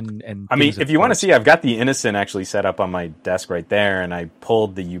earbuds and I mean, if you want to see, I've got the Innocent actually set up on my desk right there, and I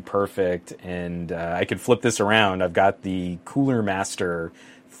pulled the UPerfect, and I could flip this around. I've got the Cooler Master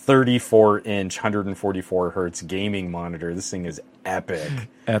 34-inch 144 hertz gaming monitor. This thing is epic.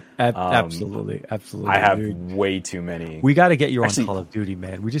 Absolutely. I have way too many. We got to get you on Call of Duty,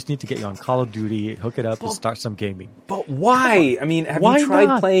 man. We just need to get you on Call of Duty, hook it up, and start some gaming. But why? I mean, have you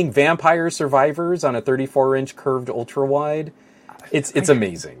tried playing Vampire Survivors on a 34-inch curved ultra wide? It's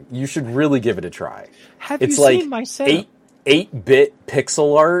amazing. You should really give it a try. Have you seen my setup? 8-bit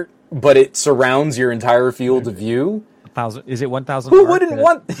pixel art, but it surrounds your entire field of view. 1,000? Is it 1,000? Who wouldn't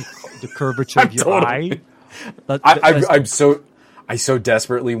want the curvature of your eye? I so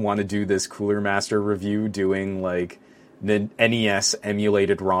desperately want to do this Cooler Master review, doing like the NES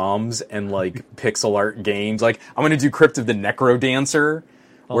emulated ROMs and like pixel art games. Like I'm going to do Crypt of the Necro Dancer,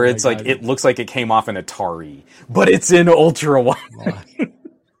 where it's like it looks like it came off an Atari, but it's in ultra wide.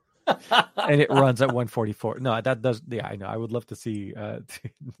 And it runs at 144. No, that does. Yeah, I know. I would love to see that.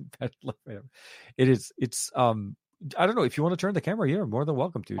 It's I don't know if you want to turn the camera here. More than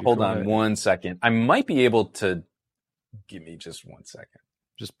welcome to. Hold on 1 second. I might be able to. Give me just 1 second.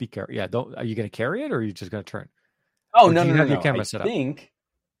 Just be careful. Yeah, don't. Are you going to carry it, or are you just going to turn? Oh no! Your camera set up.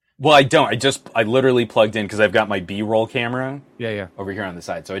 Well, I don't. I literally plugged in because I've got my B-roll camera. Yeah. Over here on the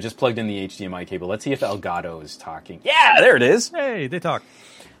side, so I just plugged in the HDMI cable. Let's see if Elgato is talking. Yeah, there it is. Hey, they talk.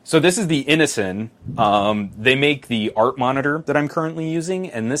 So this is the Innocent. They make the art monitor that I'm currently using,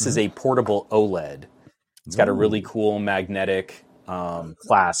 and this is a portable OLED. It's got a really cool magnetic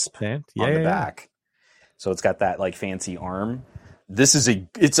clasp on the back. So it's got that like fancy arm.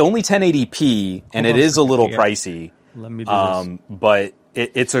 It's only 1080p, and it is a little pricey. Let me do this. But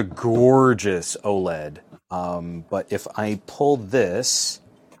it's a gorgeous OLED. But if I pull this,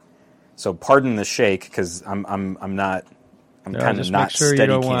 so pardon the shake because I'm kind of not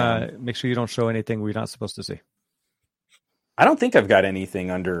steady cam. Make sure you don't show anything we're not supposed to see. I don't think I've got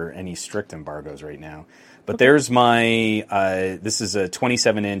anything under any strict embargoes right now. But there's my, this is a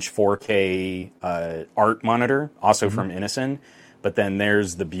 27-inch 4K art monitor, also from Innocent. But then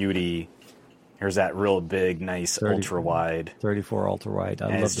there's the beauty. Here's that real big, nice ultra-wide. 34 ultra-wide.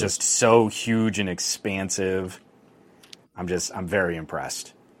 And it's just so huge and expansive. I'm very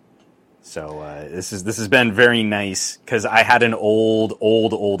impressed. So this has been very nice because I had an old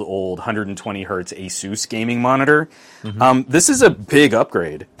 120 hertz Asus gaming monitor. This is a big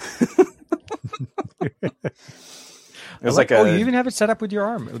upgrade. It was you even have it set up with your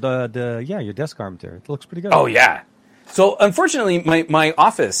arm, your desk arm there. It looks pretty good. Oh yeah. So unfortunately, my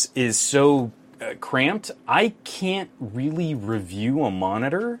office is so cramped. I can't really review a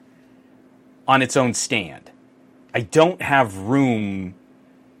monitor on its own stand. I don't have room.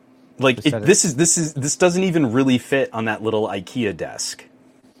 Like this doesn't even really fit on that little IKEA desk.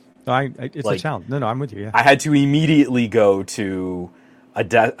 It's a challenge. No, I'm with you. Yeah. I had to immediately go to a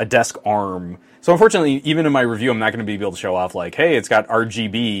desk arm. So unfortunately, even in my review, I'm not going to be able to show off like, hey, it's got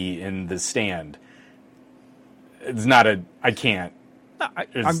RGB in the stand. It's not I can't.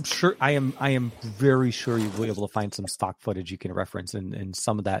 I'm sure. I am very sure you'll be able to find some stock footage you can reference and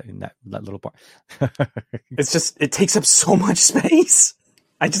some of that in that little part. It's just it takes up so much space.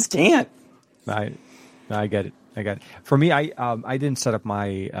 I just can't. I get it. For me, I didn't set up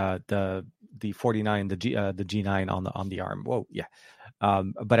my the 49 the G9 on the arm. Whoa, yeah.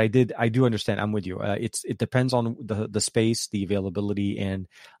 But I do understand. I'm with you. It depends on the space, the availability, and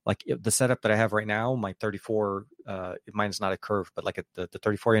like the setup that I have right now. My 34, mine is not a curve, but like the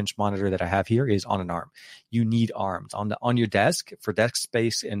 34-inch monitor that I have here is on an arm. You need arms on your desk for desk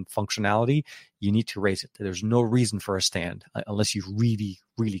space and functionality. You need to raise it. There's no reason for a stand unless you really,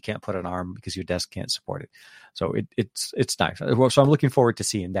 really can't put an arm because your desk can't support it. So it's nice. So I'm looking forward to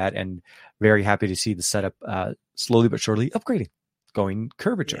seeing that, and very happy to see the setup slowly but surely upgrading. Going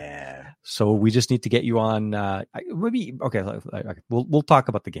curvature. Yeah. So we just need to get you on. We'll talk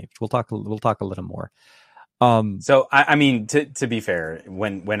about the games. We'll talk a little more. So I mean, to be fair,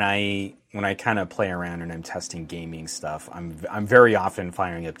 when I kind of play around and I'm testing gaming stuff, I'm very often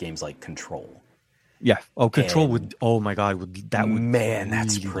firing up games like Control. Yeah. Oh, Control would. Oh my God, that would. Man, really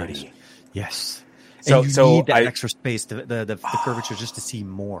that's pretty. Nice. Yes. So and you need that extra space, the curvature, just to see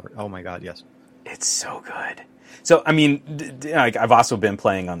more. Oh my God, yes. It's so good. So I mean, I've also been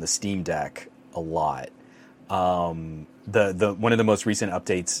playing on the Steam Deck a lot. The one of the most recent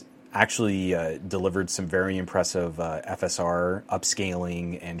updates actually delivered some very impressive FSR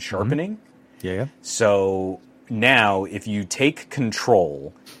upscaling and sharpening. Mm-hmm. Yeah. So now, if you take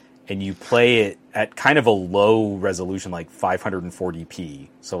Control and you play it at kind of a low resolution, like 540p,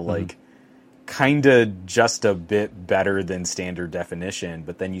 so like kind of just a bit better than standard definition,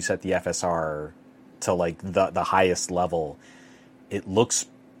 but then you set the FSR to like the highest level, it looks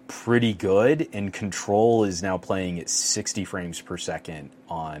pretty good, and Control is now playing at 60 frames per second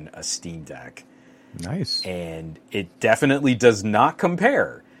on a Steam Deck. Nice. And it definitely does not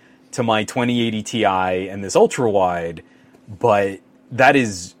compare to my 2080 Ti and this ultra wide, but that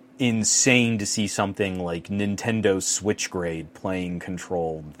is insane to see something like Nintendo Switch grade playing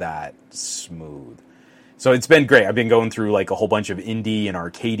Control that smooth. So it's been great. I've been going through like a whole bunch of indie and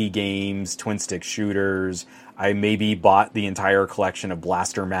arcadey games, twin stick shooters. I maybe bought the entire collection of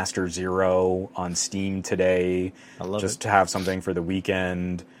Blaster Master Zero on Steam today, just to have something for the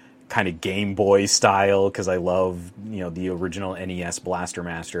weekend, kind of Game Boy style, because I love, the original NES Blaster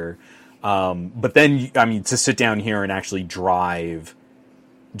Master. But then, I mean, to sit down here and actually drive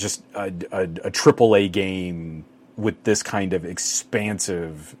just a AAA game with this kind of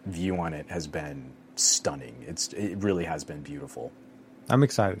expansive view on it has been stunning. It really has been beautiful. I'm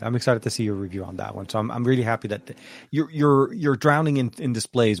excited. I'm excited to see your review on that one. So I'm really happy that you're drowning in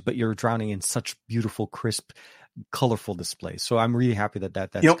displays, but you're drowning in such beautiful, crisp, colorful displays. So I'm really happy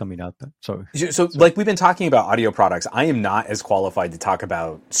that's coming up. So like we've been talking about audio products, I am not as qualified to talk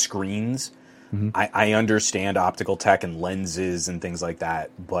about screens. Mm-hmm. I understand optical tech and lenses and things like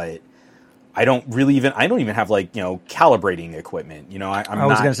that, but I don't even have like, calibrating equipment. I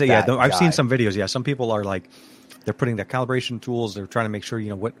was going to say, I've seen some videos. Yeah. Some people are like, they're putting their calibration tools. They're trying to make sure,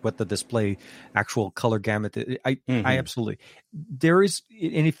 what the display actual color gamut. I absolutely, there is.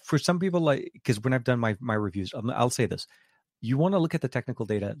 And if for some people, like, because when I've done my reviews, I'll say this, you want to look at the technical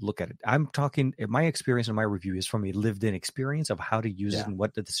data, look at it. I'm talking, my experience in my review is from a lived in experience of how to use it and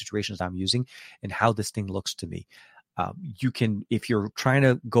what the situations I'm using and how this thing looks to me. You can, if you're trying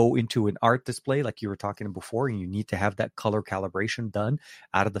to go into an art display like you were talking before, and you need to have that color calibration done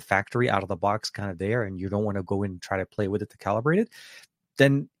out of the factory, out of the box, kind of there, and you don't want to go in and try to play with it to calibrate it,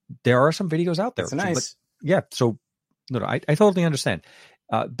 then there are some videos out there. That's nice. So I totally understand.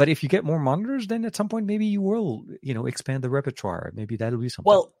 But if you get more monitors, then at some point maybe you will, expand the repertoire. Maybe that'll be something.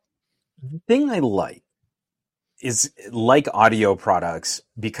 Well, the thing I like is, like audio products,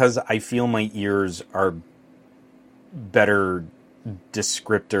 because I feel my ears are better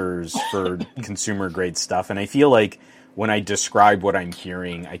descriptors for consumer grade stuff, and I feel like when I describe what I'm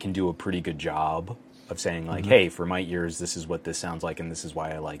hearing, I can do a pretty good job of saying like, hey, for my ears, this is what this sounds like, and this is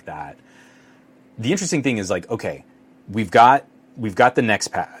why I like that. The interesting thing is, like, okay, we've got the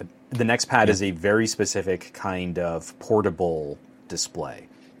NexPad. The NexPad is a very specific kind of portable display,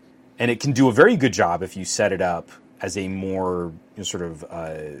 and it can do a very good job if you set it up as a more sort of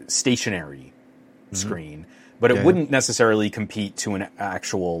stationary screen. But it wouldn't necessarily compete to an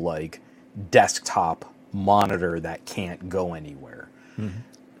actual like desktop monitor that can't go anywhere. Mm-hmm.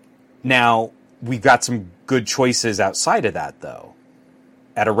 Now, we've got some good choices outside of that, though.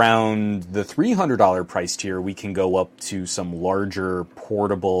 At around the $300 price tier, we can go up to some larger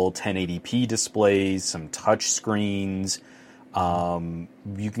portable 1080p displays, some touch screens. You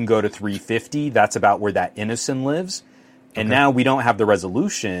can go to $350. That's about where that Innocen lives. And now we don't have the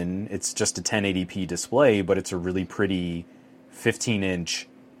resolution. It's just a 1080p display, but it's a really pretty 15-inch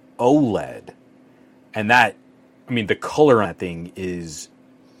OLED. And that, I mean, the color on that thing is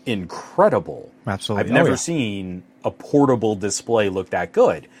incredible. Absolutely. I've never seen a portable display look that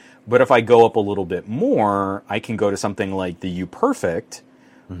good. But if I go up a little bit more, I can go to something like the UPerfect,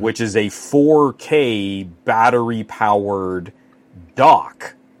 which is a 4K battery-powered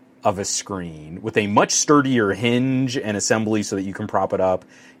dock of a screen with a much sturdier hinge and assembly so that you can prop it up.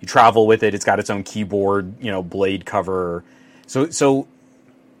 You travel with it. It's got its own keyboard, blade cover. So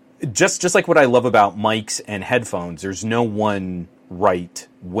just like what I love about mics and headphones, there's no one right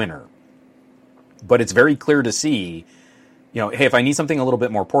winner. But it's very clear to see, hey, if I need something a little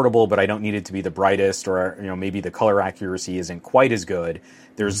bit more portable, but I don't need it to be the brightest, or, maybe the color accuracy isn't quite as good,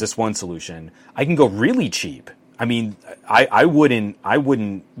 there's this one solution. I can go really cheap. I mean, I wouldn't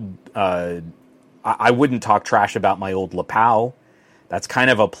I wouldn't talk trash about my old lapel. That's kind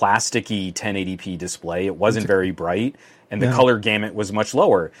of a plasticky 1080p display. It wasn't very bright, and the color gamut was much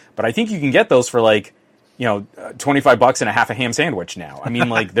lower. But I think you can get those for like, $25 and a half a ham sandwich now. I mean,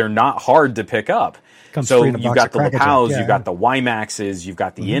 like, they're not hard to pick up. So you've got the lapels, you've got the WiMAXs, you've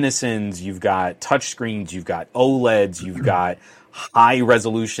got the Inisons, you've got touchscreens, you've got OLEDs, you've got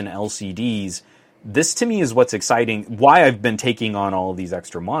high-resolution LCDs. This, to me, is what's exciting. Why I've been taking on all of these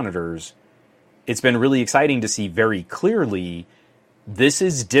extra monitors. It's been really exciting to see very clearly this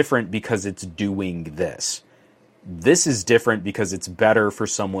is different because it's doing this. This is different because it's better for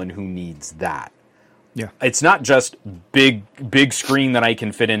someone who needs that. Yeah. It's not just big screen that I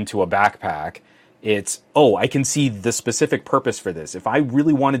can fit into a backpack. It's, I can see the specific purpose for this. If I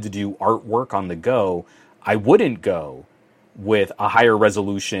really wanted to do artwork on the go, I wouldn't go with a higher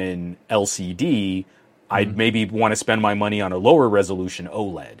resolution LCD. I'd maybe want to spend my money on a lower resolution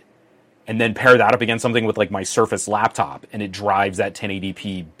OLED. And then pair that up against something with like my Surface laptop, and it drives that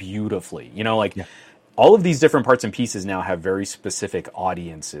 1080p beautifully. All of these different parts and pieces now have very specific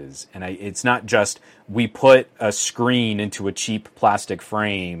audiences. And it's not just we put a screen into a cheap plastic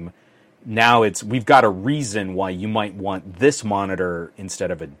frame. Now we've got a reason why you might want this monitor instead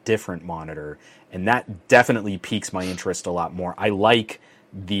of a different monitor. And that definitely piques my interest a lot more. I like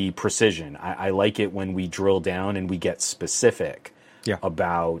the precision. I like it when we drill down and we get specific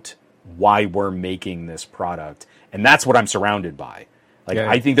about why we're making this product. And that's what I'm surrounded by.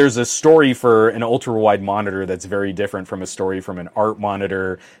 I think there's a story for an ultra-wide monitor that's very different from a story from an art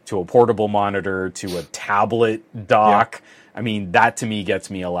monitor to a portable monitor to a tablet dock. I mean, that to me gets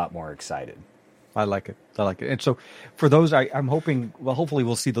me a lot more excited. I like it. And so for those, I'm hoping, hopefully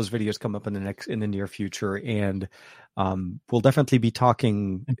we'll see those videos come up in the near future. And we'll definitely be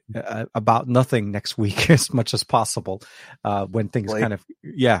talking about nothing next week as much as possible when things kind of,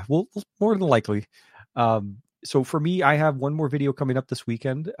 we'll more than likely. So for me, I have one more video coming up this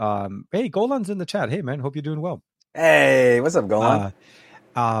weekend. Hey, Golan's in the chat. Hey, man, hope you're doing well. Hey, what's up, Golan?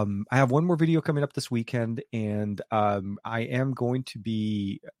 I have one more video coming up this weekend, and I am going to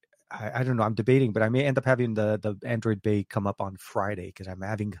be, I don't know, I'm debating, but I may end up having the Android Bay come up on Friday because I'm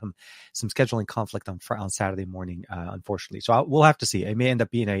having some scheduling conflict on Saturday morning, unfortunately. So we'll have to see. It may end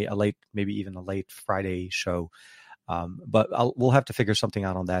up being a late, maybe even a late Friday show. But we'll have to figure something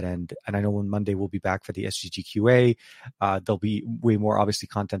out on that end. And I know on Monday we'll be back for the SGGQA. There'll be way more, obviously,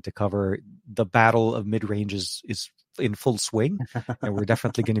 content to cover. The battle of mid-range is in full swing, and we're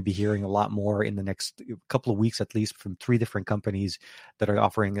definitely going to be hearing a lot more in the next couple of weeks, at least, from 3 different companies that are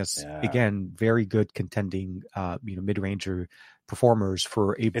offering us, again, very good contending, mid-ranger performers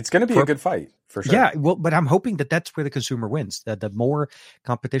for a. It's going to be a good fight. For sure. Yeah, well, but I'm hoping that that's where the consumer wins. That the more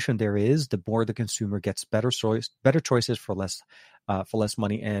competition there is, the more the consumer gets better choices for less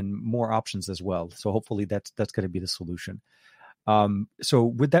money and more options as well. So hopefully that's going to be the solution. So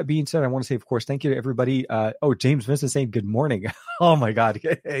with that being said, I want to say, of course, thank you to everybody. James Vincent saying good morning. Oh my God,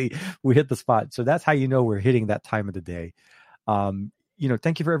 hey, we hit the spot. So that's how you know we're hitting that time of the day.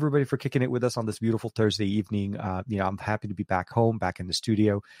 Thank you for everybody for kicking it with us on this beautiful Thursday evening. I'm happy to be back home, back in the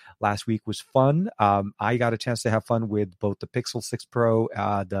studio. Last week was fun. I got a chance to have fun with both the Pixel 6 Pro,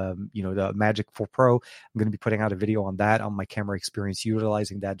 the Magic 4 Pro. I'm going to be putting out a video on that, on my camera experience,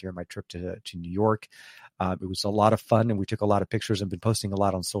 utilizing that during my trip to New York. It was a lot of fun, and we took a lot of pictures and been posting a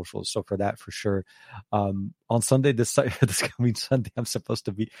lot on socials. So for that, for sure. On Sunday, this coming Sunday, I'm supposed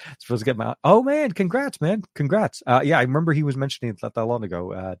to get my. Oh man, congrats, man, congrats. I remember he was mentioning it not that long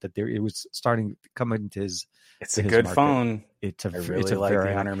ago that it was starting to come into his. It's a good phone. I really like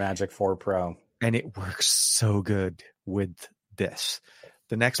the Honor Magic 4 Pro, and it works so good with this.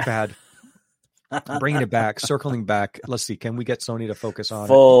 The NexPad. Bringing it back, circling back. Let's see. Can we get Sony to focus on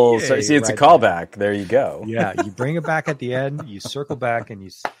full? It's a callback. There you go. Yeah, you bring it back at the end. You circle back, and you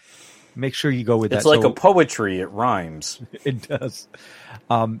make sure you go with that. It's like a poetry. It rhymes. It does.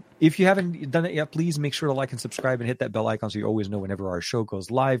 If you haven't done it yet, please make sure to like and subscribe and hit that bell icon so you always know whenever our show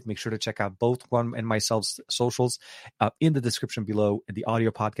goes live. Make sure to check out both Juan and myself's socials in the description below. The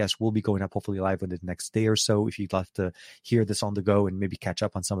audio podcast will be going up hopefully live within the next day or so if you'd love to hear this on the go and maybe catch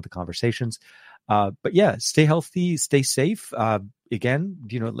up on some of the conversations. But yeah, stay healthy, stay safe. Again,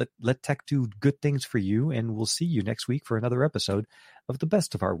 let tech do good things for you, and we'll see you next week for another episode of the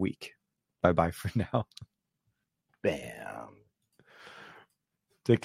best of our week. Bye-bye for now. Bam.